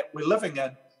order that we're living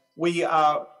in, we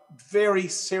are very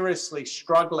seriously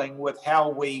struggling with how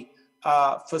we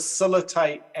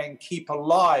facilitate and keep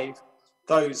alive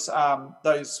those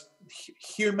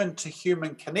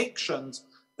human-to-human connections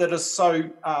that are so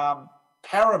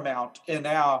paramount in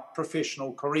our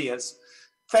professional careers.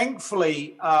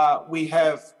 Thankfully, we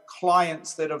have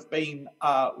clients that have been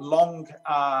long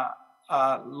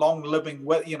living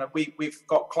with, you know, we've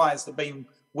got clients that have been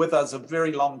with us a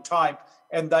very long time,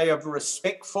 and they are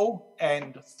respectful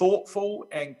and thoughtful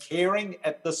and caring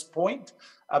at this point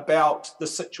about the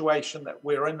situation that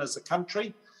we're in as a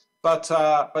country. But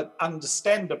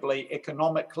understandably,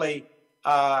 economically,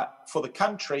 for the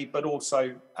country, but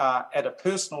also at a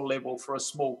personal level for a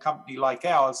small company like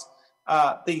ours,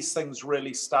 these things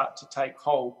really start to take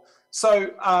hold.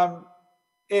 So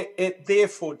it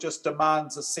therefore just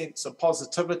demands a sense of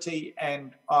positivity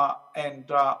and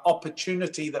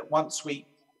opportunity that once we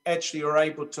actually are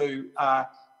able to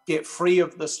get free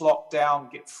of this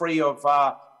lockdown, get free of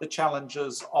the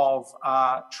challenges of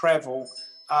travel,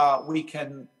 we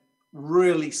can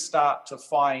really start to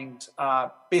find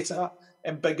better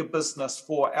and bigger business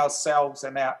for ourselves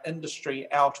and our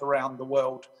industry out around the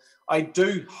world. I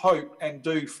do hope and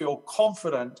do feel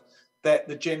confident that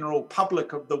the general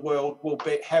public of the world will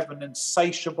have an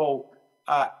insatiable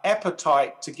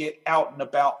appetite to get out and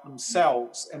about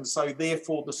themselves. And so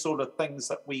therefore the sort of things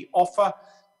that we offer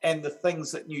and the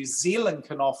things that New Zealand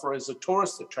can offer as a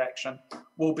tourist attraction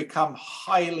will become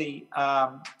highly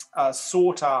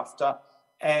sought after,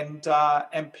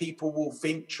 and people will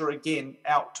venture again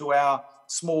out to our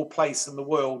small place in the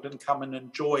world and come and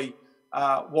enjoy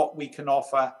what we can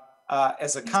offer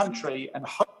as a country, and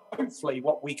hopefully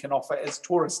what we can offer as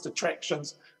tourist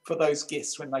attractions for those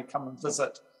guests when they come and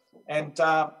visit. And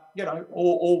you know,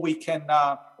 all we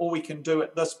can do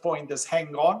at this point is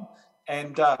hang on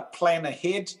and plan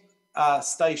ahead,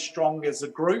 stay strong as a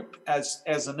group, as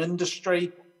an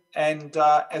industry, and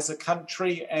as a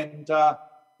country, and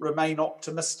remain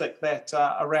optimistic that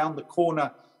around the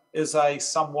corner is a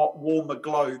somewhat warmer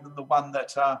glow than the one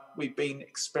that we've been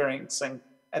experiencing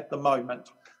at the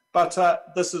moment. But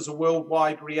this is a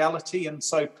worldwide reality, and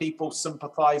so people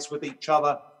sympathize with each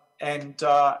other and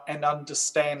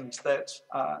understand that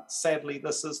sadly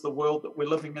this is the world that we're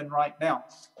living in right now.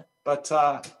 But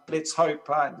let's hope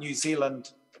New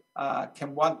Zealand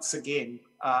can once again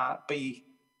be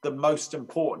the most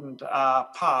important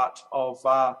part of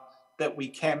that we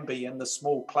can be in the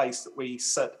small place that we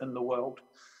sit in the world.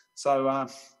 So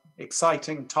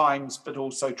exciting times, but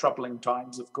also troubling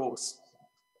times, of course.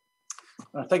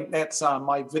 I think that's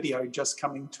my video just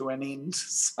coming to an end.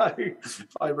 So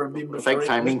I remember. Perfect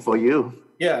timing for you.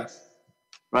 Yeah.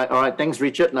 Right. All right. Thanks,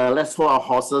 Richard. Now let's hold our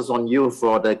horses on you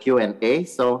for the Q&A.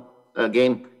 So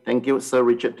again, thank you, Sir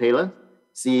Richard Taylor,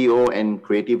 CEO and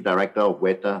Creative Director of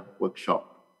Weta Workshop.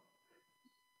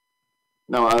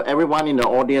 Now, everyone in the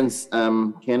audience,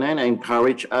 can I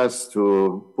encourage us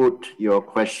to put your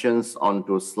questions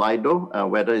onto Slido,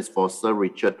 whether it's for Sir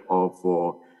Richard or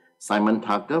for Simon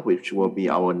Tucker, which will be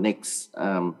our next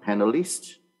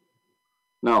panelist.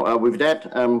 Now, with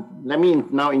that, let me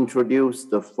now introduce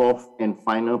the fourth and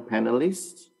final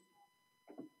panelist,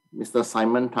 Mr.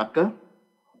 Simon Tucker,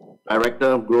 Director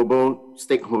of Global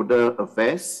Stakeholder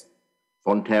Affairs,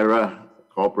 Fonterra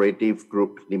Cooperative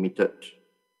Group Limited.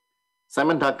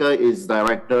 Simon Tucker is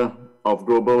Director of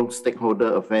Global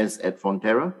Stakeholder Affairs at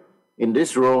Fonterra. In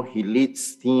this role, he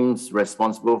leads teams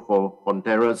responsible for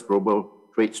Fonterra's global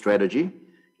trade strategy,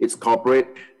 its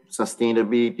corporate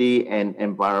sustainability and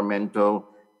environmental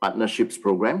partnerships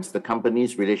programs, the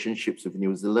company's relationships with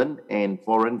New Zealand and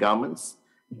foreign governments,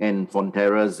 and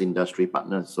Fonterra's industry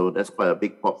partners. So that's quite a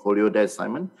big portfolio there,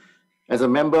 Simon. As a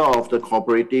member of the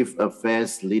Cooperative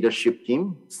Affairs Leadership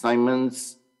Team,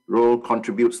 Simon's role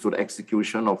contributes to the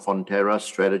execution of Fonterra's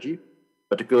strategy,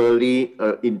 particularly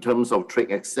in terms of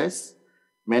trade access,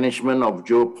 management of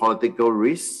geopolitical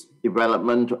risks,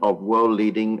 development of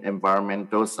world-leading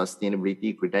environmental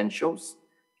sustainability credentials,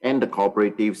 and the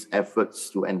cooperative's efforts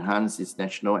to enhance its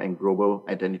national and global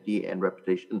identity and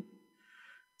reputation.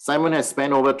 Simon has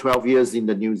spent over 12 years in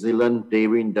the New Zealand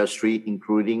dairy industry,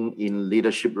 including in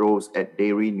leadership roles at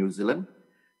Dairy New Zealand,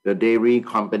 the Dairy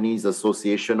Companies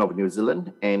Association of New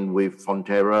Zealand, and with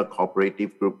Fonterra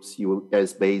Cooperative Group's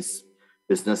US-based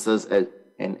businesses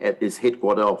and at its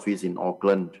headquarter office in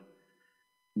Auckland.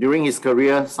 During his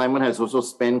career, Simon has also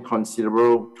spent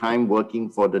considerable time working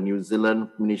for the New Zealand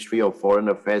Ministry of Foreign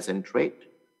Affairs and Trade.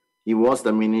 He was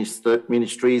the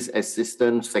ministry's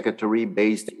assistant secretary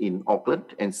based in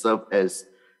Auckland and served as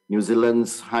New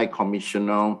Zealand's High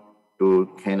Commissioner to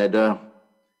Canada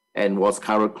and was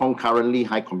concurrently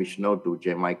High Commissioner to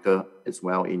Jamaica as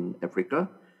well in Africa,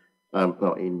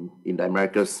 in the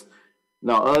Americas.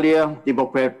 Now, earlier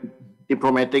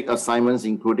diplomatic assignments,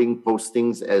 including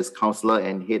postings as counselor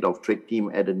and head of trade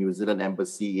team at the New Zealand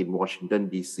Embassy in Washington,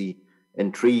 D.C.,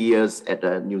 and 3 years at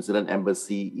the New Zealand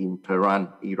Embassy in Tehran,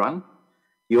 Iran.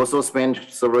 He also spent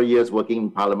several years working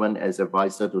in Parliament as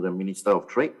advisor to the Minister of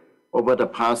Trade. Over the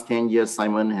past 10 years,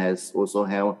 Simon has also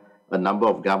held a number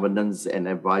of governance and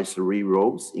advisory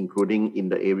roles, including in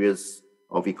the areas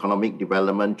of economic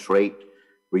development, trade,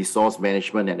 resource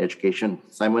management, and education.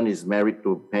 Simon is married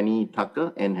to Penny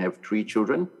Tucker and have 3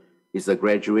 children. He's a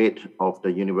graduate of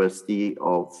the University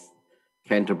of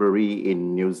Canterbury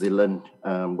in New Zealand.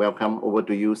 Welcome. Over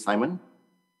to you, Simon.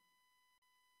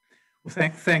 Well,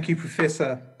 thank you,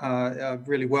 Professor. I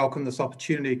really welcome this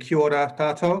opportunity. Kia ora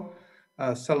tātou,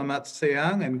 salamat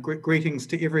siang, and greetings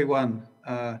to everyone.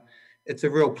 It's a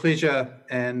real pleasure,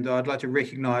 and I'd like to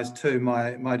recognise too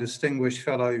my distinguished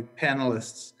fellow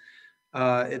panellists.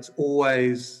 It's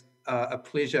always a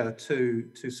pleasure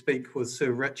to speak with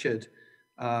Sir Richard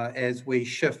as we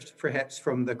shift perhaps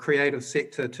from the creative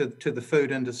sector to the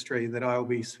food industry that I'll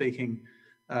be speaking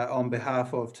on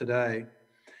behalf of today.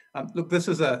 Look, this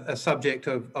is a subject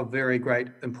of very great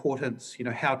importance, you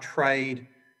know, how trade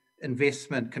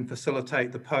investment can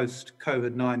facilitate the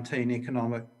post-COVID-19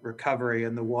 economic recovery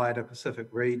in the wider Pacific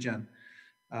region.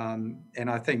 And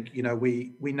I think, you know,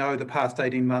 we know the past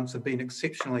 18 months have been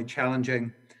exceptionally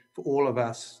challenging for all of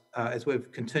us as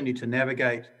we've continued to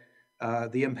navigate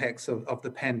the impacts of the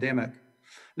pandemic.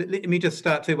 Let me just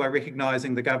start too by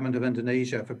recognising the government of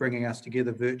Indonesia for bringing us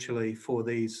together virtually for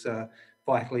these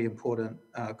vitally important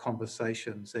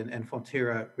conversations, and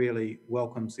Fonterra really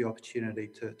welcomes the opportunity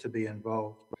to be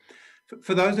involved.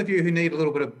 For those of you who need a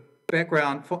little bit of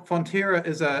background, Fonterra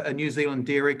is a New Zealand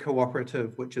dairy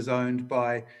cooperative which is owned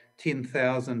by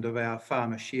 10,000 of our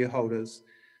farmer shareholders,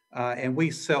 and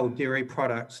we sell dairy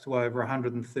products to over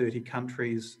 130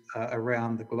 countries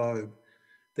around the globe.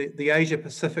 The Asia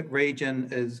Pacific region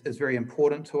is very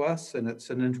important to us, and it's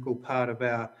an integral part of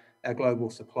our global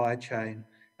supply chain.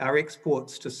 Our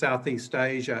exports to Southeast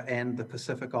Asia and the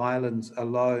Pacific Islands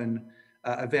alone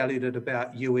are valued at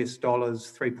about US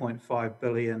dollars 3.5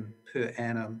 billion per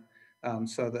annum,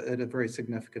 so that it's a very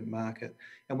significant market.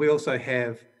 And we also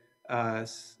have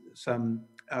some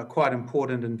quite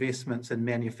important investments in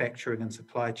manufacturing and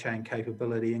supply chain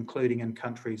capability, including in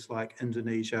countries like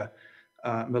Indonesia,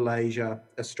 Malaysia,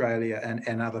 Australia,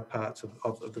 and other parts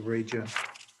of the region.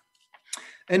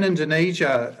 In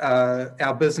Indonesia,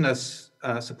 our business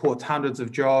supports hundreds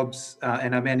of jobs,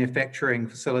 and our manufacturing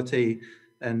facility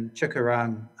in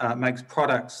Cikarang makes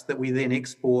products that we then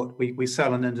export. We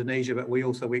sell in Indonesia, but we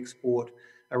also export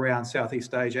around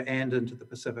Southeast Asia and into the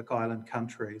Pacific Island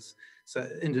countries. So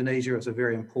Indonesia is a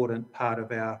very important part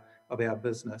of our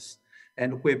business.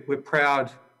 And we're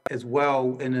proud as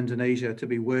well in Indonesia to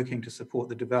be working to support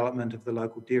the development of the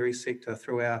local dairy sector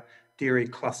through our dairy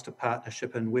cluster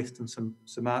partnership in Western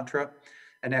Sumatra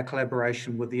and our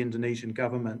collaboration with the Indonesian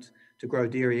government to grow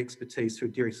dairy expertise through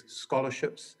dairy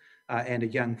scholarships and a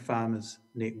young farmers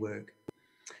network.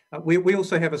 We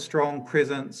also have a strong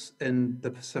presence in the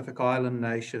Pacific Island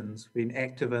nations, been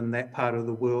active in that part of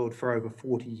the world for over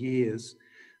 40 years.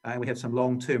 We have some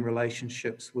long-term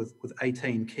relationships with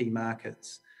 18 key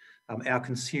markets. Our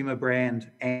consumer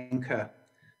brand, Anchor,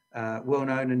 well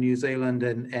known in New Zealand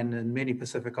and in many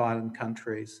Pacific Island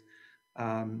countries.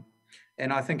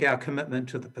 And I think our commitment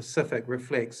to the Pacific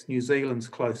reflects New Zealand's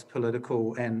close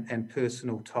political and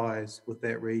personal ties with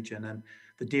that region. And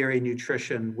the dairy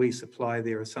nutrition we supply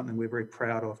there is something we're very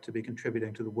proud of to be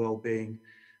contributing to the well-being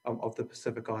of the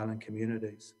Pacific Island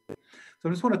communities. So I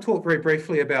just want to talk very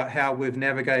briefly about how we've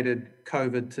navigated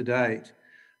COVID to date,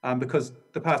 because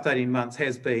the past 18 months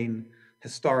has been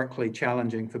historically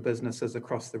challenging for businesses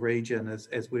across the region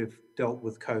as we've dealt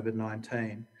with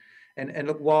COVID-19. And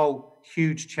look, while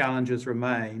huge challenges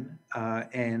remain,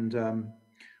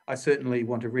 I certainly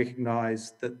want to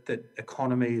recognise that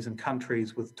economies and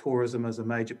countries with tourism as a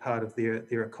major part of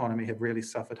their economy have really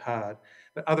suffered hard.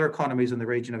 But other economies in the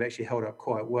region have actually held up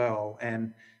quite well,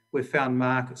 and we've found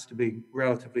markets to be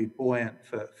relatively buoyant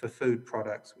for food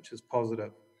products, which is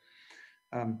positive.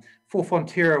 For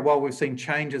Fonterra, while we've seen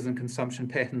changes in consumption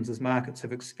patterns as markets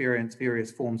have experienced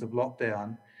various forms of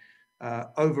lockdown,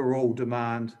 overall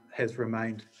demand has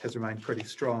remained pretty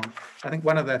strong. I think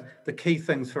one of the key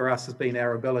things for us has been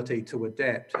our ability to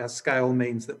adapt. Our scale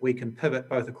means that we can pivot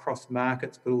both across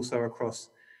markets, but also across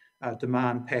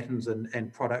demand patterns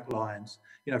and product lines.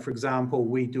 You know, for example,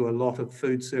 we do a lot of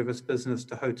food service business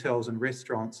to hotels and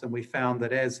restaurants, and we found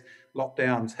that as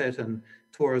lockdowns hit and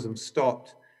tourism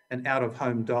stopped and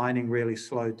out-of-home dining really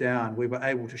slowed down, we were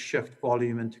able to shift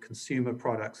volume into consumer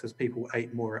products as people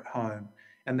ate more at home.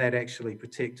 And that actually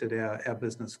protected our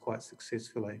business quite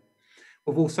successfully.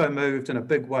 We've also moved in a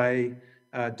big way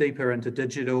deeper into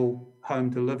digital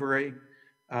home delivery,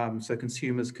 so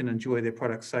consumers can enjoy their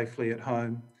products safely at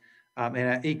home. And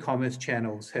our e-commerce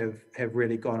channels have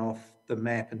really gone off the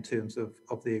map in terms of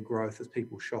their growth as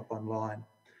people shop online.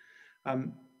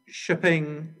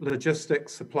 Shipping,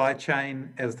 logistics, supply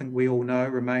chain, as I think we all know,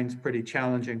 remains pretty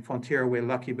challenging. Fonterra, we're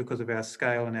lucky because of our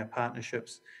scale and our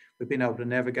partnerships. We've been able to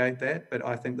navigate that, but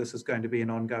I think this is going to be an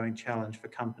ongoing challenge for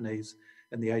companies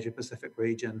in the Asia Pacific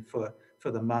region for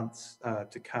the months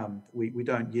to come. We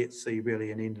don't yet see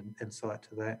really an end in sight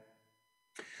to that.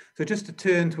 So just to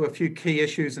turn to a few key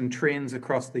issues and trends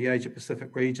across the Asia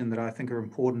Pacific region that I think are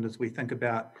important as we think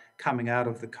about coming out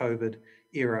of the COVID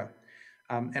era.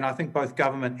 And I think both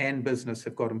government and business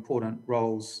have got important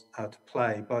roles to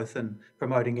play, both in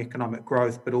promoting economic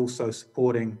growth, but also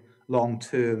supporting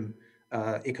long-term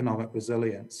economic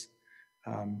resilience.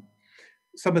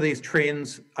 Some of these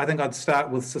trends, I think I'd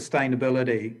start with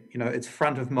sustainability. You know, it's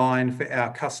front of mind for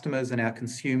our customers and our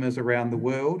consumers around the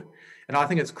world. And I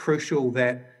think it's crucial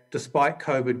that despite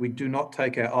COVID, we do not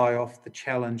take our eye off the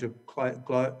challenge of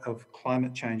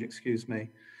climate change,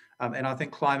 and I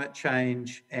think climate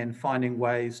change and finding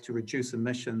ways to reduce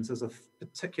emissions is of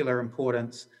particular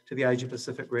importance to the Asia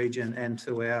Pacific region and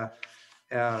to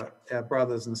our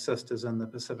brothers and sisters in the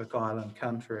Pacific Island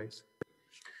countries.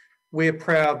 We're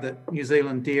proud that New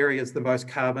Zealand dairy is the most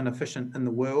carbon efficient in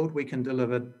the world. We can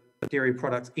deliver dairy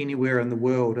products anywhere in the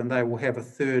world and they will have a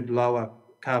third lower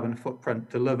carbon footprint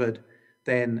delivered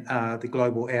than the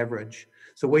global average.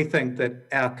 So we think that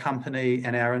our company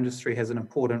and our industry has an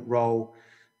important role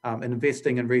in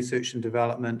investing in research and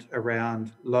development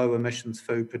around low emissions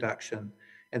food production,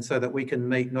 and so that we can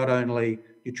meet not only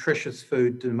nutritious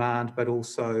food demand, but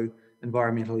also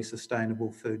environmentally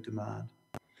sustainable food demand.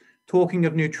 Talking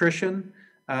of nutrition,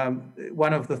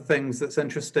 one of the things that's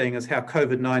interesting is how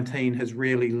COVID-19 has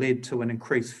really led to an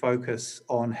increased focus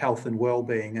on health and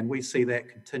well-being, and we see that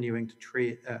continuing to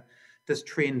this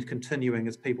trend continuing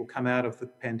as people come out of the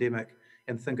pandemic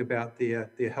and think about their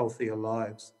healthier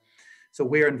lives. So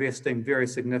we're investing very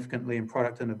significantly in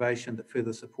product innovation that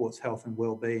further supports health and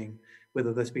well-being,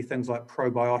 whether this be things like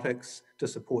probiotics to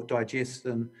support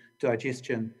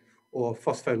digestion, or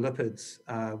phospholipids,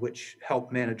 which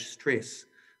help manage stress.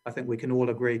 I think we can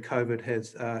all agree COVID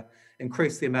has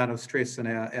increased the amount of stress in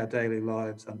our daily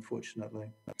lives,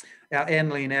 unfortunately. Our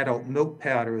aniline adult milk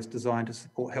powder is designed to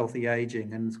support healthy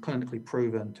aging and is clinically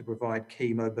proven to provide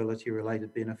key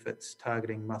mobility-related benefits,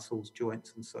 targeting muscles,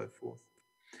 joints, and so forth.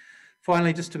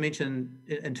 Finally, just to mention,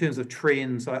 in terms of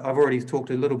trends, I've already talked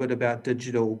a little bit about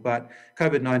digital, but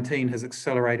COVID-19 has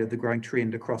accelerated the growing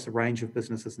trend across a range of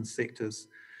businesses and sectors.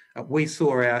 We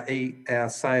saw our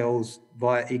sales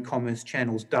via e-commerce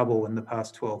channels double in the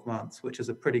past 12 months, which is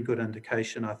a pretty good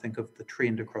indication, I think, of the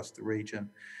trend across the region.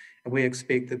 And we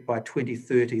expect that by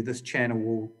 2030, this channel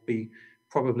will be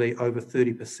probably over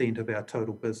 30% of our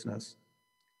total business.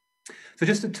 So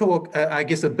just to talk, I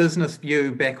guess, a business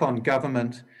view back on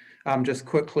government, just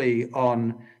quickly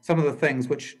on some of the things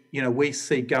which, you know, we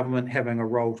see government having a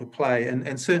role to play.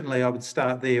 And certainly I would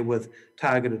start there with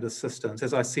targeted assistance.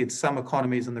 As I said, some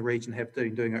economies in the region have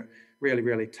been doing it really,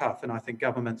 really tough. And I think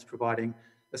governments providing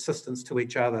assistance to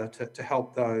each other to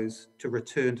help those to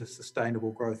return to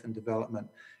sustainable growth and development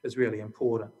is really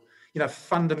important.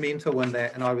 fundamental in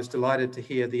that, and I was delighted to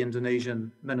hear the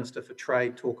Indonesian Minister for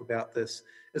Trade talk about this,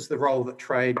 is the role that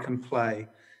trade can play,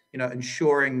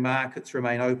 ensuring markets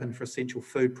remain open for essential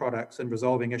food products and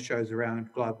resolving issues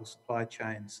around global supply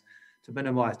chains to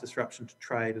minimise disruption to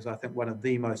trade is, I think, one of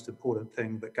the most important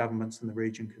things that governments in the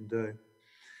region can do.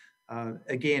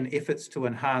 Again, efforts to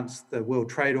enhance the World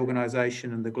Trade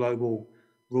Organization and the global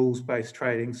rules-based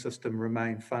trading system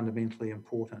remain fundamentally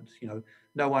important.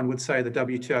 No one would say the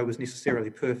WTO was necessarily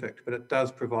perfect, but it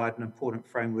does provide an important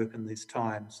framework in these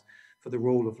times for the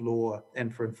rule of law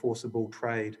and for enforceable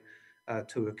trade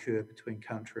to occur between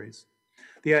countries.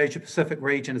 The Asia-Pacific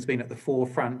region has been at the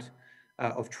forefront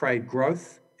of trade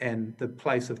growth, and the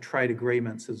place of trade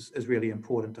agreements is really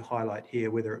important to highlight here,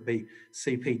 whether it be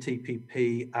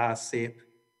CPTPP, RCEP,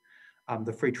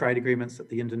 the free trade agreements that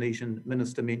the Indonesian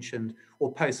minister mentioned,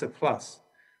 or PESA Plus.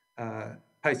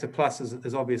 PESA Plus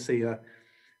is obviously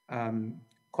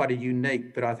quite a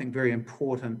unique, but I think very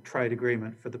important trade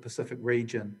agreement for the Pacific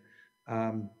region.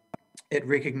 It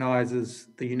recognises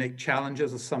the unique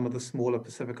challenges of some of the smaller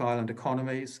Pacific Island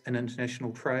economies in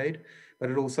international trade, but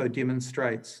it also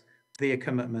demonstrates their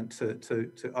commitment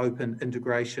to open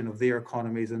integration of their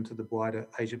economies into the wider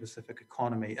Asia-Pacific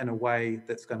economy in a way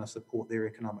that's going to support their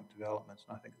economic development.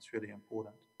 And I think it's really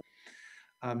important.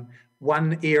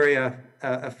 One area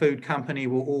a food company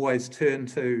will always turn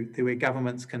to where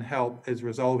governments can help is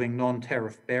resolving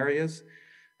non-tariff barriers.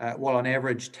 While on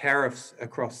average tariffs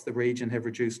across the region have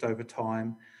reduced over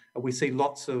time, we see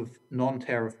lots of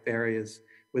non-tariff barriers,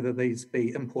 whether these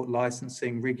be import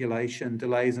licensing, regulation,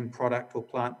 delays in product or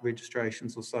plant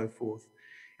registrations or so forth.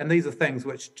 And these are things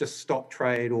which just stop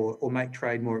trade or make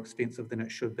trade more expensive than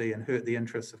it should be and hurt the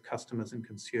interests of customers and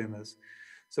consumers.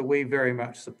 So we very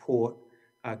much support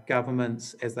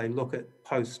governments as they look at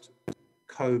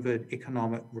post-COVID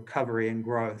economic recovery and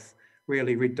growth,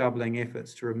 really redoubling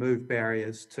efforts to remove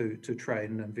barriers to trade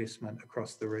and investment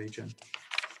across the region.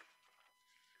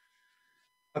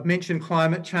 I've mentioned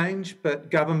climate change, but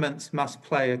governments must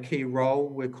play a key role.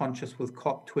 We're conscious with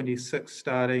COP26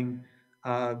 starting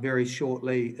very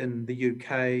shortly in the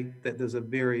UK that there's a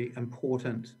very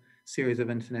important series of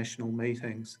international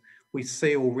meetings. We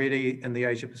see already in the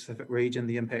Asia-Pacific region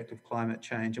the impact of climate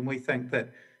change, and we think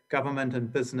that government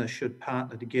and business should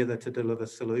partner together to deliver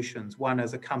solutions. One,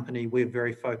 as a company, we're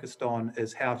very focused on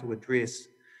is how to address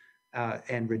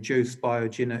and reduce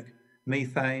biogenic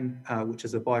methane, which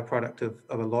is a byproduct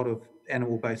of a lot of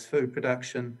animal-based food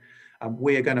production.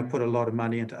 We're going to put a lot of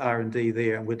money into R&D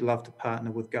there, and we'd love to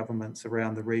partner with governments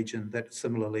around the region that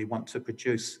similarly want to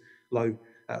produce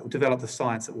develop the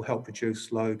science that will help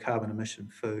produce low carbon emission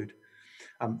food.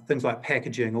 Things like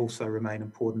packaging also remain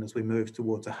important as we move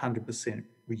towards 100%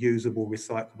 reusable,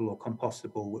 recyclable or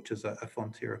compostable, which is a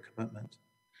Fonterra commitment.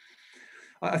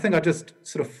 I think I'll just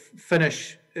sort of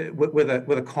finish with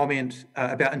a comment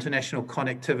about international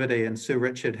connectivity, and Sir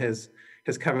Richard has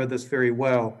covered this very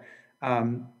well.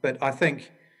 But I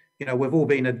think, we've all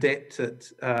been adept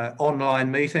at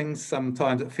online meetings.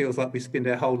 Sometimes it feels like we spend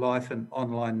our whole life in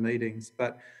online meetings,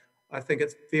 but I think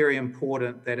it's very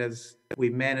important that as we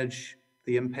manage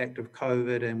the impact of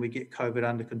COVID and we get COVID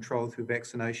under control through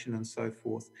vaccination and so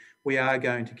forth, we are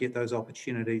going to get those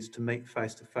opportunities to meet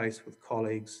face-to-face with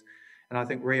colleagues. And I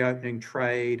think reopening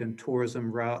trade and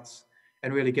tourism routes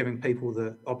and really giving people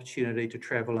the opportunity to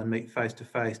travel and meet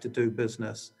face-to-face to do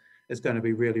business is going to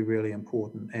be really, really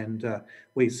important. And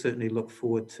we certainly look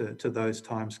forward to those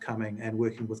times coming and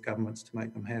working with governments to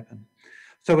make them happen.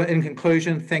 So in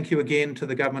conclusion, thank you again to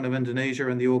the Government of Indonesia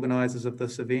and the organisers of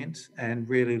this event, and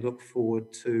really look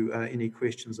forward to any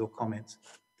questions or comments.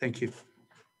 Thank you.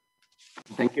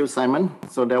 Thank you, Simon.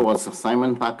 So that was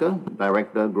Simon Parker,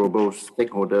 Director, Global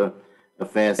Stakeholder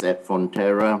Affairs at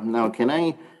Fonterra. Now, can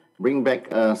I bring back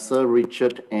Sir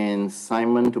Richard and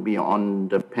Simon to be on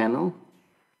the panel?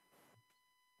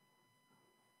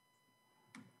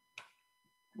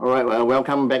 All right, well,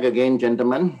 welcome back again,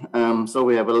 gentlemen. So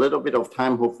we have a little bit of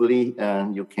time. Hopefully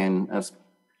you can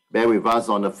bear with us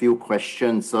on a few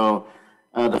questions. So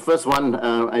the first one,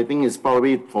 I think is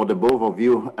probably for the both of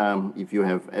you, if you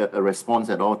have a response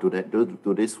at all to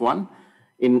this one.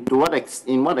 To what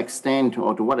extent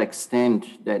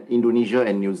that Indonesia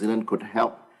and New Zealand could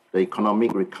help the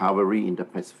economic recovery in the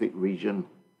Pacific region?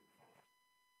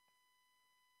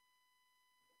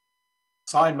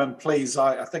 Simon, please,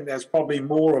 I think that's probably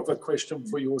more of a question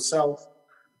for yourself.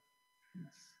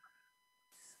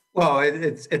 Well,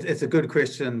 it's a good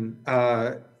question.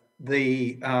 I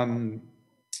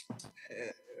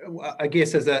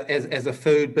guess as a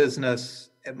food business,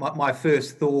 my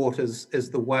first thought is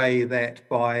the way that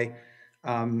by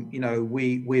You know,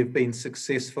 we've been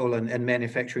successful in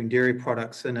manufacturing dairy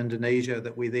products in Indonesia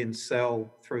that we then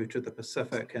sell through to the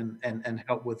Pacific and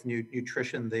help with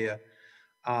nutrition there.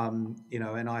 You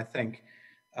know, and I think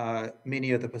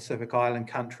many of the Pacific Island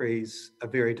countries are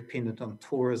very dependent on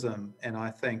tourism, and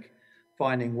I think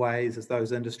finding ways as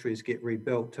those industries get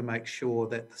rebuilt to make sure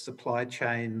that the supply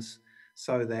chains,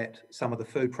 so that some of the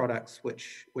food products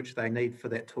which they need for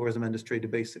that tourism industry to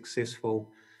be successful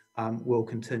will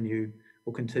continue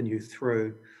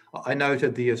through. I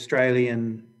noted the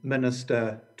Australian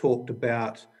minister talked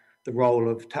about the role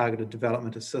of targeted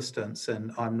development assistance,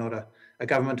 and I'm not a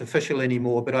government official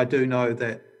anymore, but I do know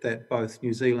that both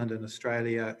New Zealand and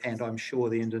Australia, and I'm sure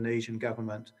the Indonesian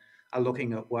government, are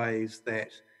looking at ways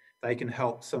that they can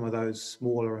help some of those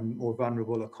smaller and more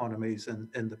vulnerable economies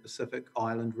in the Pacific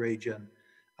Island region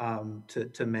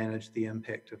to manage the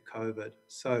impact of COVID.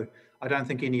 So I don't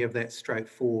think any of that's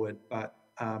straightforward, but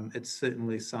it's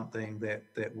certainly something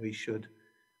that we should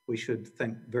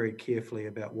think very carefully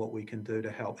about what we can do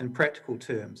to help. In practical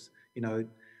terms, you know,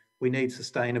 we need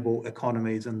sustainable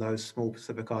economies in those small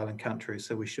Pacific Island countries,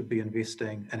 so we should be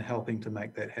investing and helping to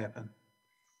make that happen.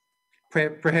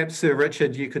 Perhaps, Sir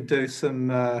Richard, you could do some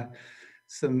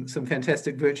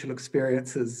fantastic virtual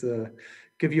experiences,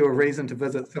 give you a reason to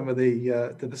visit some of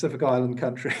the Pacific Island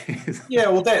countries. Yeah,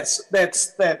 well, that's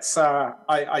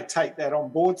I take that on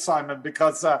board, Simon,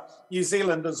 because New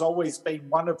Zealand has always been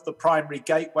one of the primary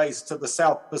gateways to the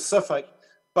South Pacific.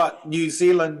 But New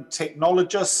Zealand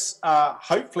technologists,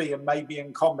 hopefully, and maybe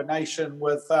in combination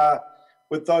with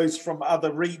those from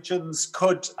other regions,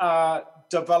 could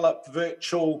develop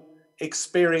virtual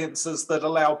experiences that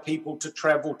allow people to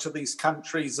travel to these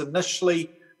countries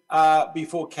initially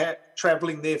before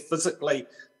traveling there physically.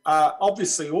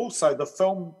 Obviously, also the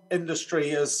film industry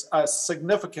is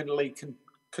significantly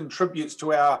contributes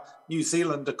to our New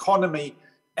Zealand economy.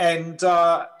 And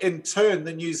in turn,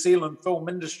 the New Zealand film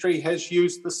industry has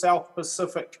used the South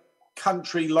Pacific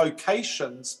country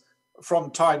locations from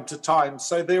time to time.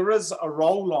 So there is a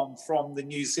roll-on from the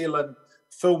New Zealand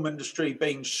film industry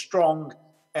being strong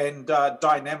and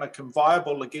dynamic and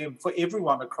viable again for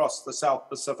everyone across the South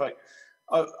Pacific.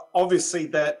 Obviously,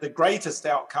 the greatest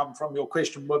outcome from your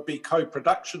question would be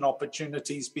co-production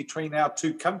opportunities between our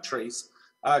two countries,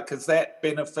 because that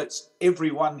benefits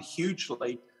everyone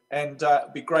hugely. And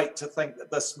it'd be great to think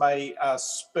that this may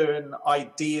spurn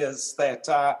ideas that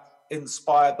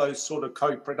inspire those sort of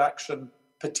co-production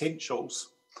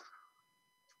potentials.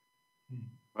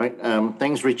 Right.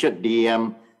 Thanks, Richard,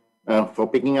 for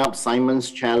picking up Simon's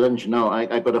challenge. Now,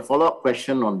 I got a follow-up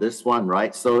question on this one,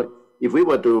 right? So if we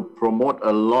were to promote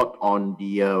a lot on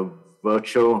the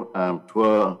virtual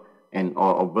tour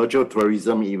or virtual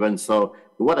tourism even, so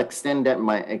to what extent that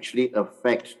might actually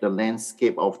affect the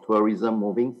landscape of tourism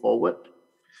moving forward?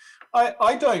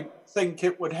 I don't think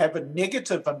it would have a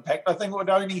negative impact. I think it would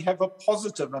only have a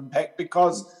positive impact,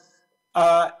 because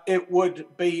it would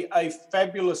be a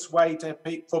fabulous way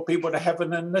for people to have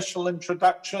an initial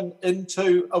introduction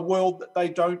into a world that they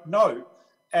don't know.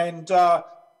 And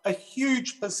a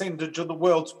huge percentage of the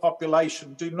world's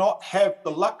population do not have the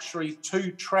luxury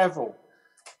to travel.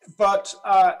 But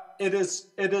it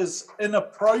is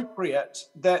inappropriate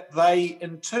that they,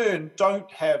 in turn,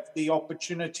 don't have the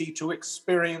opportunity to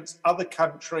experience other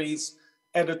countries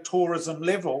at a tourism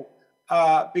level,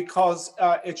 because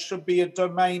it should be a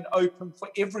domain open for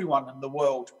everyone in the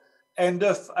world. And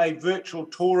if a virtual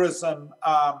tourism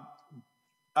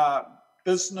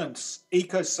business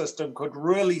ecosystem could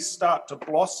really start to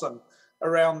blossom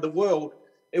around the world,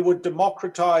 it would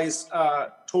democratize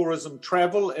tourism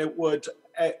travel. It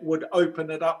would open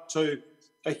it up to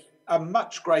a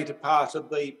much greater part of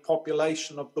the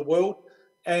population of the world,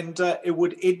 and it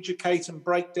would educate and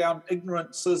break down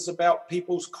ignorances about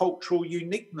people's cultural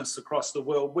uniqueness across the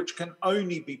world, which can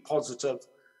only be positive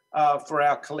for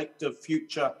our collective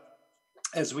future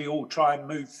as we all try and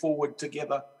move forward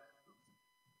together.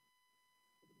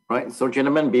 Right, so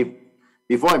gentlemen,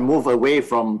 before I move away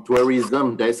from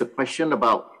tourism, there's a question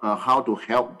about how to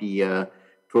help the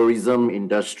tourism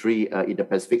industry in the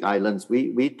Pacific Islands.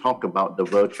 We talked about the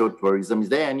virtual tourism. Is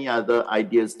there any other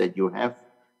ideas that you have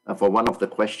for one of the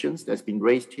questions that's been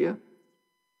raised here?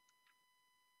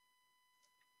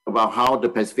 About how the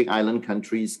Pacific Island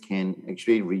countries can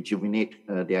actually rejuvenate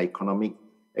their economic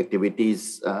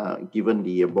activities given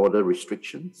the border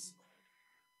restrictions?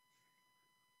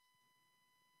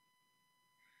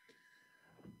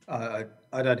 I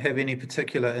don't have any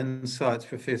particular insights,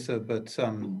 Professor, but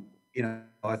you know,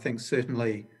 I think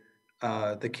certainly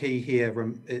the key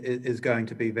here is going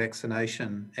to be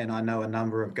vaccination, and I know a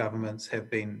number of governments have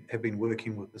been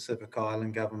working with Pacific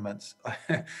Island governments.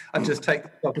 I just take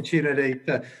the opportunity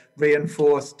to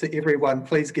reinforce to everyone: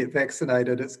 please get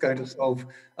vaccinated. It's going to solve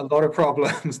a lot of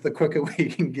problems the quicker we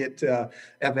can get our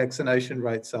vaccination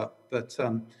rates up. But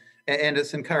and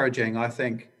it's encouraging, I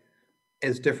think,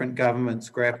 as different governments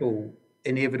grapple.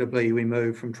 Inevitably, we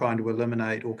move from trying to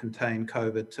eliminate or contain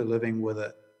COVID to living with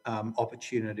it.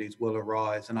 Opportunities will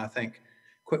arise, and I think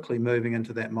quickly moving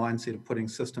into that mindset of putting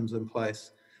systems in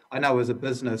place. I know as a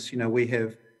business, we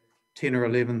have 10 or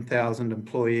 11,000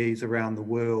 employees around the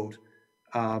world.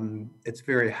 It's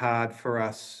very hard for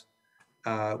us.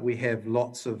 We have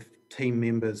lots of team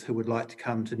members who would like to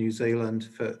come to New Zealand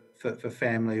for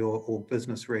family or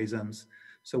business reasons.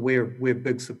 So we're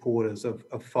big supporters of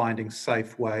finding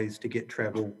safe ways to get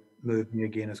travel moving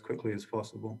again as quickly as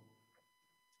possible.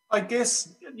 I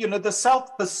guess, the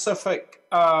South Pacific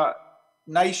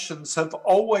nations have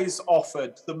always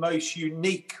offered the most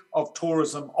unique of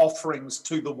tourism offerings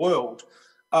to the world,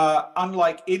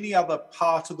 unlike any other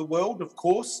part of the world, of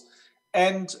course.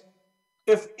 And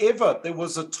if ever there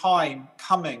was a time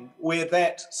coming where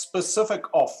that specific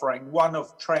offering, one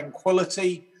of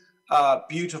tranquility,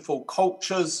 beautiful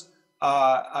cultures,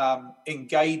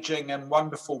 engaging and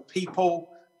wonderful people,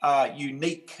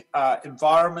 unique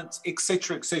environments,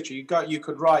 etc., etc. You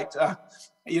could write,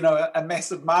 a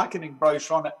massive marketing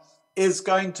brochure on it. Is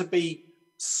going to be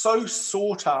so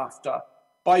sought after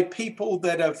by people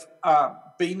that have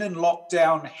been in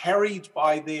lockdown, harried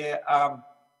by their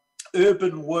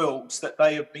urban worlds that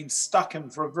they have been stuck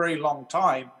in for a very long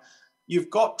time.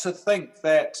 You've got to think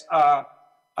that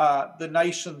the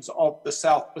nations of the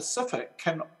South Pacific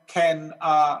can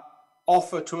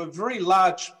offer to a very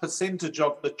large percentage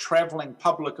of the traveling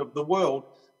public of the world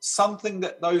something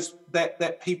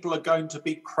that people are going to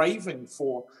be craving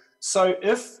for. So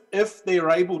if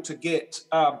they're able to get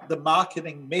the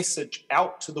marketing message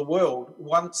out to the world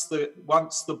once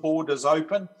the borders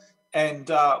open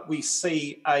and we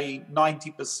see a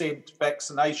 90%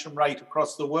 vaccination rate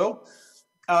across the world,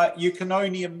 you can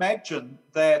only imagine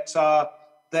that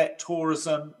that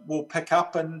tourism will pick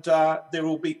up and there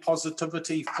will be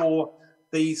positivity for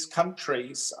these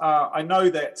countries. I know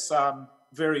that's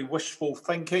very wishful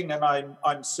thinking, and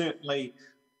I'm certainly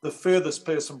the furthest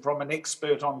person from an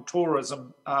expert on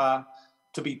tourism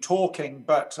to be talking,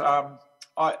 but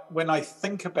when I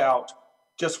think about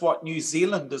just what New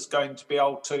Zealand is going to be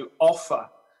able to offer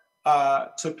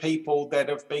to people that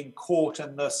have been caught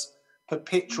in this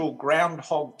perpetual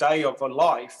groundhog day of a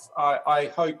life,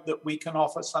 I hope that we can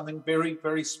offer something very,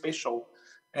 very special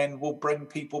and will bring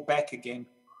people back again.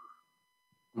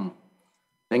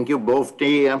 Thank you both.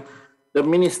 The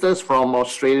ministers from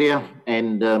Australia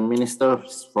and the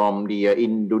ministers from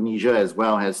Indonesia as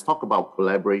well has talked about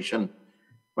collaboration.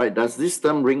 Right? Does this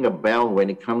term ring a bell when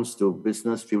it comes to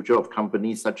business future of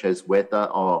companies such as Weta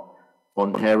or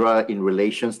Fonterra in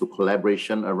relations to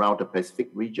collaboration around the Pacific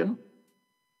region?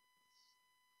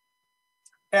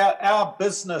 Our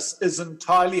business is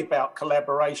entirely about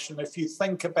collaboration. If you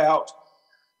think about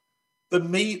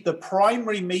the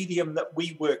primary medium that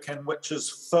we work in, which is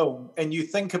film, and you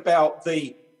think about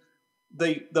the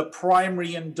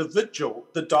primary individual,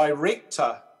 the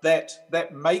director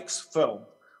that makes film,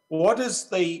 what is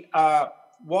the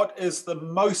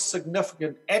most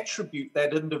significant attribute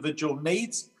that individual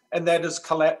needs? And that is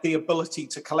the ability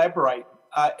to collaborate.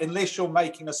 Unless you're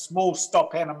making a small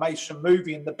stop animation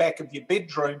movie in the back of your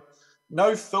bedroom,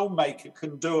 no filmmaker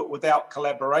can do it without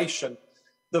collaboration.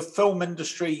 The film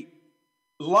industry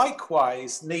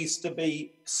likewise needs to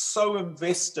be so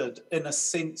invested in a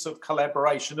sense of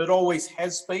collaboration. It always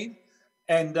has been,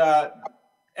 and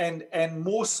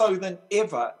more so than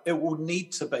ever, it will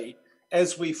need to be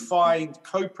as we find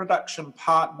co-production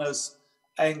partners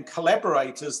and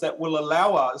collaborators that will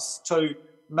allow us to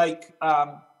make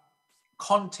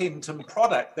content and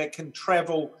product that can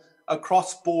travel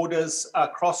across borders,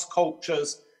 across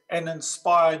cultures, and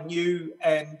inspire new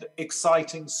and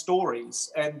exciting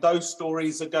stories. And those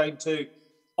stories are going to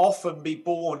often be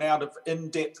born out of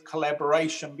in-depth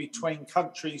collaboration between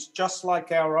countries just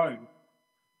like our own.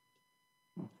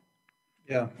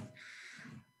 Yeah.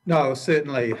 No,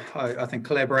 certainly. I think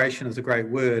collaboration is a great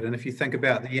word. And if you think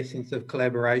about the essence of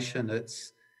collaboration,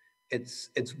 it's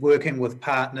working with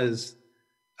partners,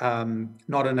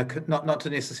 not to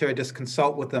necessarily just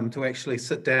consult with them, to actually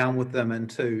sit down with them and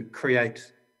to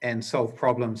create and solve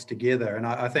problems together. And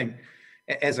I think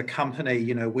as a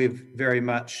company, we've very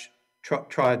much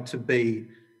tried to be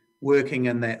working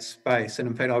in that space. And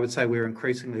in fact, I would say we're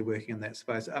increasingly working in that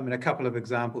space. I mean, a couple of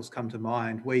examples come to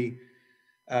mind.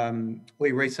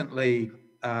 we recently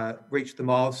reached the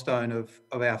milestone of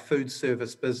our food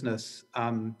service business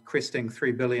cresting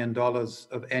 $3 billion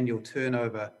of annual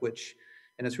turnover,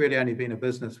 and it's really only been a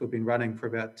business we've been running for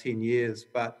about 10 years.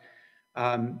 But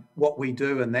what we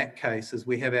do in that case is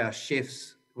we have our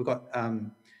chefs, we've got,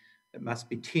 it must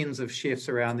be tens of chefs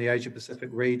around the Asia Pacific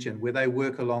region where they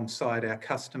work alongside our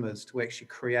customers to actually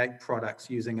create products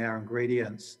using our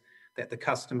ingredients that the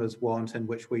customers want and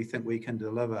which we think we can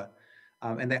deliver.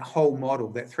 And that whole model,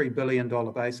 that $3 billion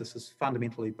basis, is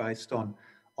fundamentally based on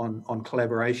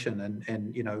collaboration.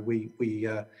 And you know, we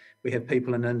have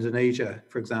people in Indonesia,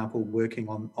 for example, working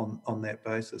on that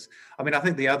basis. I mean, I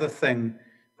think the other thing,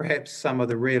 perhaps some of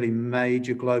the really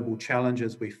major global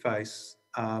challenges we face,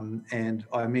 and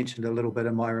I mentioned a little bit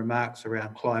in my remarks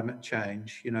around climate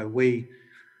change. You know, we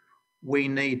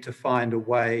need to find a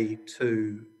way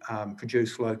to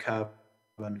produce low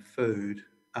carbon food,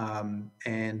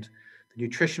 and the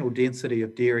nutritional density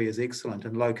of dairy is excellent,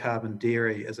 and low carbon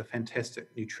dairy is a fantastic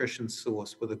nutrition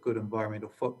source with a good environmental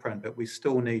footprint, but we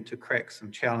still need to crack some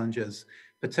challenges,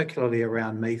 particularly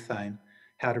around methane,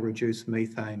 how to reduce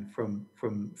methane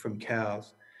from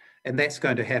cows. And that's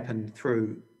going to happen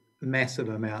through massive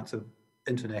amounts of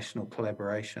international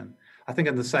collaboration. I think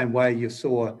in the same way you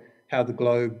saw how the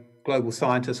global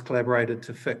scientists collaborated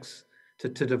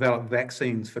to develop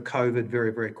vaccines for COVID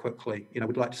very, very quickly. You know,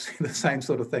 we'd like to see the same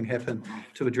sort of thing happen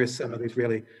to address some of these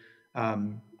really,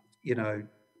 you know,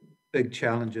 big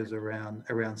challenges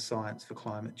around science for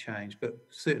climate change. But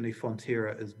certainly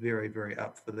Fonterra is very, very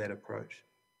up for that approach.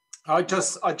 I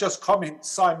just comment,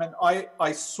 Simon,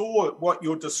 I saw what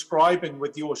you're describing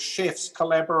with your chefs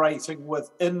collaborating with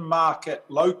in-market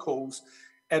locals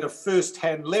at a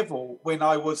first-hand level when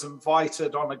I was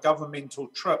invited on a governmental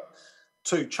trip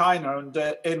to China, and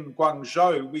in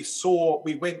Guangzhou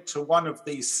we went to one of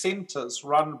these centers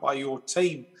run by your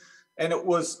team, and it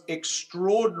was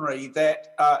extraordinary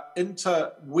that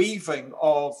interweaving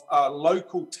of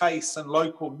local tastes and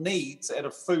local needs at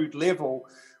a food level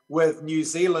with New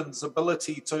Zealand's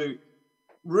ability to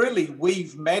really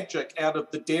weave magic out of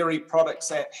the dairy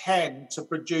products at hand to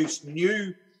produce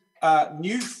new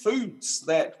foods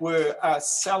that were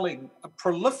selling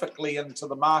prolifically into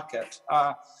the market.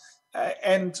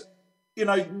 And, you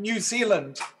know, New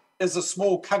Zealand is a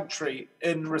small country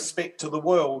in respect to the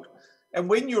world. And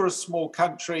when you're a small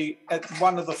country at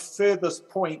one of the furthest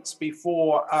points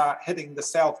before hitting the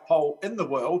South Pole in the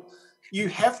world, you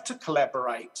have to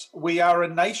collaborate. We are a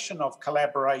nation of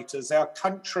collaborators. Our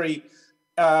country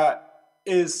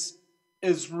is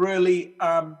really,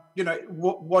 you know,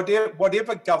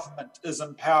 whatever government is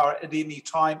in power at any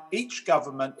time, each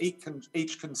government,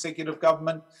 each consecutive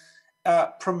government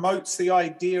promotes the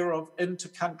idea of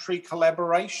inter-country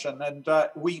collaboration. And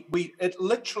it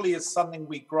literally is something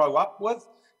we grow up with.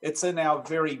 It's in our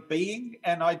very being.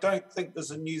 And I don't think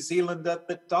there's a New Zealander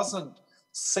that doesn't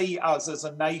see us as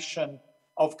a nation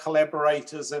of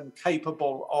collaborators and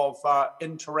capable of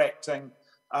interacting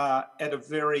at a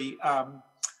very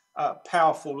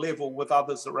powerful level with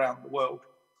others around the world.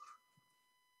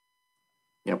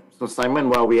 Yep. So Simon,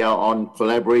 while we are on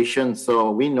collaboration, so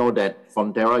we know that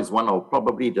Fonterra is one of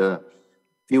probably the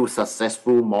few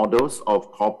successful models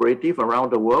of cooperative around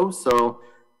the world. So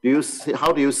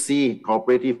how do you see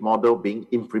cooperative model being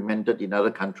implemented in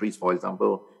other countries, for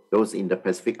example, those in the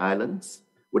Pacific Islands?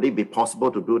 Would it be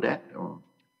possible to do that? Or?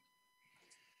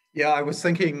 Yeah, I was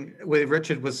thinking where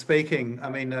Richard was speaking, I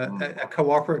mean, a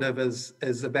cooperative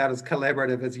is about as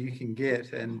collaborative as you can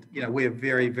get. And, you know, we're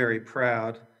very, very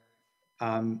proud.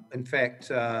 In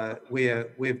fact,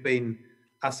 we've been,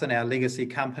 us and our legacy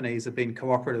companies have been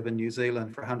cooperative in New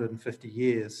Zealand for 150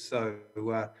 years. So,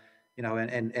 you know,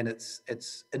 and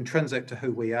it's intrinsic to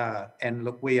who we are. And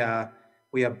look, we are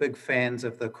big fans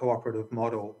of the cooperative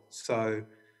model. So,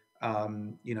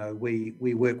 you know, we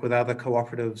work with other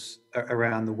cooperatives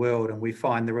around the world, and we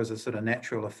find there is a sort of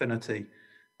natural affinity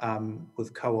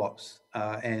with co-ops.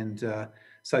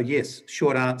 So yes,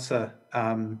 short answer,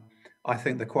 I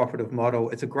think the cooperative model,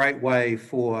 it's a great way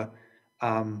for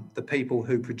the people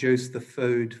who produce the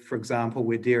food, for example,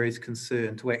 where dairy is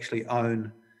concerned, to actually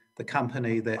own the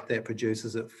company that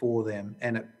produces it for them.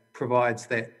 And it provides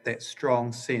that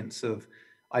strong sense of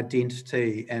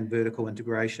identity and vertical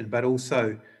integration. But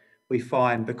also we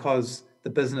find, because the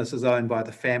business is owned by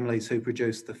the families who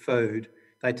produce the food,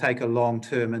 they take a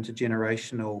long-term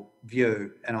intergenerational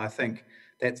view. And I think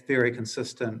that's very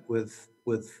consistent with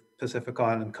Pacific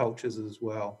Island cultures as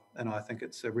well. And I think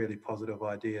it's a really positive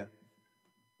idea.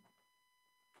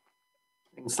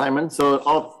 Thanks, Simon. So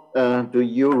off to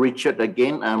you, Richard,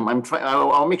 again.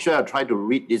 I'll make sure I try to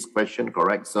read this question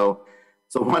correct. So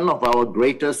So one of our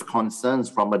greatest concerns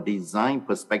from a design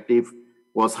perspective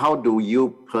was how do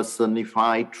you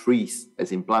personify trees,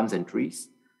 as in plants and trees?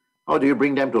 How do you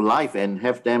bring them to life and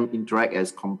have them interact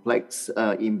as complex,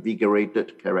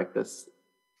 invigorated characters?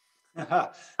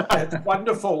 That's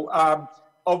wonderful.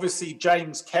 Obviously,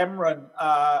 James Cameron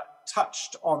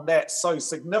touched on that so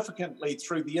significantly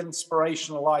through the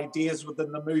inspirational ideas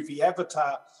within the movie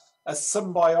Avatar, a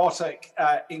symbiotic,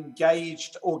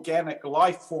 engaged organic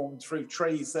life form through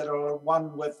trees that are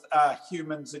one with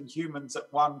humans and humans at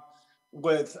one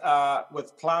with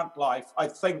plant life. I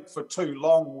think for too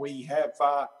long we have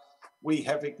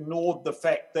ignored the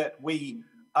fact that we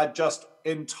are just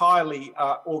entirely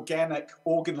organic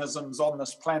organisms on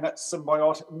this planet,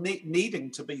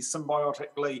 needing to be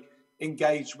symbiotically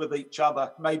engaged with each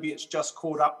other. Maybe it's just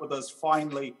caught up with us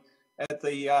finally at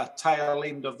the tail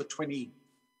end of the 20th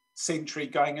century,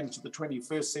 going into the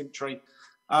 21st century.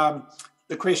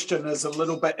 The question is a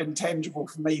little bit intangible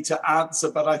for me to answer,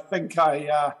 but I think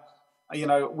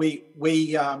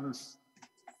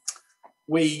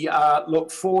we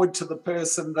look forward to the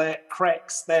person that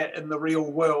cracks that in the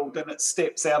real world and it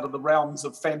steps out of the realms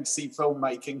of fantasy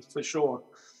filmmaking, for sure.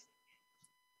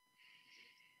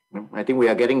 I think we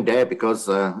are getting there because,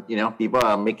 people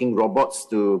are making robots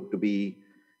to be,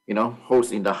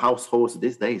 hosts in the households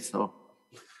these days. So,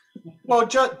 well,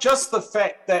 just the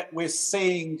fact that we're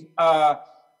seeing,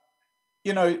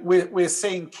 we're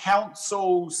seeing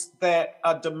councils that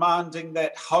are demanding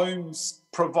that homes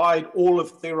provide all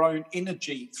of their own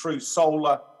energy through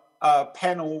solar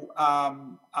panel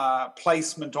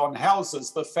placement on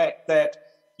houses. The fact that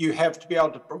you have to be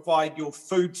able to provide your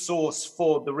food source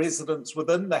for the residents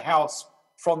within the house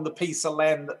from the piece of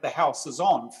land that the house is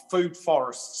on, food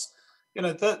forests.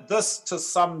 This to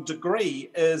some degree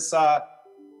is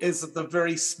the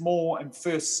very small and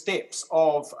first steps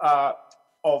of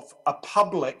a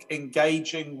public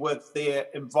engaging with their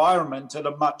environment in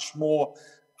a much more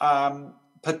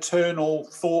paternal,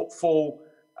 thoughtful,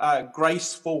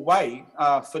 graceful way.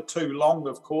 For too long,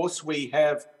 of course, we've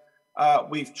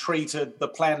treated the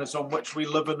planet on which we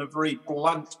live in a very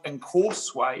blunt and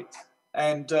coarse way,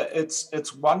 and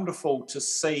it's wonderful to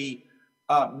see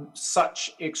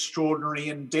such extraordinary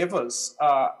endeavours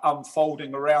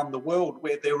unfolding around the world,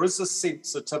 where there is a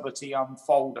sensitivity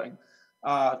unfolding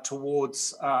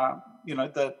towards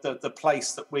the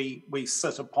place that we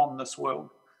sit upon this world.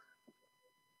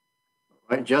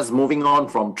 Right, just moving on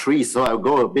from trees, so I'll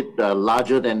go a bit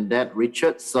larger than that,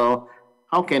 Richard. So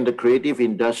how can the creative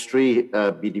industry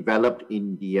be developed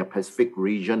in the Pacific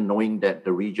region, knowing that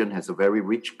the region has a very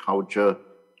rich culture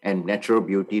and natural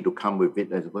beauty to come with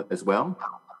it as well?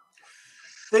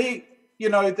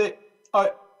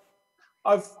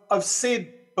 I've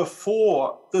said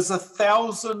before, there's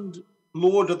 1,000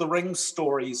 Lord of the Rings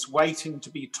stories waiting to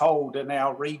be told in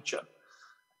our region.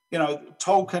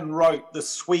 Tolkien wrote the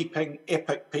sweeping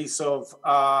epic piece of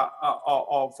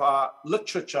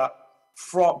literature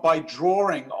by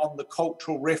drawing on the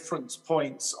cultural reference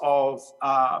points of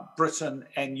Britain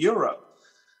and Europe.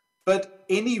 But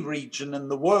any region in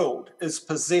the world is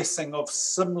possessing of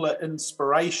similar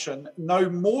inspiration, no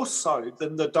more so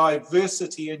than the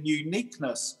diversity and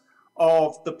uniqueness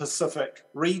of the Pacific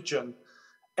region.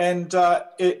 And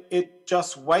it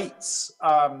just waits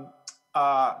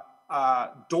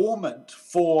dormant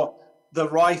for the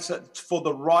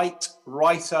right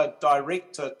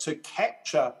writer-director to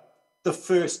capture the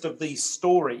first of these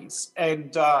stories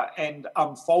and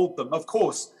unfold them. Of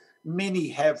course, many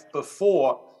have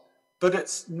before, but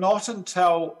it's not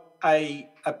until a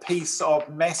piece of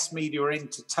mass media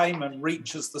entertainment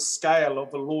reaches the scale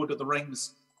of a Lord of the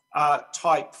Rings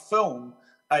type film,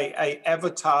 a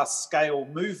Avatar scale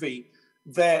movie,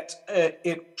 that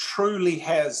it truly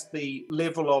has the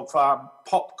level of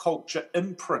pop culture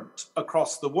imprint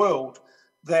across the world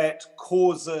that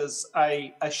causes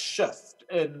a shift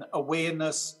in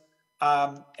awareness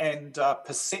and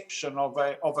perception of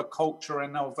a culture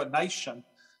and of a nation,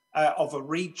 of a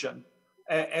region,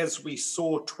 as we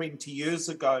saw 20 years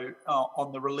ago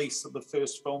on the release of the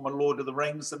first film, A Lord of the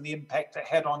Rings, and the impact it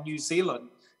had on New Zealand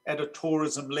at a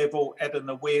tourism level, at an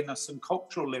awareness and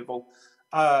cultural level.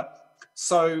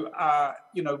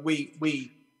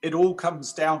 It all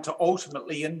comes down to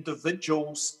ultimately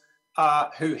individuals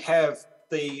who have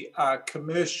the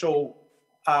commercial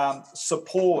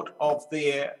support of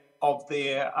their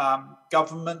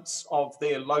governments, of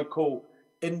their local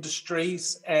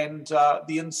industries, and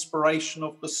the inspiration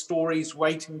of the stories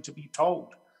waiting to be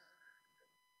told.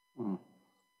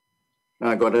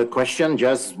 I got a question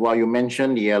just while you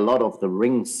mentioned the Lord of the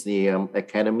Rings, the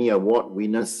Academy Award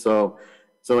winners. So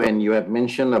So, and you have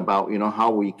mentioned about,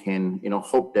 how we can,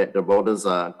 hope that the borders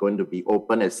are going to be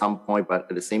open at some point, but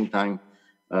at the same time,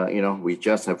 we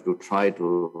just have to try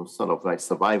to sort of like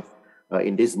survive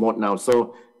in this mode now.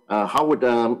 So, how would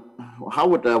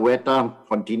WETA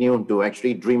continue to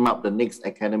actually dream up the next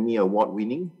Academy Award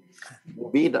winning?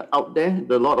 Be it out there,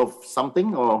 the lot of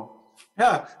something, or?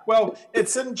 Yeah, well,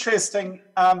 it's interesting.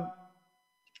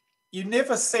 You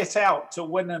never set out to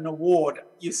win an award.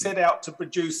 You set out to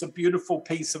produce a beautiful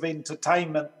piece of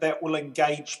entertainment that will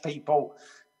engage people.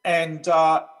 And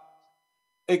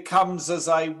it comes as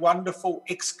a wonderful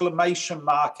exclamation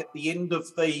mark at the end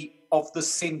of the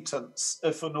sentence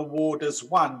if an award is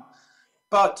won.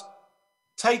 But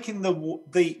taking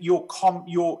your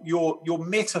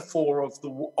metaphor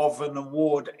of an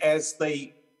award as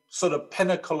the sort of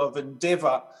pinnacle of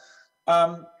endeavor,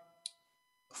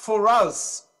 for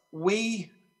us, we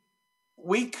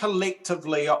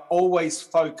collectively are always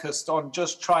focused on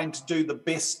just trying to do the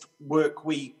best work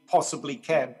we possibly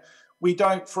can. We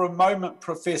don't for a moment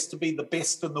profess to be the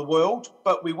best in the world,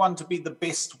 but we want to be the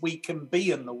best we can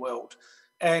be in the world.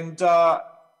 And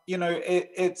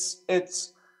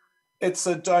it's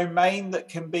a domain that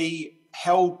can be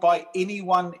held by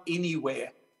anyone,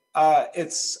 anywhere.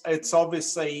 It's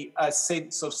obviously a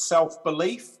sense of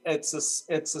self-belief. It's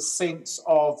a sense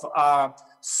of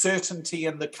certainty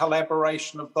in the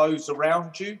collaboration of those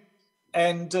around you,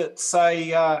 and it's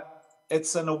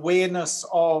an awareness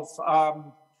of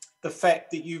the fact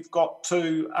that you've got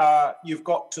to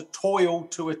toil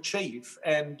to achieve.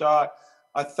 And I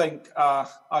think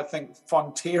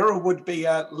Fonterra would be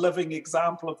a living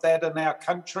example of that in our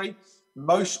country.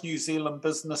 Most New Zealand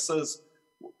businesses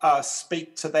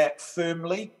speak to that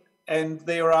firmly, and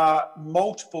there are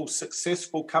multiple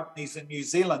successful companies in New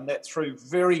Zealand that through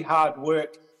very hard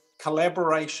work,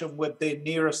 collaboration with their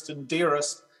nearest and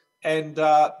dearest, and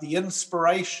the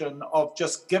inspiration of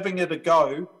just giving it a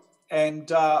go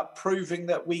and proving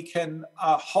that we can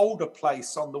hold a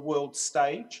place on the world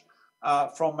stage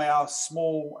from our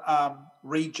small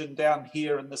region down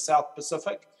here in the South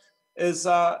Pacific is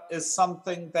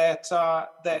something that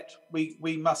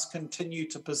we must continue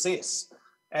to possess.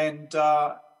 And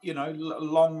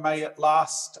long may it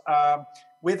last.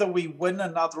 Whether we win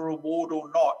another award or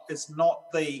not is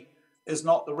not the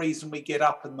reason we get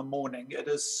up in the morning. It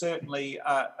is certainly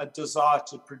a desire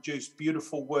to produce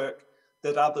beautiful work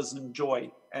that others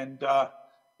enjoy, and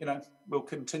we'll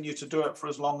continue to do it for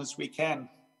as long as we can.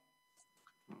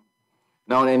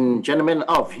 Now, and gentlemen,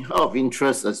 of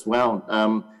interest as well,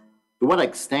 to what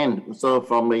extent, so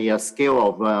from a scale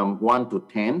of 1 to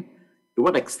 10, to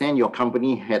what extent your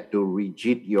company had to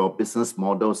rejig your business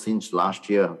model since last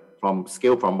year, from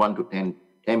scale from 1 to 10?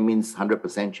 10 means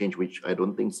 100% change, which I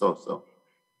don't think so.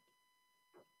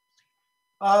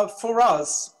 For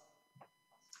us,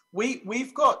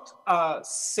 we've got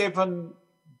 7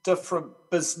 different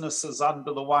businesses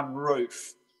under the one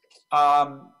roof,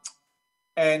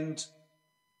 and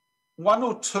 1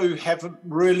 or 2 haven't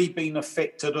really been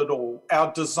affected at all.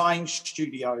 Our design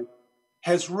studio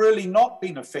has really not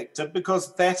been affected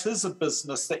because that is a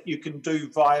business that you can do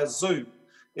via Zoom.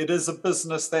 It is a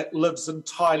business that lives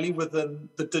entirely within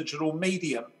the digital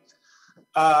medium.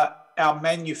 Our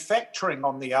manufacturing,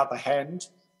 on the other hand,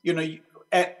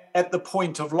 at the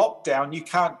point of lockdown, you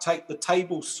can't take the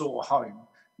table saw home.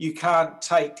 You can't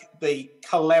take the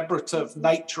collaborative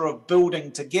nature of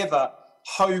building together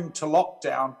home to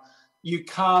lockdown. You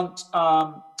can't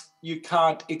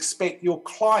expect your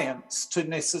clients to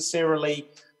necessarily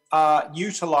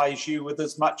utilize you with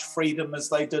as much freedom as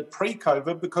they did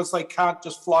pre-COVID, because they can't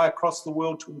just fly across the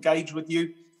world to engage with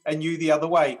you and you the other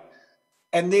way.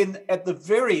 And then at the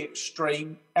very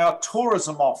extreme, our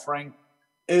tourism offering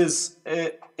is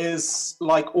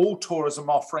like all tourism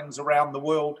offerings around the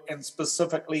world, and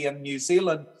specifically in New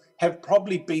Zealand, have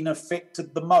probably been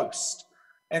affected the most.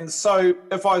 And so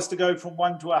if I was to go from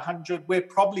 1 to 100, we're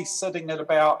probably sitting at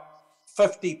about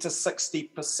 50 to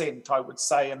 60%, I would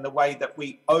say, in the way that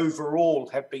we overall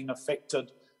have been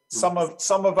affected. Some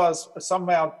of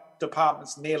our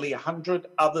departments nearly 100,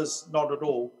 others not at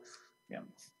all.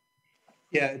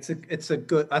 Yeah, it's a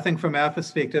good. I think from our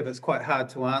perspective, it's quite hard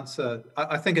to answer.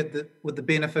 I think with the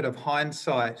benefit of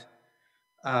hindsight,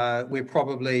 we're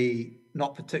probably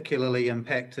not particularly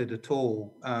impacted at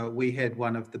all. We had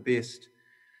one of the best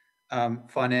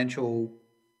financial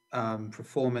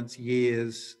performance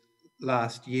years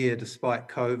last year, despite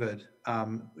COVID.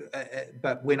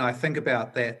 But when I think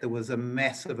about that, there was a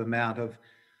massive amount of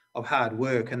hard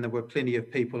work, and there were plenty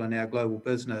of people in our global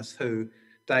business who,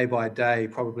 day by day,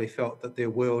 probably felt that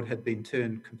their world had been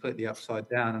turned completely upside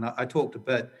down. And I talked a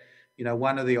bit,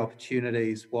 one of the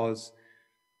opportunities was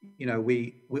you know,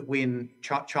 when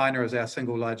China is our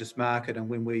single largest market, and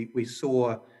when we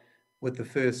saw with the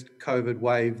first COVID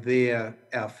wave there,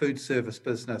 our food service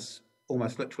business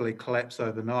almost literally collapse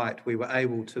overnight, we were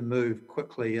able to move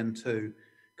quickly into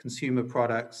consumer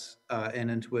products and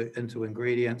into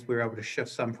ingredients. We were able to shift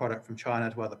some product from China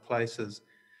to other places.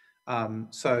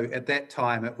 So at that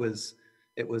time, it was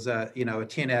a, you know, a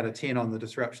 10 out of 10 on the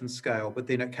disruption scale, but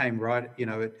then it came right, you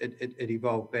know, it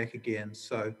evolved back again.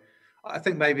 So I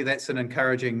think maybe that's an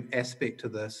encouraging aspect to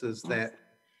this, is that,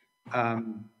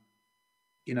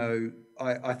 you know,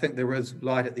 I think there is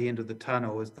light at the end of the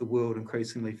tunnel as the world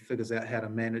increasingly figures out how to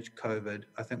manage COVID.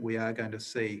 I think we are going to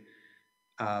see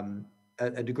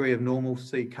a degree of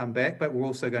normalcy come back, but we're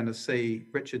also going to see,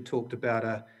 Richard talked about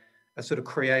a sort of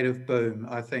creative boom.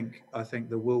 I think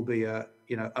there will be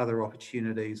you know, other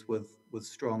opportunities with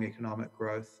strong economic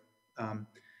growth.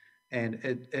 And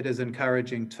it is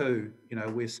encouraging too. You know,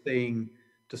 we're seeing,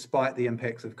 despite the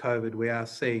impacts of COVID, we are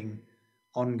seeing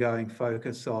ongoing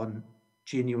focus on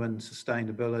genuine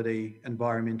sustainability,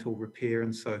 environmental repair,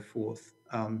 and so forth.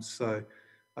 So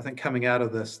I think coming out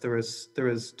of this, there is,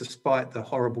 despite the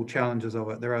horrible challenges of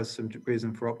it, there is some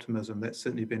reason for optimism. That's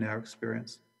certainly been our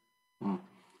experience.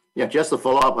 Yeah, just to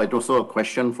follow up, I also a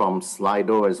question from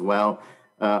Slido as well.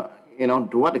 You know,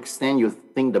 to what extent you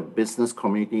think the business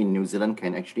community in New Zealand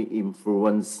can actually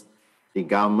influence the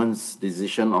government's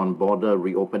decision on border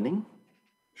reopening?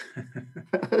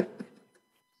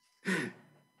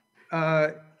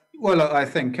 Well, I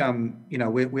think, you know,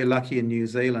 we're lucky in New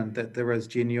Zealand that there is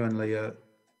genuinely a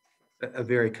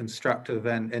very constructive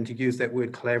and to use that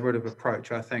word, collaborative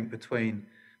approach, I think, between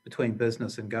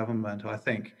business and government. I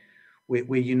think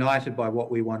we're united by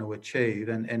what we want to achieve,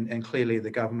 and clearly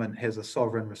the government has a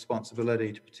sovereign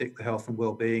responsibility to protect the health and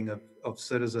well-being of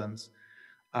citizens.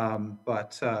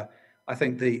 But I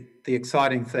think the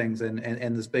exciting things, and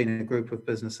there's been a group of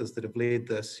businesses that have led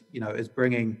this, you know, is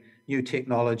bringing new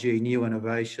technology, new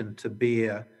innovation to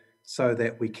bear so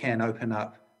that we can open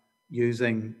up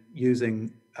using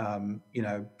you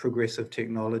know, progressive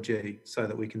technology so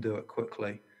that we can do it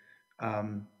quickly.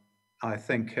 I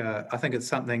think it's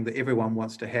something that everyone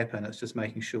wants to happen. It's just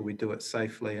making sure we do it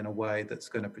safely in a way that's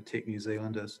going to protect New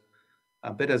Zealanders.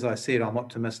 But as I said, I'm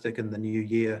optimistic in the new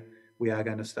year we are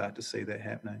going to start to see that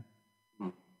happening.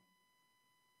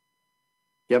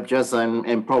 Yep, just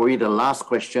and probably the last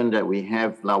question that we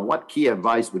have now, what key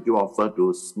advice would you offer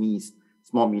to SMEs,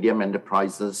 small medium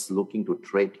enterprises looking to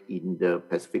trade in the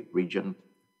Pacific region?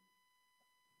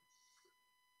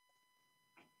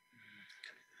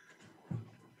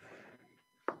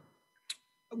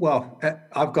 Well,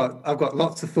 I've got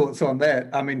lots of thoughts on that.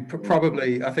 I mean,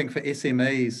 probably, I think for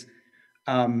SMEs,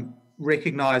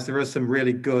 recognise there is some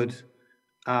really good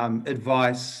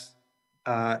advice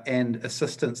and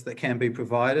assistance that can be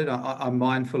provided. I'm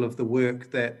mindful of the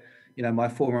work that, you know, my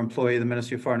former employer, the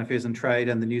Ministry of Foreign Affairs and Trade,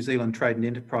 and the New Zealand Trade and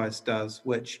Enterprise does,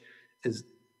 which is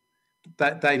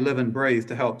that they live and breathe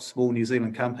to help small New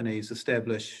Zealand companies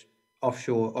establish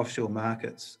offshore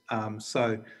markets.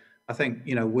 So I think,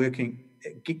 you know,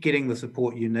 getting the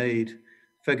support you need,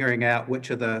 figuring out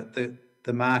which are the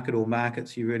market or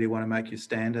markets you really want to make your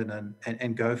stand in,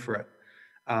 and go for it.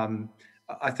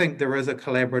 I think there is a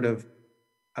collaborative,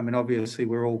 I mean, obviously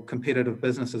we're all competitive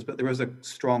businesses, but there is a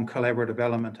strong collaborative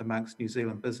element amongst New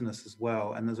Zealand business as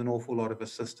well. And there's an awful lot of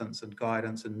assistance and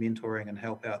guidance and mentoring and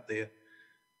help out there.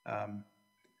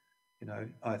 You know,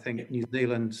 I think New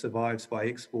Zealand survives by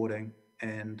exporting,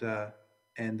 and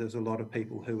there's a lot of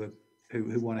people who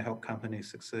want to help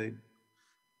companies succeed.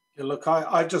 Yeah, look,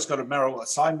 I've just got to mirror what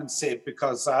Simon said,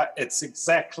 because it's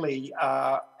exactly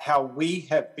how we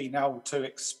have been able to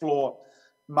explore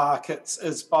markets,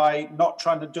 is by not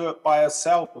trying to do it by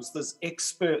ourselves. There's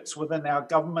experts within our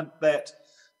government, that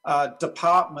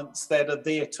departments that are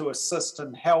there to assist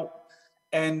and help,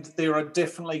 and there are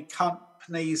definitely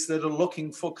companies that are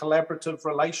looking for collaborative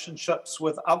relationships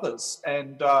with others.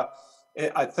 And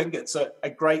I think it's a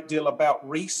great deal about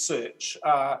research,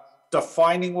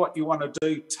 defining what you want to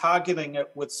do, targeting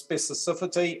it with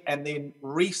specificity, and then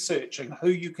researching who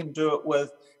you can do it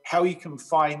with, how you can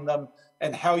find them,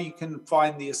 and how you can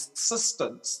find the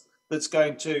assistance that's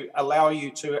going to allow you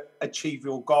to achieve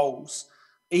your goals.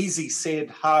 Easy said,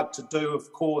 hard to do,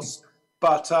 of course,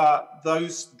 but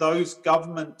those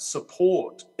government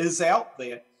support is out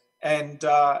there, and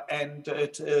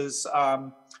it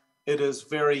is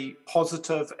very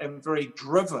positive and very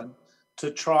driven to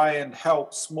try and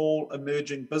help small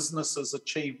emerging businesses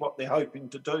achieve what they're hoping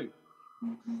to do.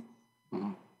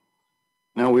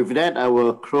 Now with that, I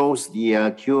will close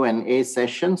the Q&A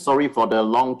session. Sorry for the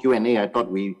long Q&A. I thought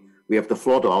we have the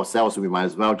floor to ourselves. We might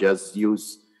as well just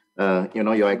use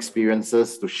your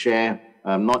experiences to share,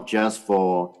 not just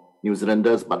for New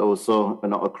Zealanders, but also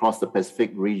across the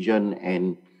Pacific region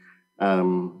and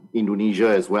Indonesia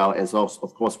as well, as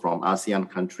of course from ASEAN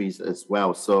countries as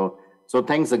well. So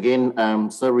thanks again,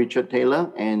 Sir Richard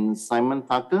Taylor and Simon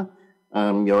Tucker.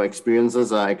 Your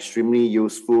experiences are extremely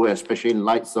useful, especially in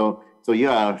light. So you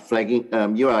are flagging,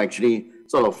 you are actually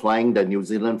sort of flying the New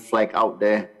Zealand flag out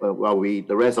there, while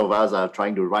the rest of us are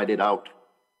trying to ride it out.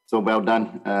 So well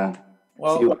done.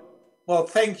 Well,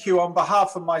 thank you on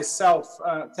behalf of myself.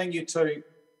 Thank you to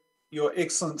Your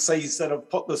Excellencies that have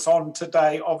put this on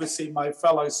today. Obviously, my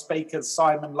fellow speakers,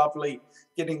 Simon, lovely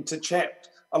getting to chat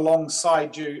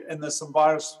alongside you in this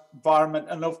environment.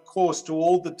 And of course, to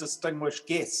all the distinguished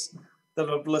guests that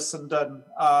have listened in.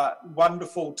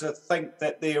 Wonderful to think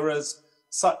that there is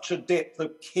such a depth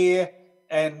of care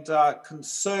and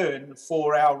concern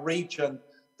for our region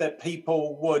that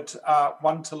people would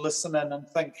want to listen in and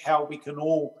think how we can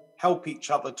all help each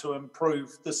other to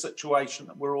improve the situation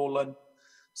that we're all in.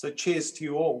 So cheers to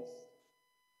you all.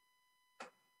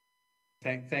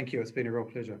 Thank you. It's been a real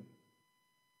pleasure.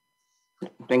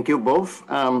 Thank you both.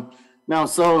 Now,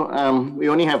 we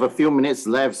only have a few minutes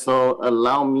left, so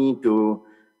allow me to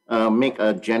make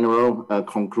a general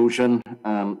conclusion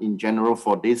in general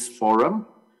for this forum.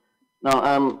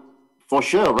 Now, for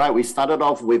sure, right, we started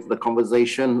off with the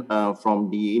conversation from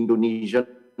the Indonesian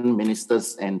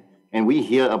ministers, and we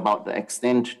hear about the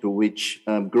extent to which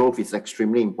growth is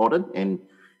extremely important, and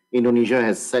Indonesia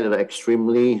has set an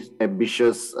extremely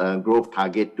ambitious growth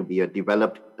target to be a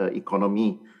developed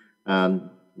economy.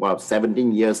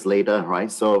 17 years later,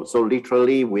 right? So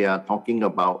literally we are talking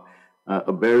about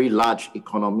a very large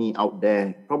economy out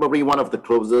there, probably one of the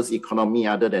closest economy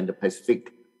other than the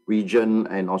Pacific region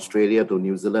and Australia to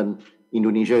New Zealand.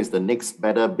 Indonesia is the next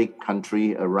better big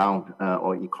country around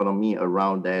or economy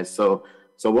around there. So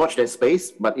watch that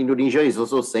space. But Indonesia is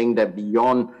also saying that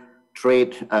beyond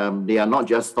trade, they are not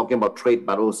just talking about trade,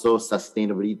 but also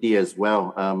sustainability as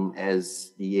well,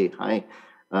 as the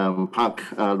Park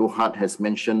Luhat has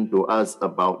mentioned to us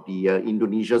about the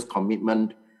Indonesia's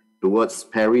commitment towards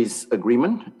Paris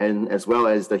Agreement, and as well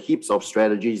as the heaps of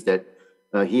strategies that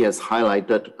he has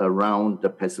highlighted around the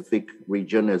Pacific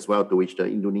region as well, to which the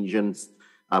Indonesians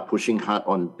are pushing hard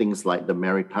on things like the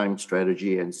maritime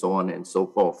strategy and so on and so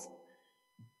forth.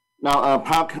 Now,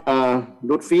 Park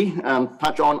Lutfi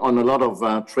touched on a lot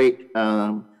of trade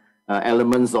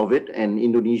elements of it, and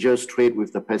Indonesia's trade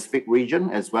with the Pacific region,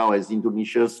 as well as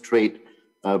Indonesia's trade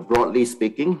broadly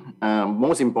speaking.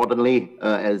 Most importantly,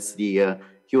 as the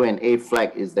Q&A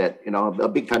flag is that, a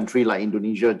big country like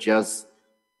Indonesia just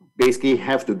basically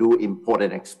have to do import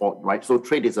and export, right? So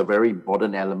trade is a very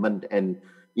important element, and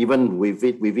even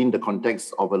within the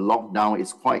context of a lockdown,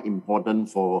 it's quite important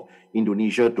for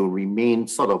Indonesia to remain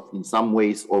sort of in some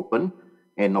ways open.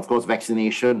 And of course,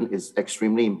 vaccination is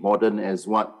extremely important, as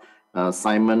what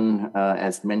Simon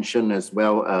has mentioned as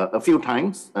well a few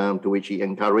times, to which he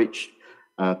encouraged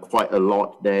quite a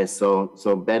lot there. So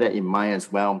bear that in mind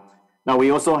as well. Now,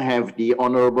 we also have the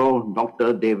Honorable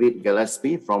Dr. David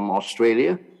Gillespie from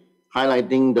Australia,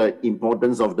 highlighting the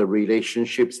importance of the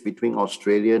relationships between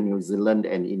Australia, New Zealand,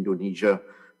 and Indonesia,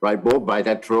 right? Both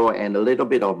bilateral and a little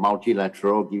bit of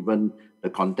multilateral, given the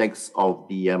context of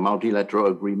the multilateral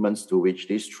agreements to which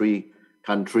these three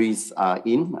countries are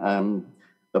in.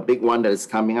 The big one that is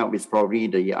coming up is probably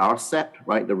the RCEP,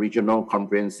 right? The Regional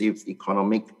Comprehensive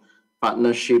Economic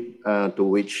Partnership, to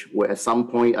which at some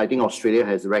point, I think Australia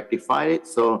has rectified it.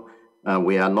 So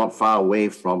we are not far away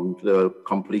from the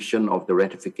completion of the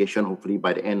ratification, hopefully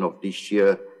by the end of this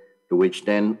year, to which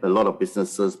then a lot of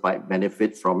businesses might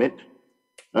benefit from it.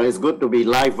 It's good to be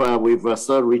live with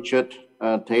Sir Richard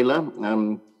Taylor,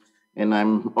 and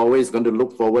I'm always going to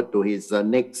look forward to his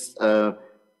next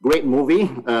great movie.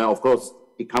 Of course,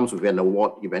 it comes with an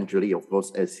award eventually, of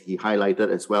course, as he highlighted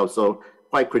as well. So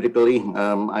quite critically,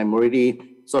 I'm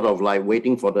already sort of like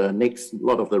waiting for the next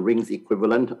Lord of the Rings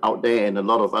equivalent out there, and a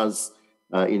lot of us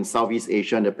in Southeast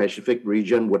Asia and the Pacific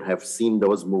region would have seen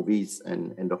those movies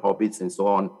and the Hobbits and so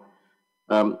on.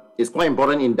 It's quite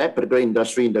important in that particular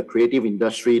industry, in the creative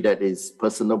industry, that is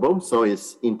personable, so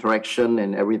it's interaction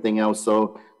and everything else.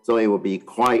 So it will be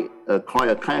quite a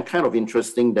kind of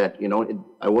interesting that,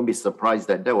 I won't be surprised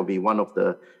that will be one of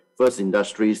the first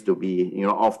industries to be,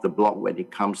 off the block when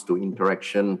it comes to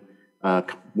interaction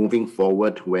moving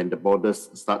forward when the borders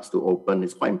starts to open.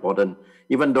 It's quite important,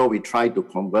 even though we try to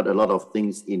convert a lot of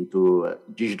things into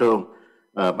digital,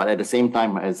 but at the same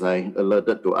time, as I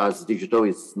alerted to us, digital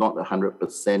is not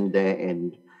 100% there.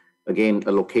 And again,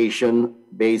 a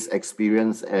location-based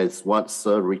experience, as what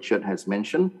Sir Richard has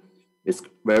mentioned, is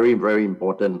very, very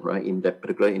important, right, in that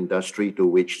particular industry, to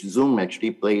which Zoom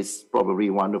actually plays probably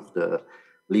one of the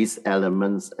least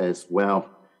elements as well.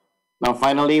 Now,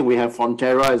 finally, we have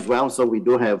Fonterra as well. So we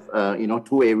do have,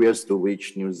 two areas to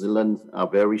which New Zealand are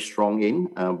very strong in,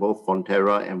 both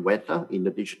Fonterra and Weta in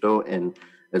the digital and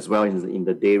as well in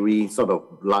the dairy sort of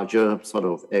larger sort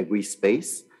of agri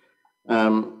space.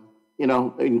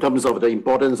 In terms of the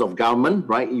importance of government,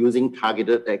 right, using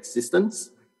targeted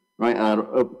assistance, right,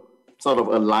 sort of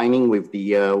aligning with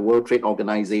the World Trade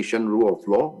Organization rule of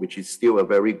law, which is still a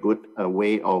very good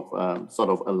way of sort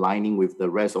of aligning with the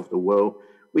rest of the world,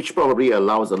 which probably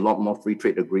allows a lot more free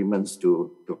trade agreements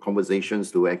to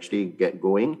conversations to actually get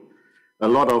going. A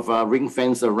lot of ring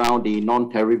fence around the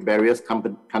non-tariff barriers.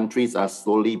 Countries are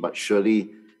slowly but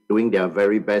surely doing their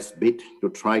very best bit to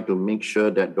try to make sure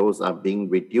that those are being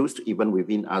reduced, even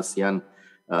within ASEAN,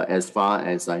 as far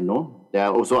as I know. There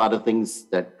are also other things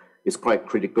that is quite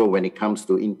critical when it comes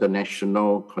to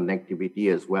international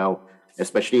connectivity as well,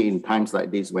 especially in times like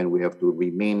this when we have to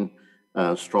remain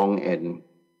strong and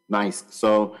nice.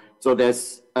 So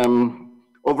there's,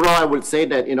 overall, I would say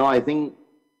that, I think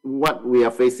what we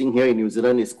are facing here in New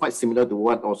Zealand is quite similar to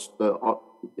what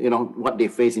what they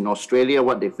face in Australia,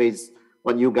 what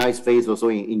you guys face also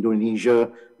in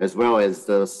Indonesia, as well as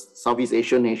the Southeast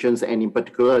Asian nations, and in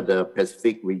particular the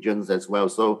Pacific regions as well.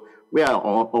 So we are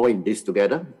all in this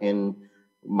together. And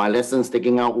my lessons,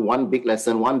 taking out one big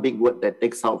lesson, one big word that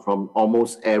takes out from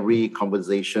almost every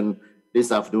conversation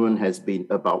this afternoon has been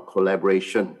about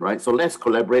collaboration, right? So let's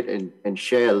collaborate and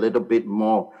share a little bit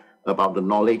more about the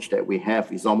knowledge that we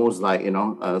have. It's almost like,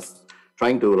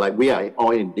 trying to, like, we are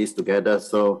all in this together.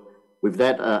 So with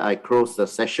that, I close the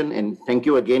session, and thank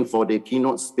you again for the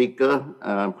keynote speaker,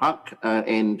 Park,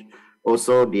 and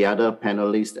also the other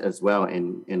panelists as well.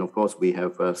 And of course, we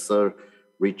have Sir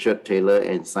Richard Taylor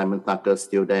and Simon Tucker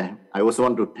still there. I also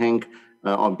want to thank,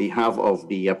 on behalf of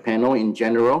the panel in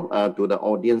general, to the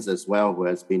audience as well, who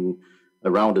has been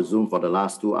around the Zoom for the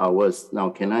last 2 hours. Now,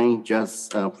 can I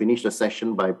just finish the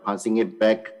session by passing it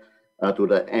back to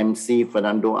the MC,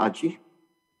 Fernando Aji?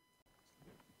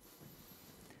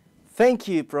 Thank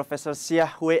you, Professor Sia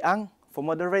Hui Ang, for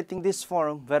moderating this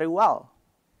forum very well.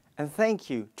 And thank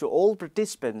you to all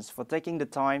participants for taking the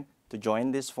time to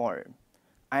join this forum.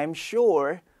 I am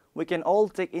sure we can all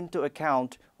take into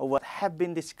account of what have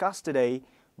been discussed today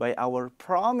by our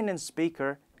prominent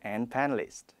speaker and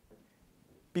panelist.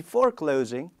 Before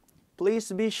closing,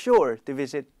 please be sure to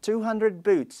visit 200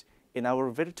 booths in our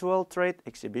virtual trade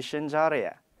exhibitions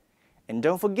area. And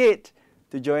don't forget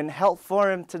to join Health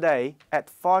Forum today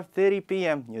at 5:30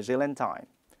 p.m. New Zealand time.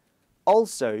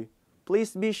 Also,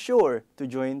 please be sure to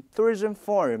join Tourism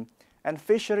Forum and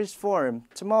Fisheries Forum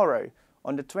tomorrow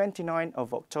on the 29th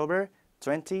of October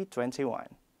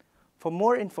 2021. For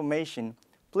more information,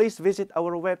 please visit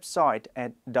our website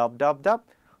at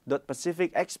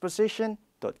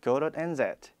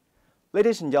www.pacificexposition.co.nz.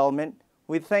 Ladies and gentlemen,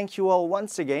 we thank you all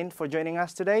once again for joining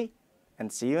us today,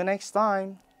 and see you next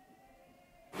time.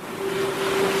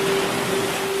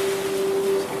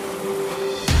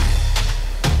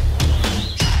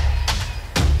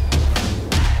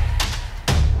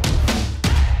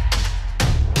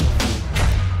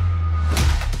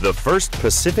 The first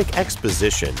Pacific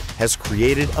Exposition has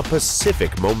created a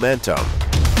Pacific momentum.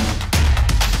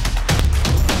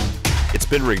 It's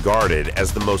been regarded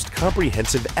as the most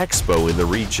comprehensive expo in the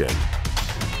region.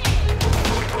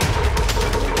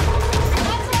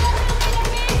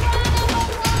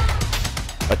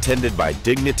 Attended by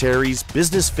dignitaries,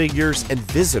 business figures, and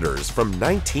visitors from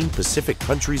 19 Pacific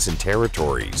countries and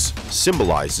territories,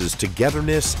 symbolizes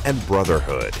togetherness and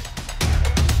brotherhood.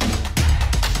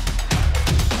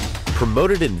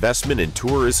 Promoted investment in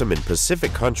tourism in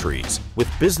Pacific countries with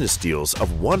business deals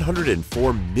of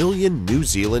 104 million New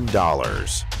Zealand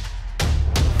dollars.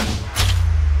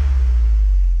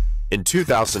 In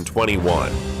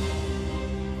 2021,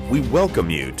 we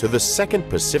welcome you to the second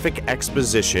Pacific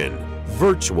Exposition,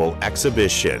 virtual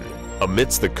exhibition.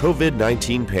 Amidst the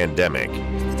COVID-19 pandemic,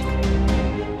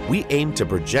 we aim to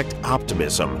project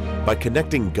optimism by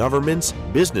connecting governments,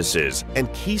 businesses,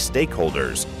 and key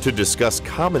stakeholders to discuss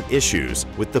common issues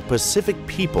with the Pacific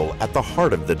people at the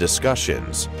heart of the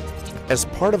discussions, as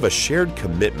part of a shared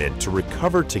commitment to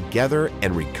recover together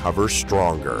and recover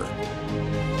stronger.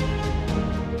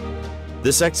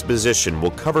 This exposition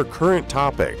will cover current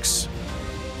topics.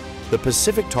 The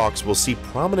Pacific Talks will see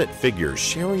prominent figures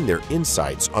sharing their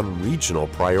insights on regional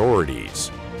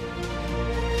priorities.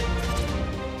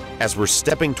 As we're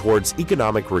stepping towards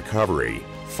economic recovery,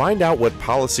 find out what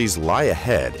policies lie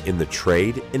ahead in the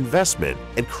Trade, Investment,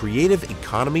 and Creative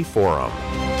Economy Forum.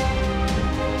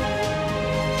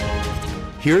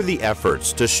 Hear the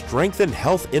efforts to strengthen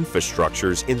health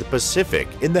infrastructures in the Pacific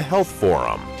in the Health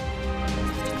Forum.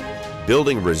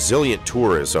 Building resilient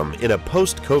tourism in a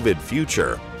post-COVID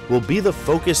future will be the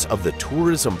focus of the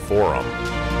Tourism Forum,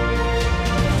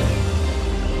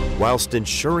 whilst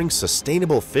ensuring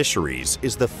sustainable fisheries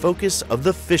is the focus of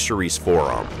the Fisheries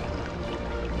Forum.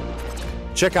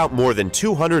 Check out more than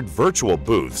 200 virtual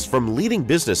booths from leading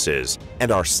businesses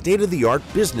and our state-of-the-art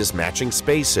business matching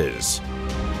spaces.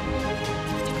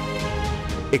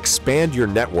 Expand your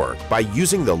network by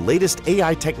using the latest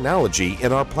AI technology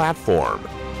in our platform.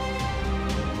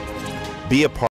 Be a part